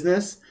whole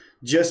business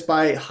just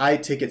by high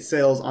ticket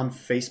sales on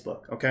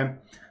Facebook, okay?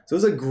 So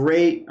it's a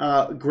great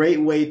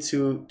way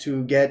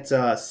to get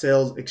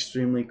sales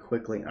extremely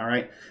quickly, all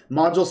right?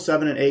 Module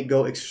 7 and 8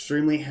 go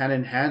extremely hand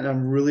in hand.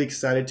 I'm really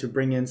excited to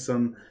bring in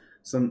some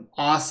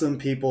awesome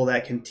people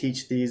that can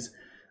teach these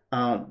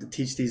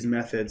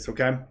methods,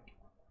 okay?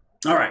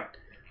 All right,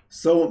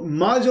 so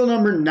module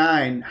number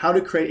 9, how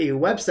to create a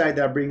website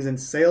that brings in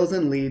sales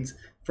and leads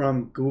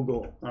from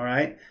Google, all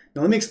right?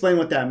 Now let me explain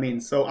what that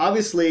means. So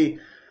obviously,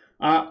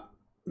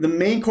 the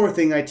main core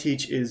thing I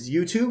teach is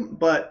YouTube,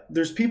 but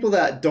there's people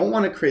that don't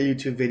want to create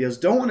YouTube videos,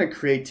 don't want to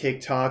create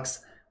TikToks,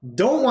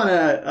 don't want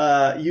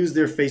to use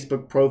their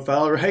Facebook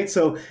profile, right?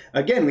 So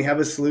again, we have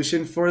a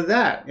solution for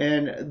that.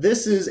 And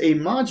this is a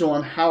module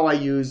on how I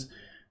use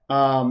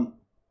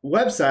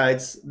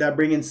websites that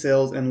bring in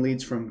sales and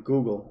leads from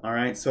Google, all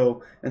right?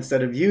 So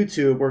instead of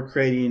YouTube, we're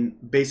creating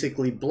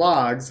basically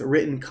blogs,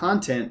 written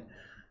content,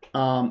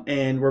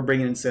 and we're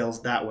bringing in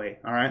sales that way,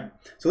 all right?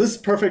 So this is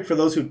perfect for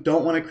those who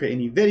don't want to create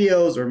any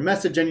videos or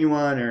message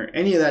anyone or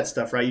any of that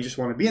stuff, right? You just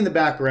want to be in the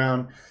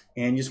background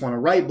and you just want to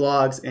write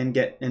blogs and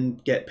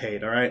get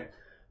paid, all right?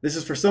 This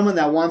is for someone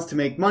that wants to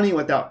make money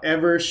without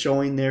ever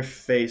showing their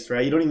face,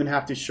 right? You don't even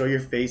have to show your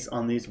face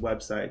on these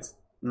websites,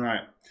 all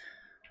right?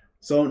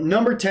 So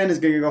number 10 is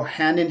going to go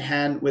hand in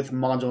hand with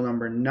module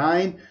number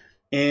 9.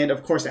 And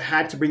of course, I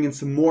had to bring in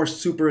some more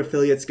super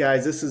affiliates,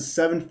 guys. This is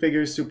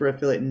 7-figure super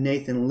affiliate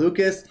Nathan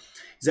Lucas.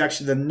 He's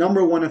actually the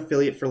 #1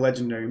 affiliate for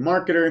Legendary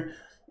Marketer.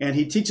 And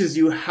he teaches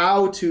you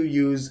how to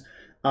use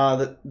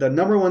the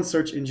 #1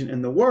 search engine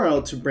in the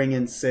world to bring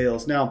in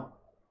sales. Now,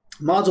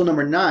 module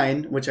number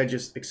 9, which I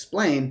just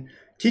explained,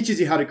 teaches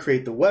you how to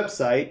create the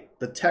website,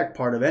 the tech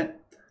part of it.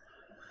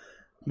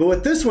 But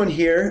with this one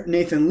here,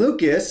 Nathan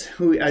Lucas,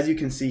 who, as you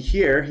can see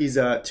here, he's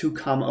a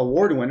 2Com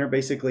award winner.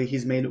 Basically,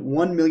 he's made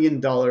 $1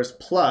 million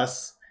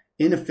plus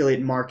in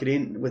affiliate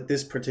marketing with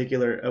this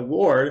particular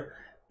award.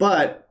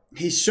 But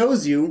he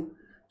shows you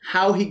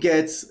how he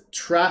gets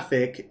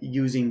traffic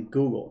using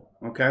Google,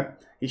 okay?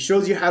 He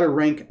shows you how to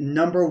rank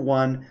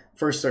 #1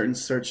 for certain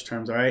search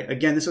terms, all right?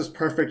 Again, this is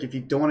perfect if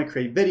you don't want to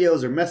create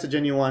videos or message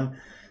anyone,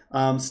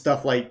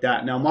 stuff like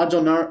that. Now,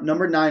 module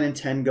number 9 and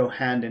 10 go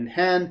hand in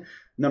hand.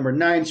 Number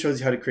 9 shows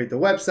you how to create the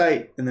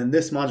website, and then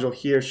this module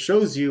here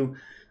shows you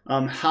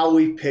how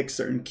we pick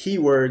certain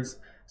keywords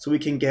so we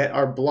can get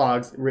our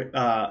blogs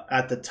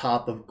at the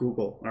top of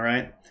Google, all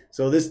right?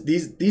 So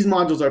these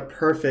modules are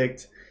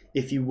perfect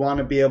if you want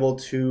to be able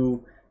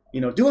to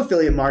do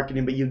affiliate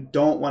marketing, but you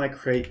don't want to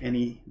create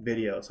any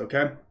videos,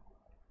 okay?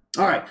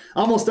 All right,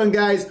 almost done,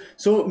 guys.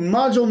 So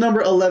module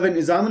number 11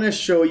 is I'm going to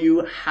show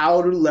you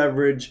how to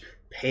leverage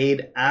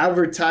paid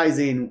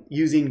advertising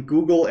using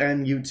Google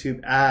and YouTube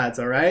ads,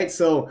 all right?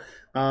 So,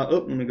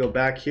 let me go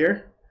back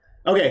here.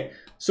 Okay,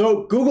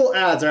 so Google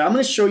ads, all right? I'm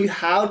gonna show you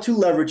how to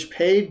leverage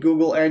paid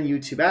Google and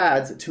YouTube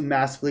ads to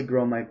massively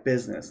grow my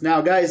business.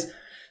 Now, guys,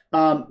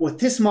 with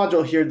this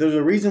module here, there's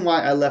a reason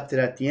why I left it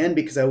at the end,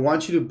 because I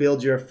want you to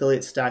build your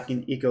affiliate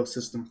stacking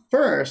ecosystem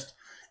first,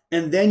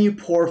 and then you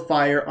pour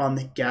fire on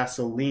the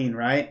gasoline,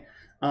 right?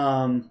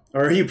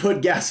 Or you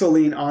put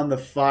gasoline on the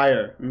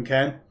fire,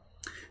 okay?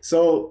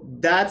 So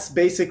that's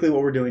basically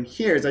what we're doing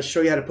here is I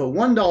show you how to put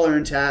 $1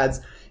 into ads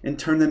and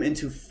turn them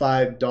into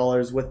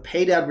 $5 with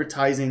paid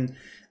advertising.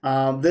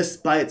 This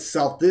by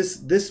itself, this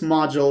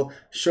module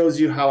shows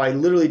you how I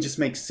literally just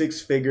make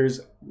 6 figures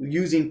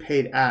using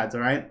paid ads,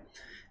 all right?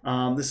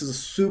 This is a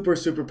super,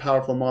 super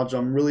powerful module.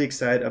 I'm really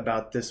excited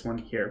about this one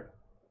here.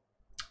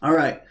 All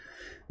right.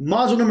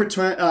 Module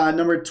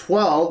number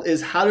 12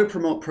 is how to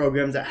promote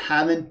programs that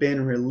haven't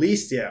been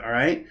released yet, all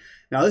right?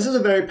 Now, this is a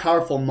very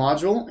powerful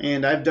module,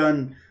 and I've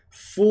done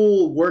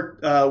full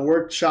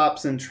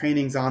workshops and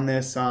trainings on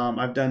this.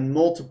 I've done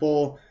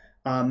multiple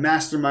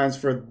masterminds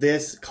for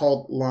this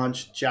called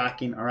launch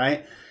jacking, all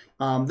right?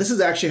 This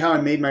is actually how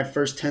I made my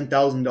first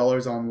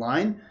 $10,000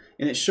 online,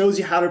 and it shows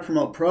you how to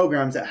promote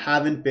programs that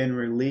haven't been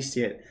released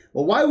yet.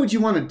 Well, why would you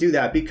want to do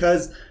that?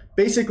 Because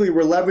basically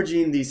we're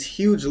leveraging these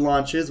huge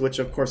launches, which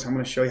of course I'm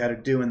going to show you how to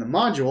do in the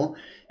module,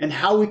 and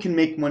how we can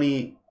make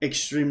money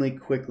extremely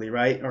quickly,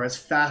 right? Or as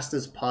fast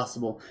as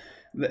possible.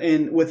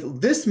 And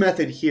with this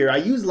method here, I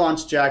use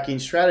launch jacking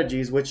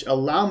strategies, which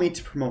allow me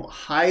to promote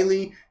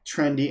highly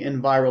trendy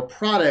and viral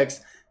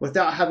products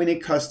without having a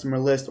customer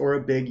list or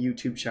a big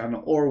YouTube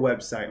channel or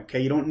website,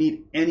 okay? You don't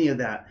need any of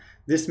that.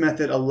 This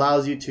method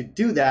allows you to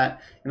do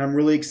that, and I'm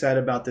really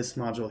excited about this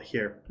module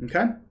here,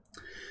 okay?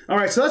 All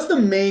right, so that's the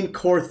main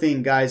core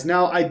thing, guys.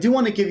 Now, I do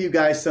want to give you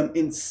guys some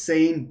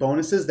insane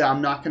bonuses that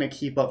I'm not going to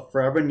keep up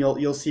forever, and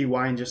you'll see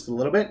why in just a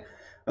little bit.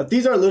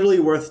 These are literally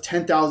worth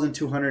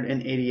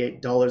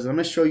 $10,288. I'm going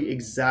to show you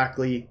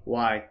exactly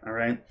why, all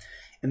right?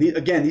 And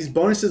again, these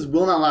bonuses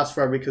will not last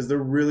forever because they're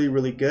really,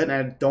 really good, and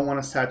I don't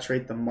want to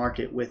saturate the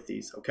market with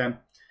these, okay?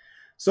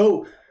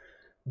 So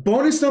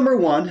bonus number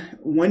 1,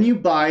 when you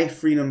buy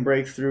Freedom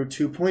Breakthrough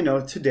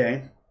 2.0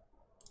 today,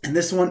 and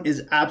this one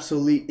is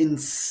absolutely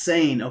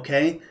insane,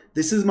 okay?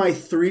 This is my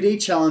 3-day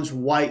challenge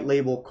white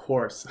label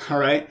course, all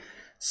right?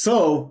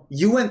 So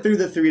you went through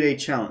the 3-day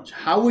challenge.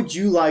 How would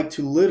you like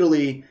to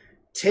literally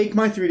take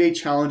my 3-day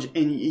challenge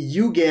and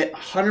you get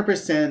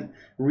 100%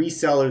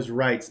 resellers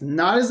rights?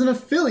 Not as an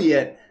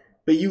affiliate,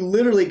 but you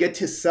literally get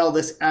to sell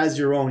this as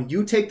your own.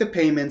 You take the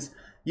payments,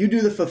 you do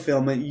the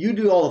fulfillment, you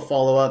do all the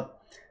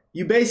follow-up.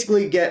 You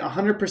basically get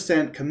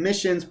 100%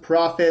 commissions,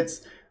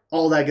 profits,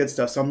 all that good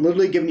stuff. So I'm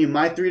literally giving you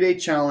my 3-day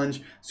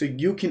challenge so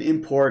you can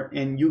import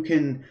and you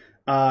can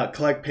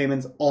collect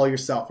payments all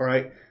yourself, all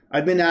right?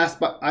 I've been asked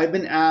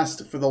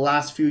for the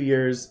last few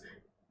years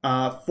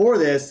for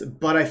this,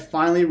 but I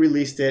finally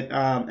released it,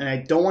 and I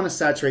don't want to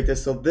saturate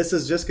this. So this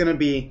is just going to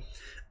be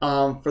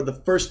for the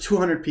first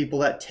 200 people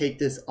that take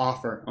this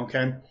offer,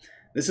 okay?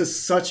 This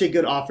is such a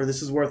good offer.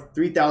 This is worth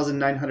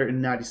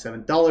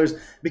 $3,997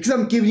 because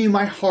I'm giving you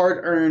my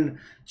hard-earned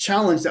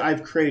challenge that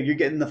I've created. You're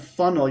getting the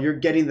funnel, you're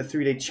getting the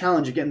 3-day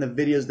challenge, you're getting the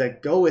videos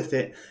that go with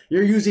it.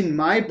 You're using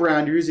my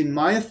brand, you're using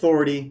my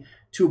authority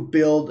to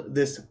build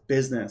this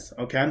business,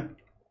 okay?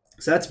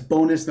 So that's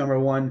bonus number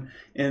 1.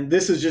 And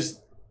this is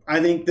just,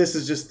 I think this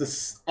is just the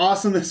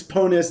awesomest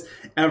bonus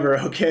ever,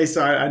 okay?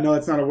 So I know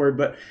it's not a word,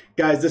 but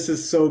guys, this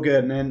is so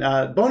good. And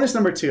bonus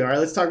number 2, all right,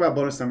 let's talk about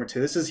bonus number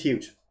 2. This is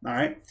huge, all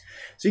right?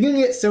 So you're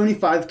gonna get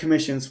 75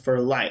 commissions for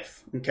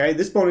life, okay?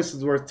 This bonus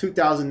is worth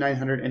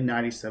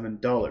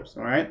 $2,997,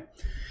 all right?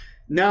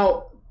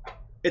 Now,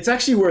 it's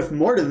actually worth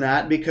more than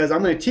that because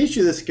I'm gonna teach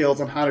you the skills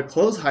on how to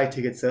close high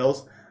ticket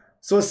sales.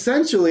 So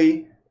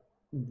essentially,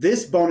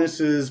 this bonus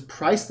is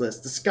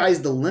priceless. The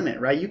sky's the limit,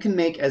 right? You can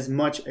make as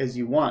much as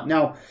you want.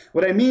 Now,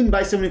 what I mean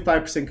by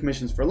 75%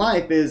 commissions for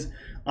life is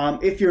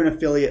if you're an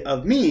affiliate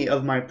of me,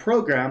 of my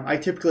program, I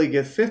typically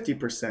give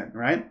 50%,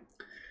 right?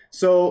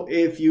 So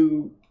if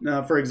you,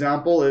 for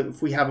example,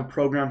 if we have a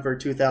program for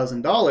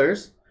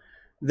 $2,000,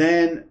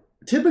 then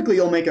typically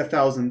you'll make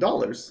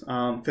 $1,000,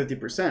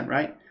 50%,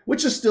 right?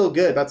 Which is still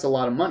good. That's a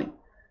lot of money.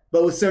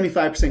 But with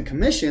 75%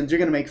 commissions, you're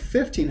going to make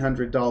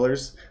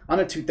 $1,500 on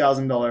a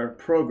 $2,000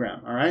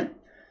 program, all right?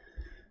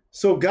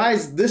 So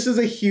guys, this is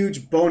a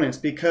huge bonus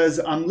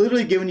because I'm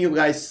literally giving you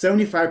guys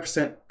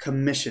 75%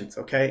 commissions,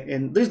 okay?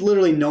 And there's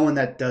literally no one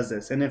that does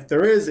this. And if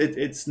there is,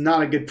 it's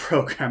not a good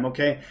program,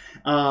 okay?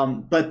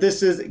 But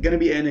this is going to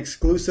be an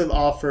exclusive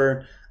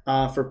offer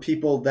for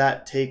people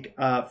that take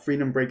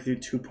Freedom Breakthrough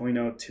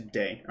 2.0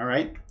 today, all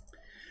right?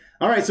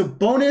 All right, so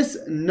bonus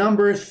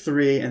number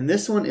 3, and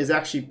this one is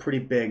actually pretty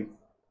big.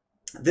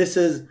 This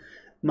is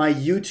my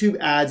YouTube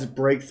ads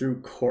breakthrough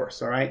course,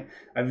 all right?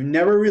 I've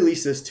never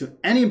released this to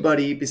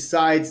anybody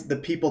besides the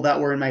people that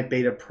were in my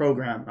beta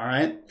program, all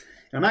right?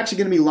 And I'm actually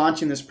gonna be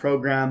launching this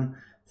program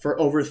for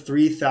over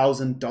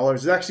 $3,000.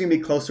 It's actually gonna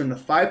be closer in the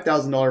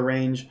 $5,000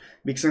 range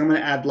because I'm gonna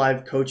add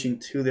live coaching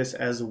to this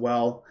as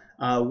well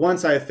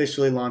once I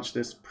officially launch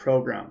this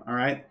program, all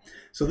right?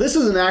 So this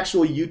is an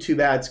actual YouTube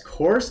ads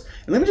course.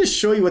 And let me just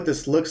show you what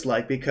this looks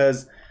like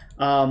because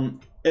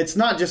it's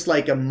not just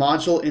like a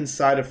module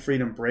inside of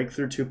Freedom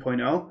Breakthrough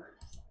 2.0.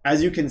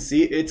 As you can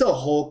see, it's a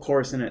whole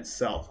course in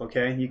itself,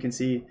 okay? You can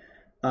see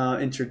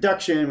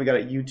introduction, we got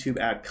a YouTube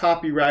ad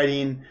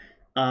copywriting.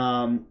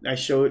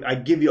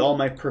 I give you all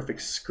my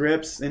perfect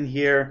scripts in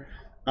here.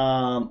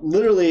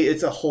 Literally,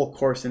 it's a whole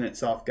course in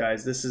itself,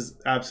 guys. This is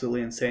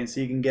absolutely insane.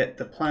 So you can get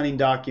the planning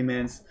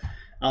documents.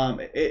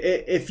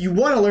 If you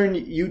want to learn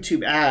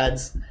YouTube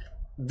ads,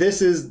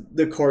 this is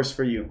the course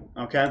for you,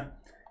 okay?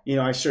 You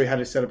know, I show you how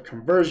to set up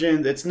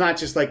conversions. It's not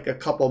just like a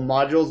couple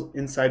modules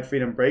inside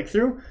Freedom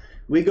Breakthrough.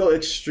 We go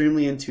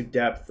extremely into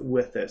depth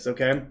with this,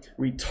 okay?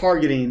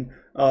 Retargeting,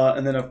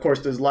 and then of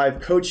course there's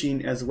live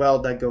coaching as well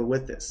that go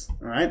with this,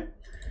 all right?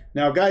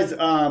 Now, guys,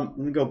 let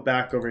me go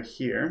back over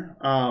here.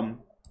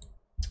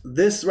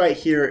 This right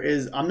here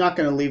is, I'm not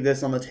going to leave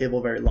this on the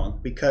table very long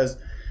because,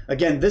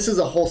 again, this is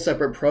a whole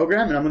separate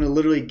program, and I'm going to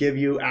literally give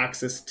you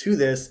access to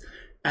this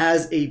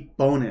as a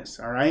bonus,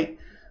 all right?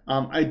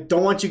 I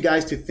don't want you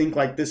guys to think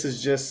like this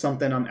is just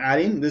something I'm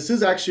adding. This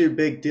is actually a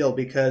big deal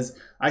because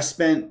I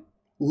spent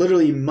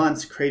literally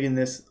months creating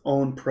this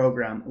own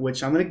program,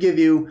 which I'm going to give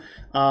you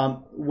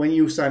when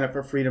you sign up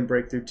for Freedom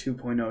Breakthrough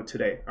 2.0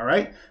 today, all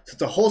right? So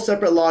it's a whole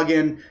separate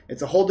login.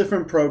 It's a whole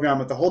different program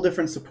with a whole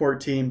different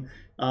support team.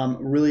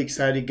 Really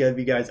excited to give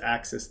you guys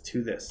access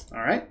to this, all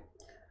right?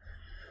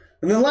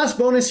 And then the last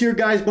bonus here,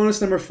 guys,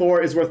 bonus number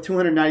 4 is worth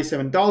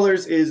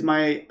 $297, is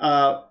my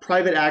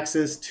private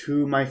access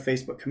to my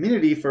Facebook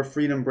community for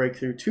Freedom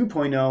Breakthrough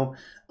 2.0.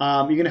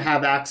 You're going to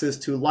have access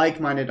to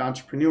like-minded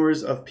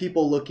entrepreneurs of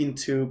people looking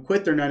to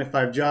quit their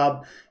 9-to-5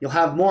 job. You'll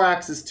have more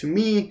access to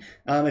me.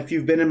 If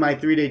you've been in my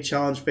 3-day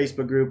challenge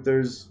Facebook group,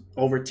 there's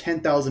over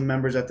 10,000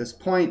 members at this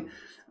point.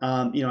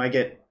 You know, I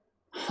get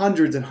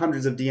hundreds and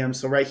hundreds of DMs.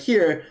 So right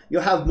here,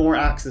 you'll have more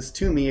access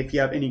to me if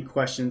you have any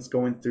questions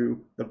going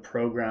through the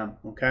program,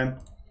 okay?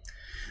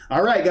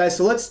 All right, guys,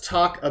 so let's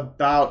talk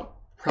about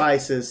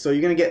prices. So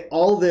you're gonna get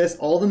all this,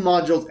 all the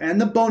modules and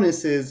the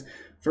bonuses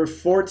for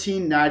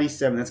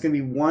 $14.97. That's gonna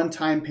be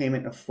one-time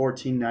payment of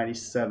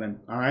 $14.97,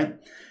 all right?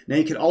 Now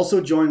you can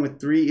also join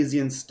with 3 easy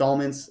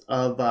installments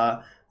of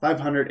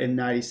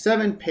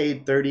 $597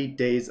 paid 30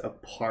 days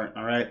apart,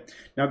 all right?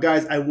 Now,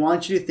 guys, I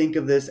want you to think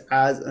of this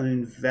as an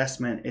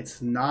investment.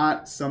 It's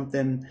not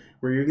something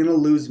where you're gonna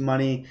lose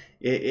money.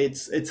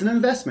 It's an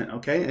investment,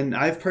 okay? And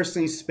I've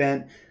personally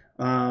spent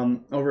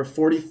over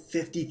 $40,000,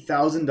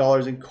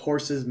 $50,000 in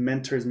courses,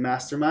 mentors,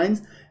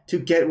 masterminds to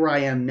get where I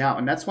am now.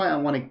 And that's why I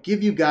wanna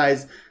give you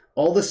guys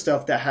all the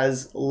stuff that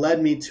has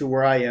led me to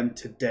where I am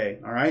today,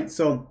 all right?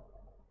 So,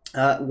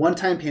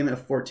 one-time payment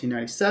of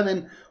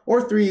 $14.97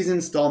 or 3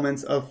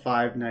 installments of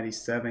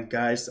 $5.97,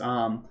 guys.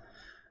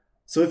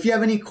 So if you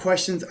have any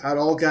questions at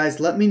all, guys,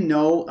 let me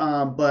know.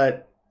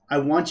 But I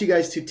want you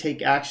guys to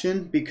take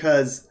action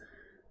because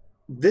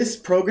this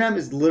program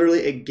is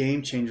literally a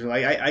game changer.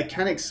 Like I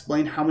can't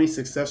explain how many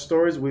success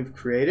stories we've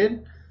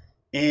created.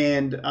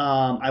 And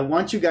I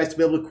want you guys to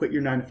be able to quit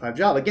your 9-to-5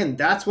 job. Again,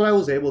 that's what I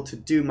was able to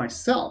do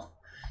myself.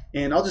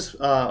 And I'll just,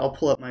 I'll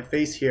pull up my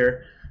face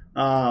here.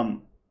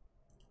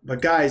 But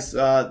guys,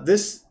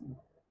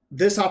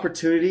 this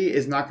opportunity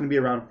is not going to be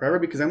around forever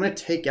because I'm going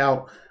to take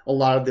out a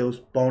lot of those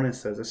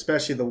bonuses,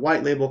 especially the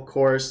white label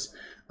course,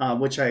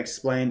 which I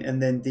explained,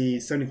 and then the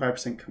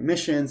 75%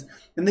 commissions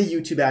and the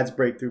YouTube ads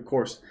breakthrough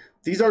course.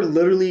 These are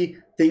literally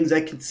things I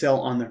can sell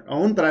on their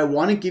own, but I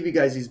want to give you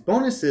guys these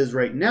bonuses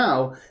right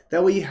now.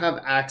 That way you have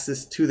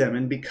access to them.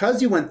 And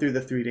because you went through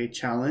the 3-day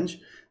challenge,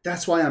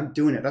 that's why I'm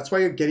doing it. That's why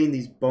you're getting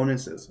these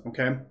bonuses,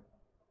 okay?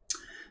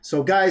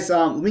 So guys,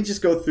 let me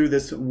just go through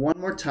this one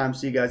more time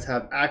so you guys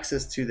have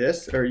access to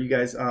this, or you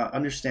guys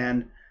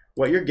understand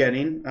what you're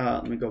getting.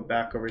 Let me go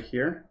back over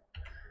here.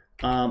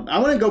 I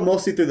want to go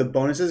mostly through the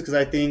bonuses because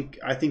I think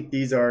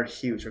these are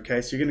huge.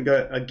 Okay, so you're gonna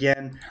go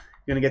again.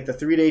 You're gonna get the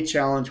 3-day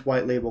challenge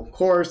white label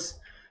course,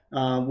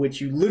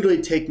 which you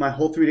literally take my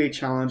whole 3-day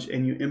challenge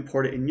and you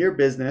import it in your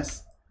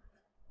business,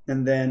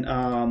 and then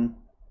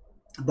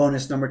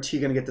bonus number 2,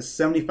 you're gonna get the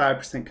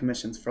 75%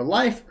 commissions for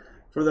life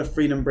for the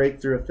Freedom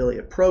Breakthrough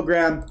Affiliate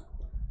Program.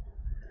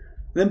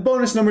 Then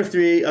bonus number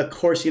 3, of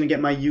course, you're gonna get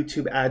my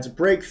YouTube Ads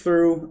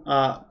Breakthrough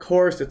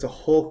course. It's a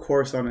whole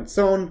course on its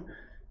own.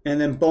 And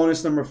then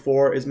bonus number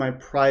 4 is my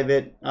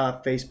private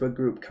Facebook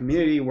group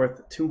community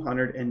worth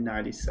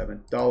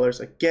 $297.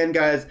 Again,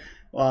 guys,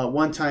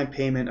 one-time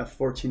payment of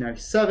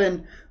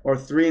 $14.97 or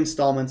 3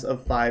 installments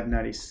of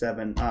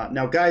 $5.97.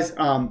 Now, guys,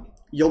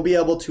 you'll be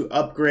able to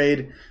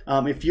upgrade.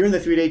 If you're in the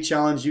 3-day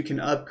challenge, you can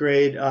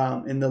upgrade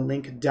in the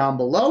link down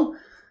below.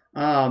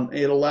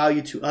 It'll allow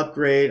you to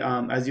upgrade.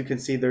 As you can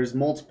see, there's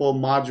multiple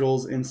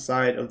modules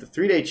inside of the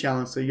 3-day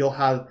challenge. So you'll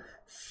have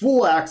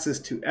full access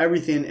to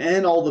everything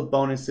and all the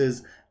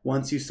bonuses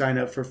once you sign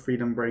up for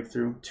Freedom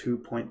Breakthrough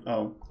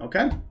 2.0.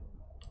 Okay.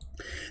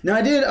 Now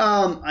I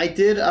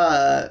did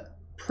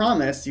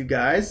promise you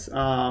guys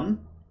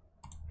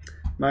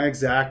my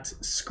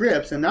exact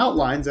scripts and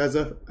outlines as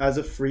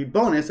a free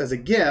bonus, as a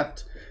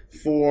gift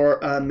for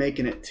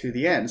making it to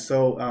the end.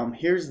 So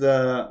here's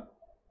the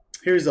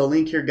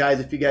link here, guys.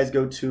 If you guys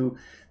go to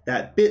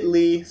that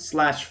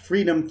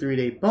bit.ly/freedom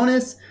 3-day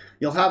bonus,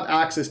 you'll have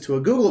access to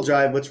a Google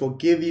Drive, which will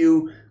give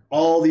you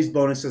all these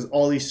bonuses,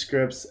 all these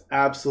scripts,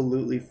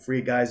 absolutely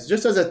free, guys.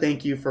 Just as a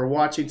thank you for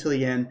watching till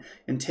the end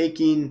and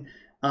taking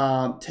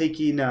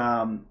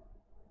the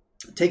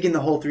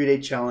whole 3-day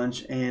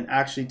challenge and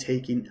actually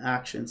taking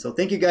action. So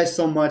thank you guys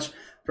so much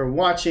for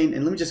watching.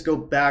 And let me just go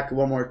back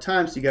one more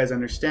time so you guys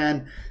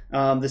understand.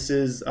 This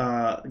is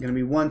going to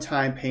be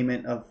one-time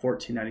payment of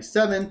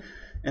 $14.97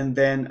 and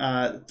then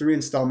 3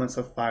 installments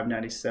of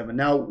 $5.97.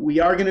 Now we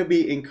are going to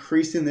be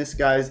increasing this,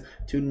 guys,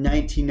 to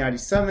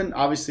 $19.97.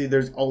 Obviously,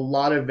 there's a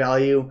lot of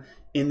value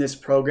in this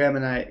program,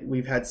 and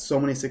we've had so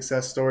many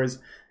success stories.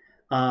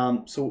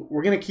 So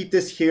we're going to keep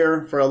this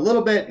here for a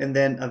little bit, and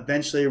then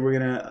eventually we're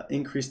going to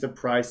increase the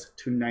price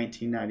to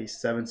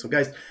 $19.97. So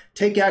guys,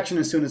 take action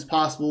as soon as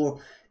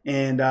possible,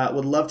 and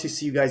would love to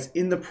see you guys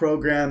in the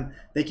program.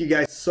 Thank you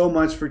guys so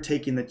much for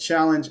taking the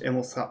challenge, and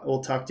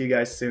we'll talk to you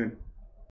guys soon.